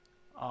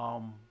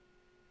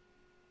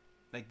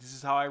 Like, this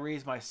is how I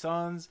raise my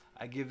sons.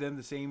 I give them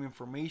the same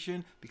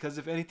information because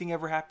if anything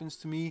ever happens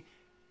to me,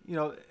 you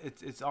know,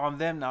 it's on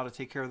them now to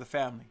take care of the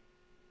family.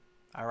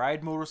 I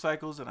ride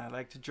motorcycles and I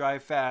like to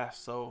drive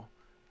fast, so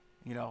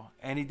you know,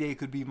 any day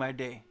could be my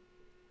day.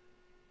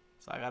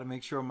 So I got to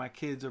make sure my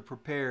kids are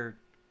prepared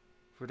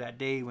for that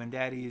day when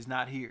daddy is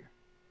not here.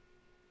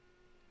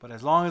 But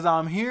as long as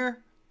I'm here,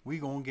 we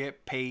gonna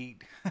get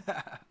paid.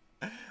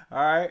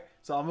 All right,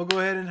 so I'm gonna go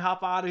ahead and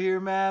hop out of here,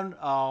 man.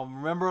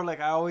 Remember, like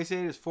I always say,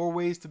 there's 4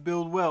 ways to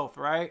build wealth,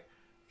 right?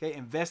 Okay,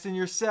 invest in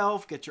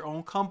yourself, get your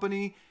own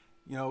company,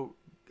 you know,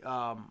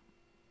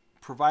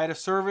 provide a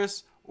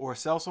service or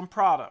sell some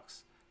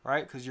products,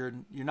 right? Because you're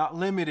not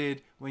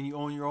limited when you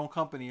own your own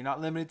company. You're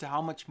not limited to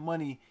how much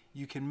money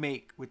you can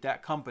make with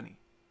that company.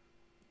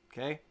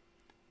 Okay,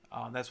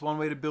 that's one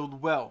way to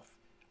build wealth.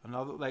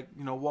 Another, like,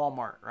 you know,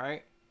 Walmart,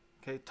 right?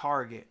 Okay,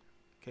 Target.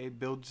 Okay,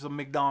 build some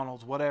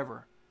McDonald's,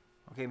 whatever.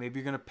 Okay, maybe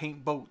you're gonna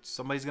paint boats.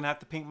 Somebody's gonna have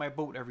to paint my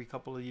boat every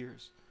couple of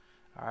years.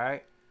 All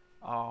right.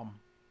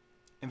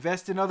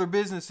 Invest in other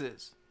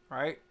businesses,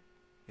 right?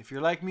 If you're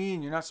like me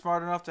and you're not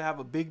smart enough to have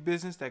a big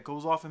business that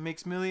goes off and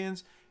makes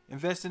millions,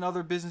 invest in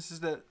other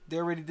businesses that they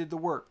already did the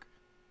work.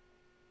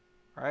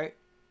 Right?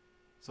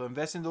 So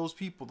invest in those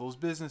people, those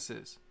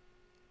businesses.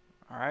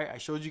 All right. I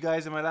showed you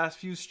guys in my last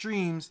few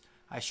streams,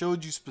 I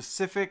showed you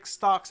specific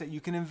stocks that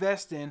you can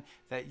invest in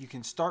that you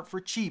can start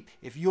for cheap.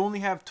 If you only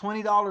have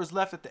 $20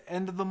 left at the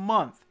end of the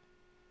month,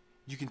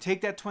 you can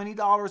take that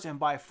 $20 and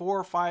buy 4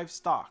 or 5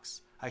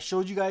 stocks. I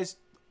showed you guys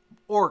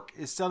ORC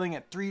is selling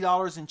at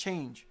 $3 and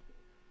change,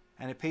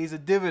 and it pays a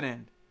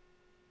dividend.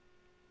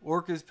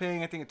 ORC is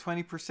paying, I think, at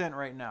 20%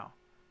 right now.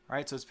 All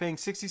right, so it's paying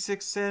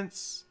 66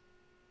 cents.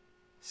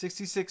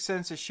 66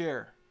 cents a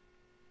share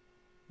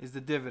is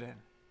the dividend.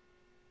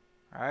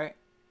 All right.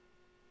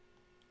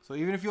 So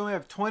even if you only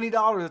have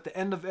 $20 at the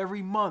end of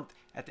every month,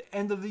 at the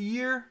end of the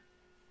year,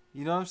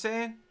 you know what I'm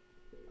saying?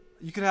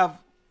 You could have a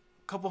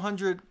couple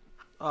hundred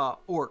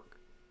ORC.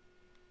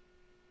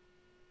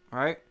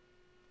 Right?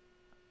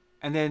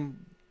 And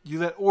then you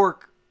let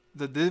ORC,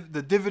 the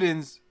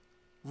dividends,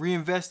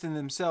 reinvest in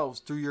themselves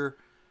through your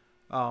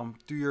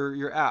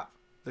app,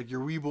 like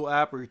your Webull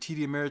app or your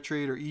TD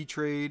Ameritrade or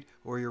E-Trade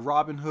or your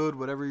Robinhood,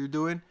 whatever you're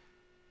doing.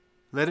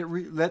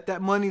 Let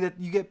that money that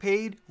you get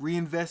paid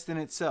reinvest in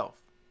itself.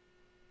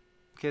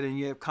 Okay, then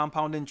you have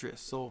compound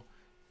interest. So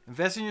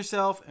invest in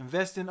yourself,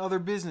 invest in other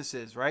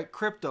businesses, right?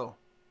 Crypto,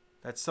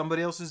 that's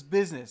somebody else's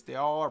business. They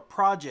all are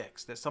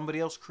projects that somebody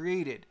else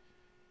created.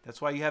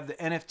 That's why you have the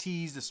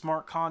NFTs, the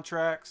smart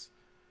contracts,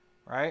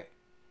 right?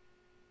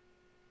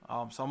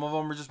 Some of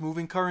them are just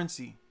moving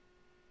currency,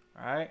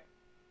 all right?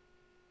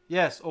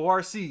 Yes,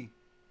 ORC.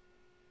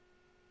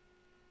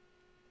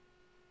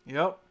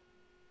 Yep.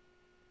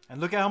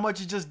 And look at how much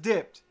it just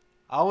dipped.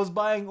 I was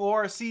buying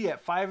ORC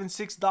at $5 and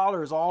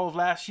 $6 all of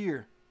last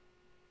year.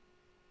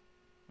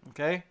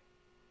 Okay?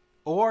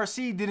 ORC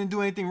didn't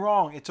do anything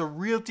wrong. It's a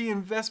realty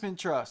investment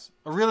trust,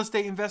 a real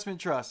estate investment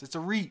trust. It's a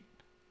REIT.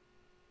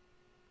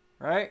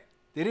 Right?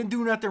 They didn't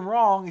do nothing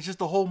wrong. It's just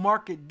the whole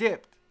market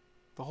dipped.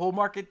 The whole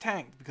market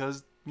tanked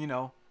because, you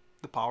know,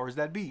 the powers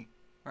that be.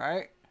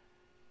 Right?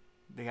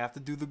 They have to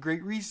do the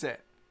great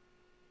reset.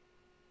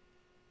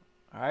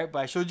 All right? But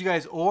I showed you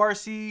guys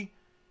ORC,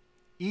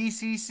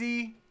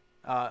 ECC,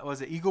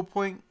 was it Eagle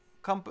Point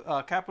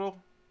Capital?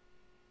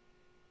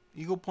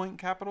 Eagle Point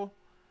Capital.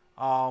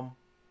 And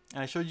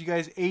I showed you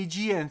guys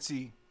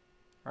AGNC,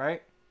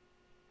 right?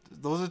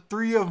 Those are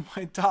 3 of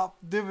my top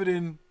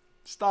dividend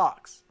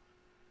stocks.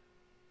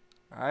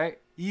 All right,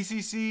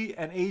 ECC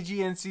and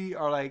AGNC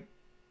are like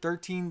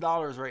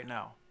 $13 right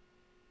now.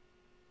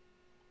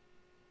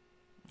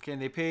 Okay,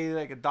 and they pay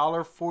like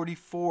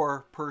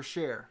 $1.44 per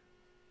share.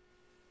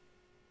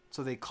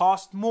 So they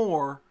cost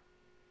more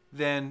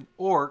than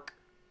ORC,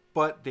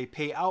 but they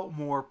pay out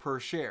more per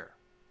share.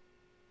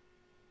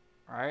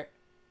 All right.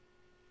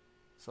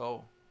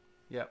 So,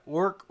 yeah,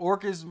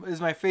 ORC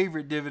is my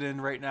favorite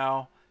dividend right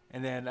now.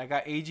 And then I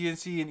got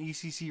AGNC and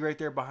ECC right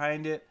there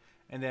behind it.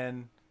 And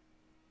then,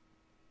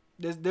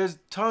 there's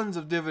tons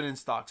of dividend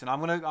stocks, and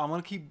I'm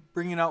gonna keep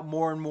bringing out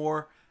more and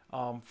more.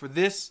 For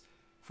this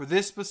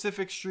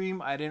specific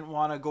stream, I didn't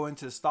want to go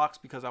into the stocks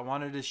because I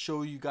wanted to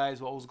show you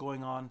guys what was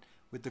going on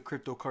with the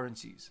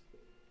cryptocurrencies.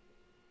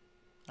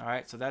 All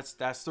right, so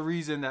that's the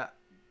reason that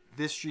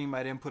this stream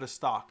I didn't put a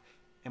stock.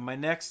 In my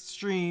next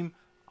stream,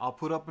 I'll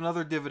put up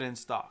another dividend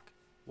stock.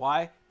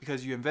 Why?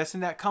 Because you invest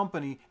in that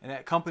company, and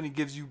that company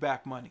gives you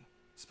back money.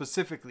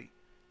 Specifically,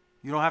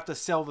 you don't have to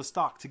sell the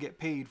stock to get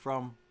paid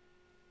from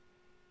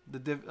the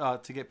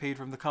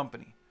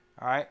company.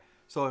 All right.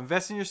 So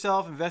invest in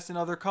yourself, invest in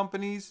other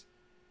companies,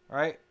 all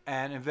right,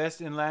 and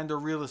invest in land or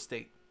real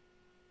estate.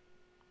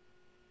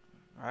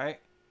 All right.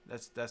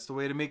 That's the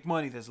way to make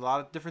money. There's a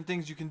lot of different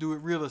things you can do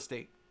with real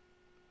estate.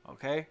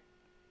 Okay.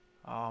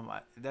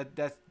 That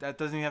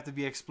doesn't even have to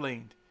be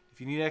explained. If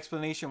you need an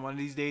explanation, one of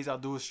these days I'll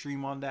do a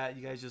stream on that.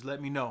 You guys just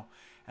let me know.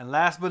 And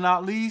last but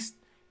not least,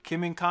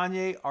 Kim and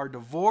Kanye are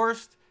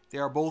divorced. They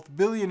are both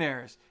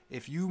billionaires.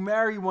 If you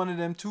marry one of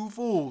them two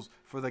fools,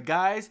 for the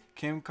guys,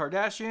 Kim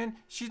Kardashian,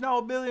 she's now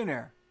a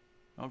billionaire.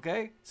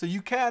 Okay? So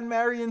you can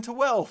marry into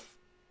wealth.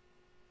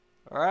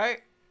 All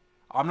right?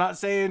 I'm not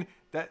saying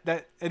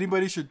that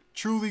anybody should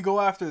truly go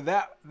after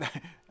that.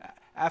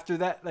 After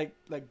that,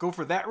 like go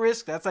for that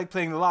risk. That's like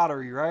playing the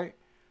lottery, right?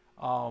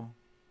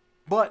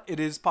 But it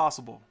is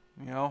possible,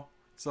 you know?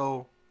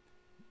 So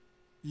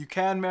you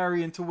can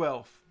marry into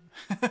wealth.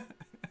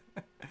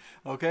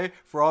 Okay?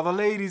 For all the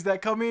ladies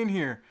that come in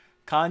here,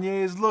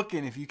 Kanye is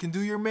looking. If you can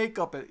do your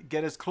makeup,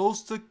 get as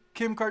close to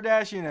Kim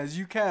Kardashian as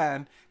you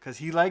can, because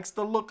he likes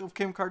the look of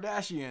Kim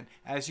Kardashian,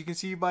 as you can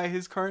see by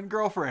his current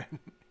girlfriend.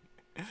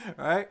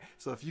 Alright?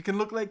 So if you can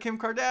look like Kim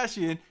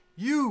Kardashian,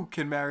 you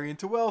can marry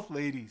into wealth,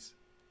 ladies.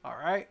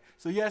 Alright?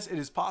 So yes, it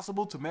is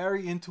possible to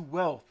marry into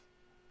wealth.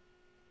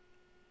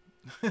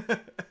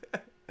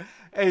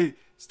 Hey,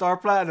 Star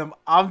Platinum,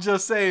 I'm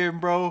just saying,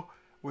 bro,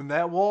 when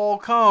that wall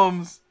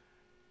comes,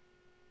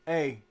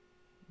 hey,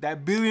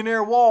 that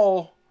billionaire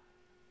wall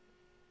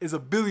is a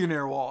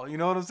billionaire wall. You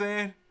know what I'm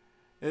saying?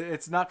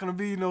 It's not gonna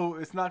be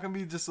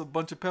just a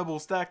bunch of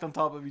pebbles stacked on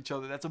top of each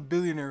other. That's a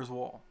billionaire's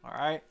wall. All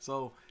right.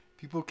 So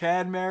people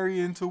can marry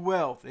into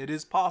wealth. It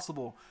is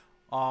possible.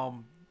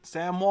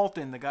 Sam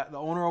Walton, the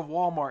owner of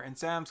Walmart and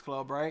Sam's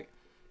Club, right?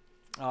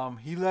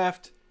 He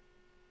left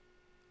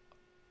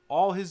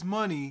all his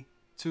money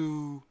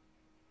to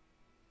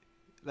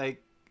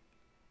like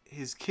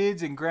his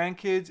kids and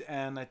grandkids,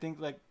 and I think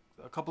like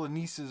a couple of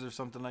nieces or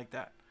something like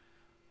that.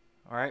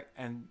 All right,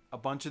 and a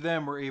bunch of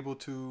them were able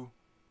to,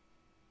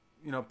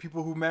 you know,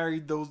 people who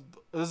married those.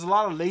 There's a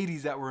lot of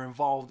ladies that were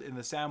involved in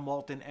the Sam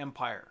Walton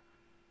empire.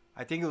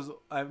 I think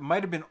it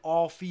might have been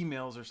all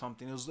females or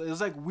something. It was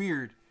like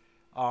weird.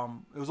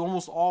 It was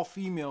almost all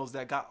females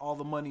that got all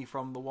the money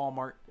from the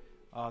Walmart,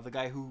 the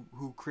guy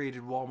who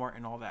created Walmart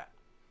and all that.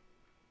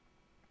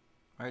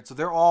 All right, so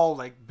they're all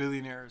like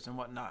billionaires and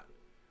whatnot.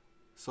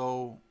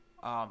 So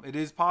it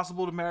is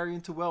possible to marry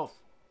into wealth.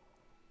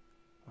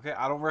 Okay,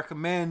 I don't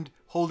recommend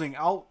holding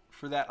out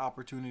for that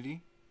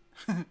opportunity.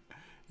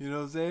 You know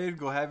what I'm saying?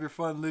 Go have your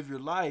fun, live your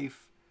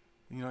life.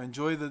 You know,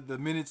 enjoy the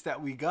minutes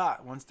that we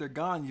got. Once they're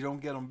gone, you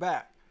don't get them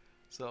back.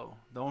 So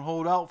don't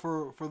hold out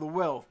for the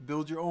wealth.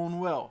 Build your own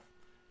wealth.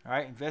 All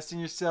right, invest in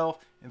yourself.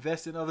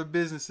 Invest in other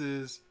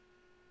businesses,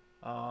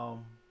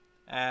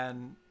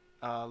 and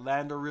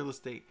land or real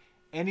estate.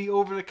 Any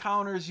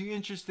over-the-counters you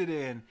interested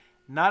in?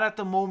 Not at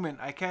the moment.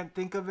 I can't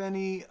think of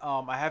any.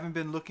 I haven't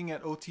been looking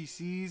at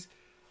OTCs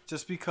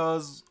just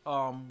because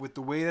with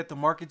the way that the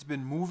market's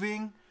been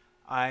moving,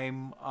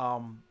 I'm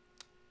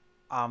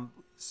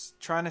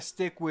trying to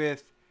stick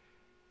with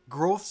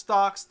growth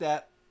stocks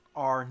that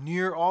are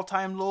near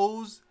all-time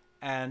lows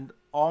and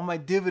all my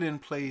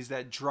dividend plays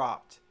that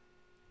dropped.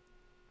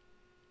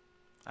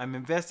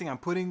 I'm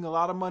putting a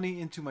lot of money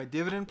into my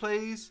dividend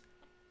plays,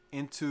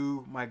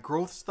 into my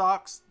growth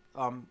stocks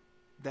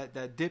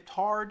that dipped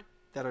hard,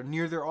 that are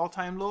near their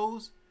all-time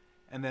lows,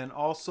 and then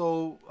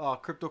also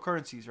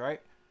cryptocurrencies,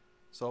 right?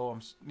 So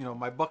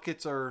my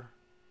buckets are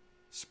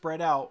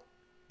spread out,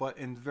 but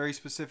in very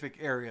specific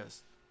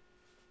areas.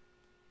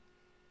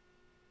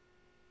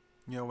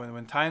 You know,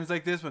 when times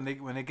like this, when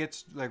it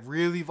gets like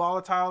really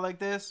volatile like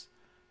this,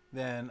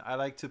 then I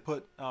like to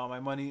put my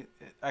money.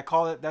 I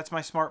call it, that's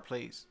my smart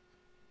plays.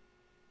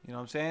 You know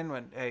what I'm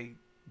saying?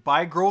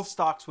 Buy growth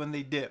stocks when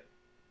they dip.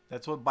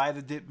 That's what buy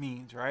the dip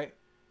means, right?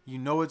 You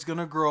know it's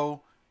gonna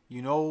grow.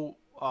 You know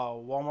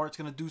Walmart's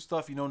gonna do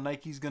stuff. You know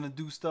Nike's gonna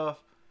do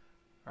stuff.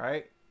 All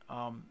right.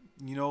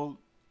 You know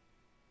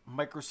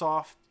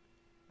Microsoft,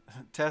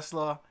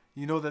 Tesla.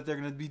 You know that they're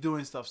gonna be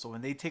doing stuff. So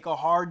when they take a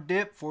hard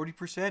dip,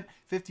 40%,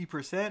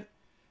 50%,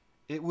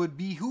 it would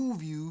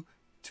behoove you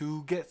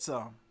to get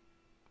some.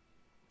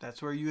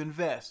 That's where you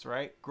invest,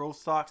 right? Growth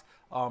stocks.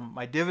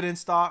 My dividend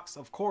stocks,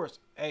 of course.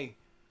 Hey,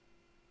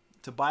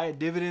 to buy a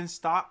dividend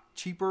stock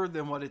cheaper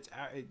than what it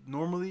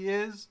normally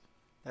is,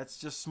 that's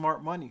just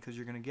smart money because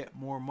you're going to get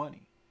more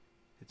money.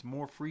 It's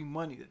more free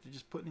money that they're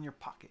just putting in your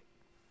pocket.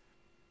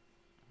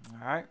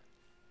 All right?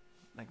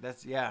 Like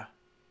that's, yeah.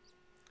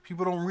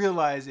 People don't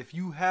realize if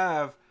you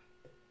have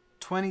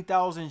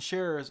 20,000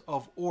 shares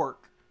of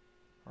ORC,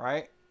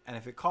 right? And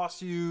if it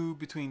costs you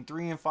between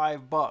 $3 and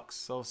 $5,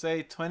 so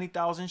say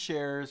 20,000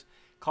 shares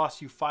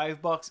cost you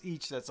 $5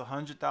 each, that's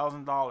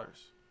 $100,000,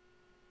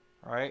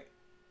 right?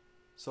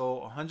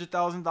 So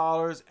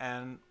 $100,000,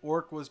 and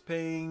ORC was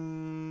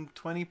paying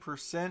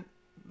 20%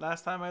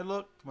 last time I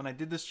looked. When I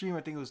did the stream,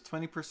 I think it was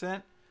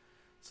 20%.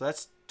 So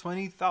that's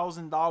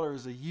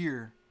 $20,000 a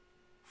year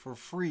for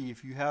free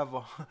if you have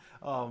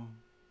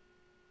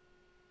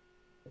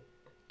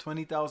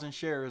 20,000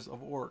 shares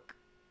of ORC.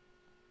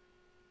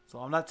 So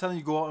I'm not telling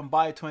you go out and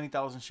buy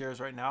 20,000 shares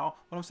right now.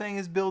 What I'm saying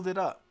is build it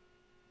up.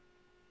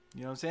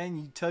 You know what I'm saying?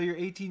 You tell your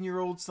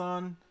 18-year-old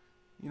son,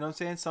 you know what I'm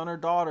saying, son or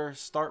daughter,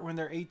 start when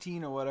they're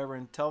 18 or whatever,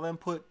 and tell them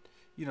put,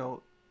 you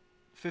know,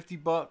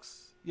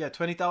 $50. Yeah,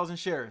 20,000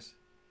 shares.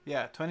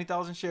 Yeah,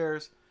 20,000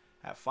 shares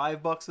at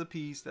 $5 a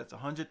piece. That's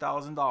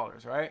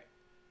 $100,000, right?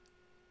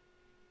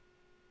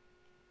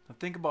 Now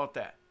think about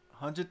that.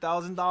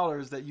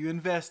 $100,000 that you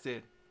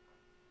invested,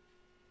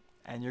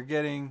 and you're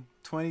getting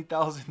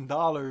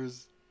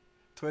 $20,000,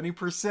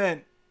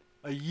 20%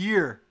 a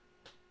year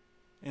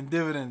in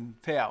dividend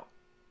payout.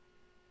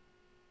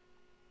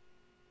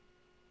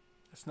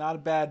 It's not a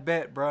bad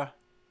bet, bruh.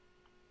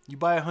 You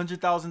buy a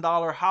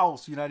 $100,000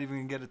 house, you're not even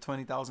gonna get a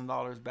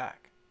 $20,000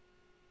 back.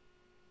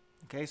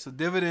 Okay, so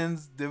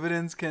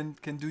dividends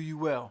can do you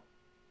well.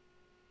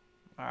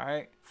 All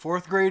right,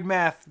 4th grade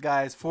math,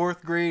 guys.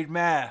 4th grade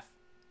math.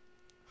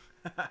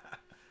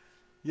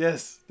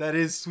 Yes, that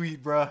is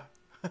sweet, bruh.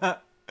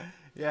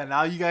 Yeah,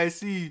 now you guys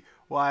see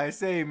why I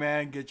say,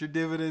 man, get your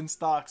dividend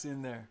stocks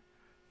in there.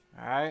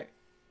 All right.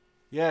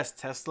 Yes,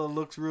 Tesla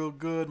looks real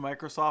good.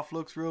 Microsoft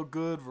looks real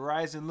good.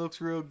 Verizon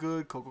looks real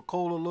good.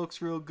 Coca-Cola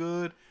looks real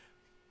good.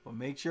 But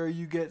make sure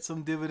you get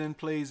some dividend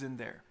plays in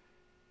there.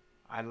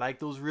 I like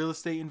those real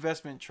estate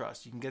investment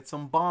trusts. You can get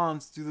some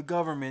bonds through the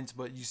governments,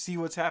 but you see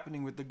what's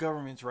happening with the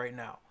governments right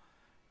now.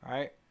 All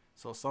right?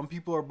 So some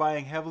people are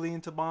buying heavily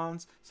into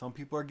bonds. Some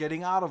people are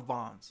getting out of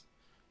bonds.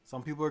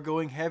 Some people are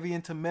going heavy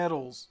into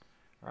metals.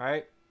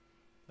 Right?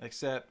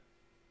 Except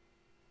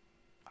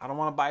I don't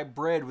want to buy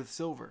bread with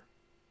silver.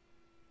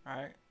 All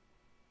right.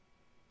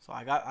 So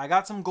I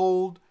got some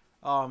gold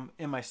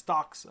in my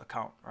stocks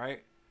account,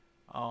 right?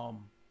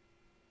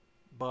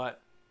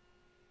 But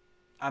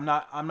I'm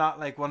not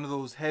like one of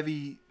those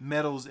heavy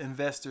metals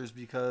investors,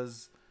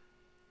 because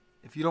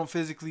if you don't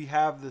physically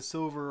have the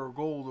silver or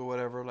gold or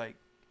whatever, like,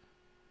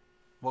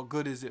 what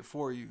good is it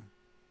for you?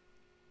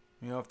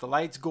 You know, if the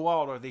lights go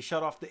out or they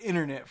shut off the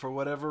internet for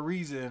whatever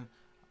reason,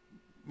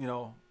 you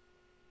know,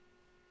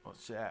 well,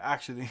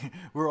 actually,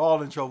 we're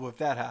all in trouble if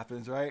that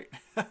happens, right?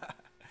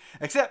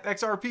 Except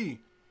XRP.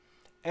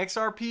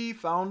 XRP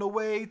found a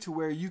way to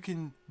where you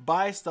can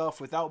buy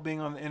stuff without being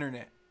on the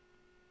internet.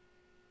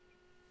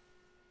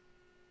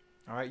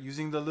 All right,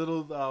 using the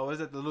little, what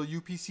is it, the little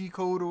UPC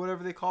code or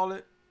whatever they call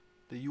it,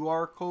 the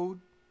UR code,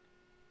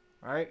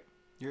 right?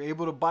 You're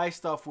able to buy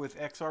stuff with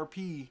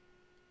XRP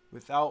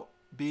without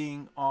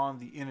being on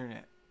the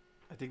internet.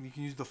 I think you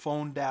can use the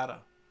phone data.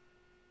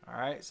 All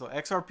right, so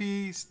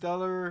XRP,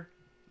 Stellar,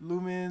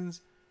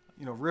 Lumens,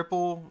 you know,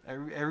 Ripple,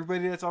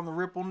 everybody that's on the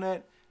Ripple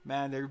net,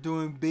 man, they're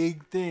doing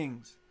big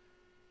things.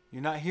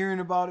 You're not hearing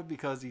about it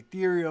because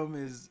Ethereum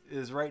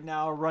is right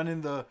now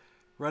running the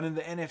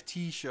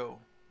NFT show.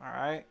 All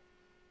right,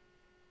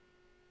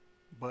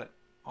 but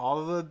all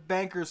of the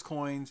bankers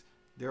coins,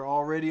 they're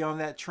already on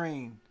that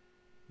train.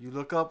 You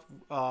look up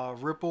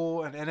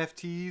Ripple and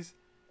NFTs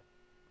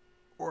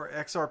or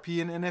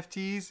XRP and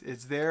NFTs,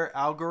 it's there.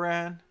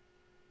 Algorand,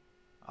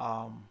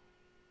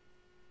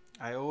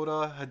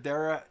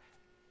 IOTA,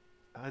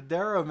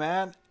 Hedera,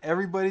 man,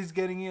 everybody's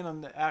getting in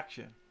on the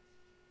action.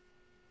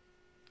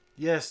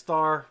 Yes,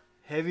 Star,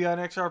 heavy on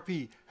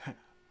XRP.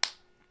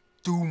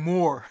 Do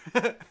more.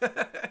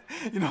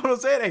 You know what I'm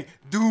saying? Hey,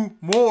 do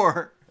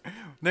more.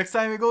 Next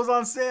time it goes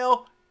on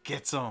sale,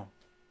 get some.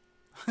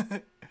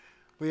 But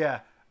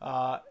yeah,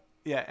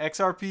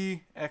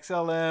 XRP,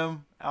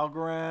 XLM,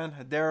 Algorand,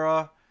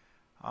 Hedera.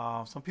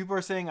 Some people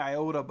are saying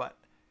IOTA, but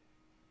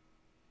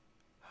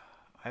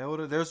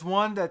IOTA, there's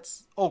one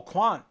that's,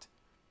 Quant.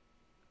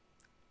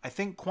 I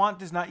think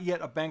Quant is not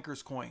yet a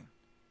banker's coin.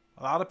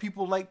 A lot of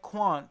people like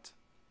Quant,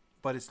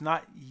 but it's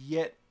not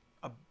yet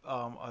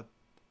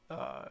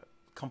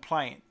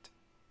compliant.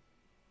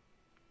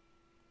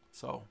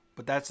 So,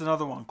 but that's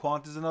another one.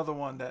 Quant is another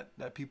one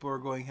that people are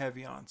going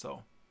heavy on.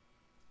 So,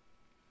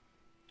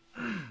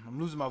 I'm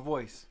losing my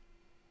voice.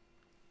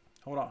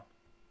 Hold on.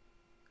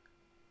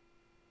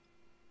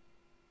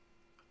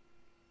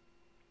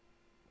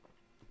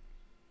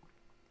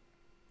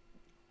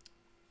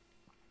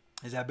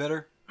 Is that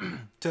better?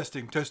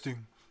 Testing.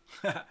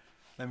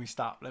 Let me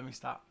stop.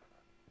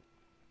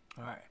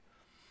 All right.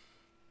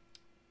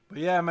 But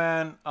yeah,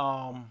 man.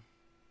 Trying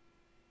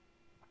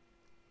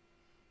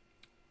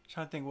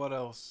to think what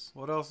else.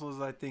 What else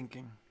was I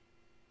thinking?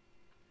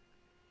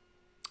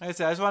 Like I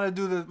said, I just want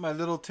to do my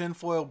little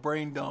tinfoil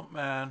brain dump,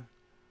 man.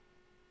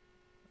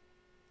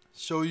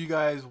 Show you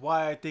guys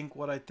why I think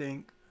what I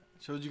think.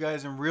 Showed you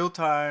guys in real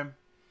time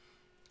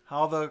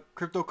how the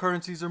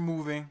cryptocurrencies are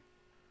moving.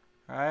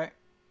 All right.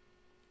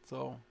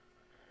 So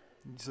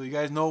you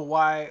guys know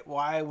why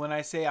when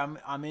I say I'm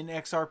in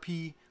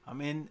XRP,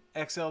 I'm in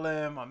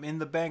XLM, I'm in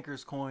the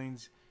bankers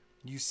coins,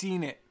 you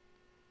seen it.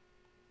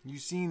 You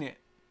seen it.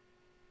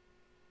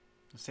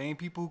 The same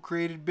people who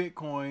created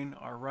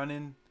Bitcoin are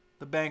running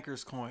the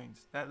bankers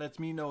coins. That lets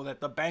me know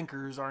that the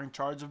bankers are in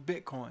charge of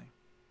Bitcoin.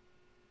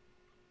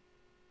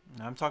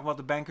 And I'm talking about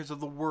the bankers of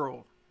the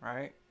world,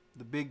 right?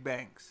 The big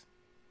banks.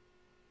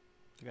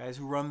 The guys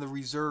who run the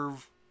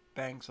reserve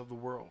banks of the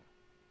world.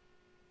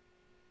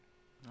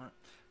 All right.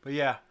 But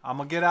yeah, I'm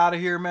going to get out of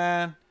here,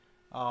 man.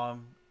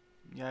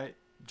 Yeah,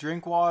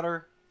 drink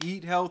water,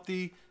 eat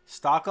healthy,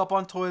 stock up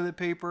on toilet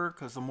paper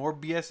because the more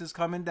BS is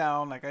coming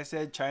down. Like I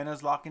said,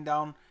 China's locking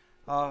down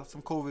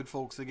some COVID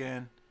folks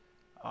again.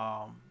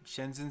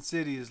 Shenzhen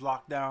City is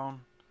locked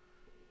down.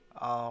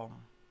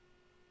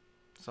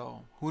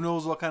 So who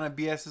knows what kind of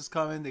BS is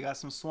coming. They got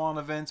some swan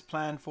events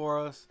planned for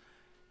us.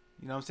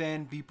 You know what I'm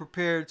saying? Be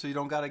prepared so you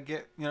don't got to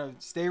get,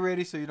 stay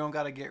ready so you don't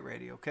got to get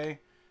ready, okay?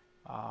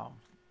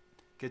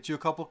 Get you a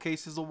couple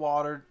cases of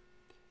water.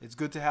 It's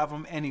good to have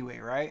them anyway,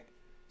 right?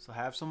 So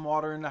have some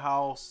water in the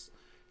house.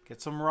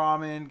 Get some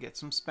ramen, get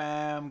some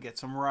Spam, get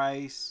some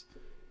rice.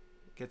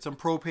 Get some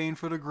propane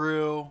for the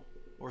grill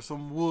or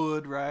some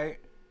wood, right?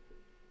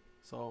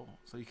 So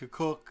you could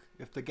cook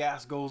if the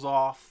gas goes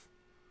off,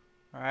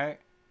 right?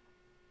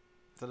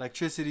 If the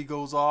electricity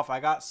goes off, I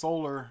got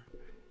solar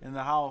in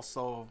the house,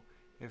 so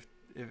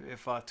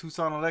if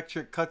Tucson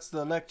Electric cuts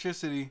the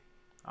electricity,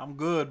 I'm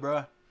good,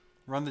 bruh.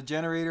 Run the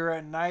generator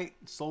at night,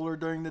 solar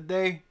during the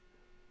day.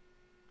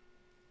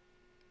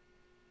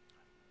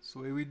 That's the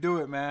way we do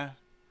it, man.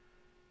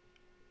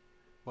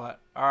 But,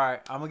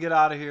 alright, I'm going to get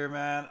out of here,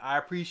 man. I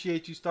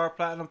appreciate you, Star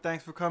Platinum.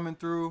 Thanks for coming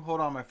through.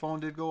 Hold on, my phone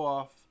did go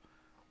off.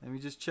 Let me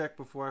just check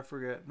before I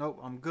forget. Nope,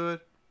 I'm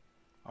good.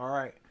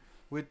 Alright.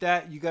 With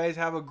that, you guys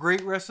have a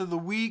great rest of the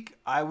week.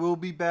 I will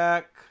be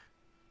back.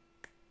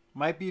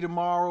 Might be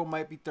tomorrow,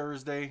 might be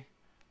Thursday.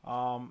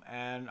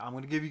 And I'm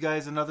going to give you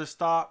guys another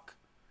stock.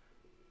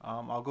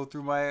 I'll go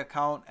through my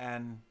account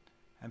and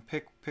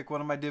pick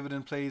one of my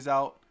dividend plays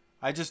out.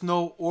 I just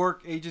know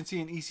ORC, Agency,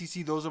 and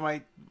ECC. Those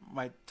are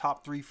my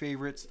top 3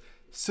 favorites.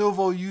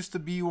 Silvo used to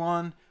be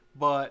one,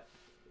 but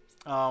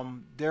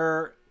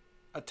they're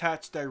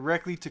attached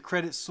directly to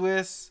Credit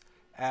Suisse.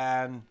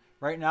 And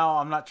right now,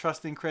 I'm not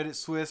trusting Credit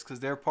Suisse because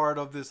they're part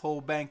of this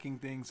whole banking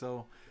thing.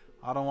 So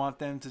I don't want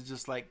them to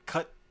just like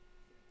cut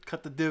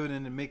the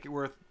dividend and make it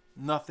worth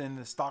nothing.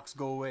 The stocks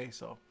go away.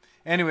 So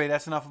anyway,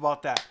 that's enough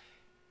about that.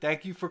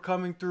 Thank you for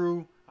coming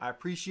through. I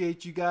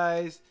appreciate you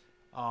guys.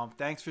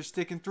 Thanks for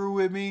sticking through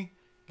with me,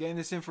 getting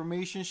this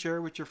information. Share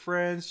it with your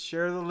friends.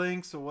 Share the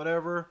links or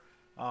whatever.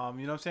 You know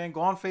what I'm saying?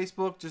 Go on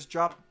Facebook. Just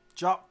drop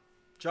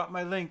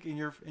my link in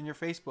your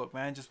Facebook,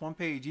 man. Just one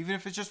page, even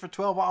if it's just for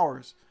 12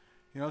 hours.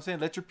 You know what I'm saying?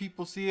 Let your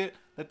people see it.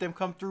 Let them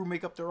come through.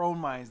 Make up their own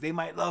minds. They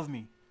might love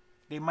me.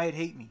 They might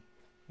hate me.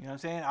 You know what I'm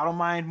saying? I don't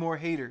mind more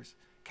haters.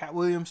 Cat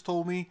Williams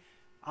told me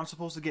I'm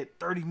supposed to get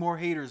 30 more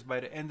haters by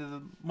the end of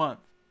the month.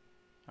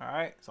 All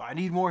right? So I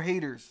need more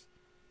haters.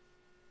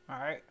 All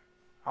right?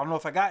 I don't know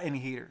if I got any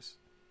haters.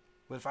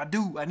 But if I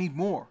do, I need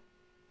more.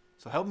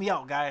 So help me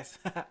out, guys.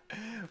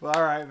 Well,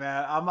 all right,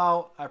 man. I'm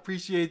out. I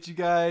appreciate you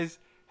guys.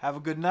 Have a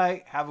good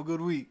night. Have a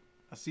good week.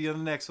 I'll see you on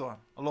the next one.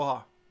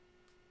 Aloha.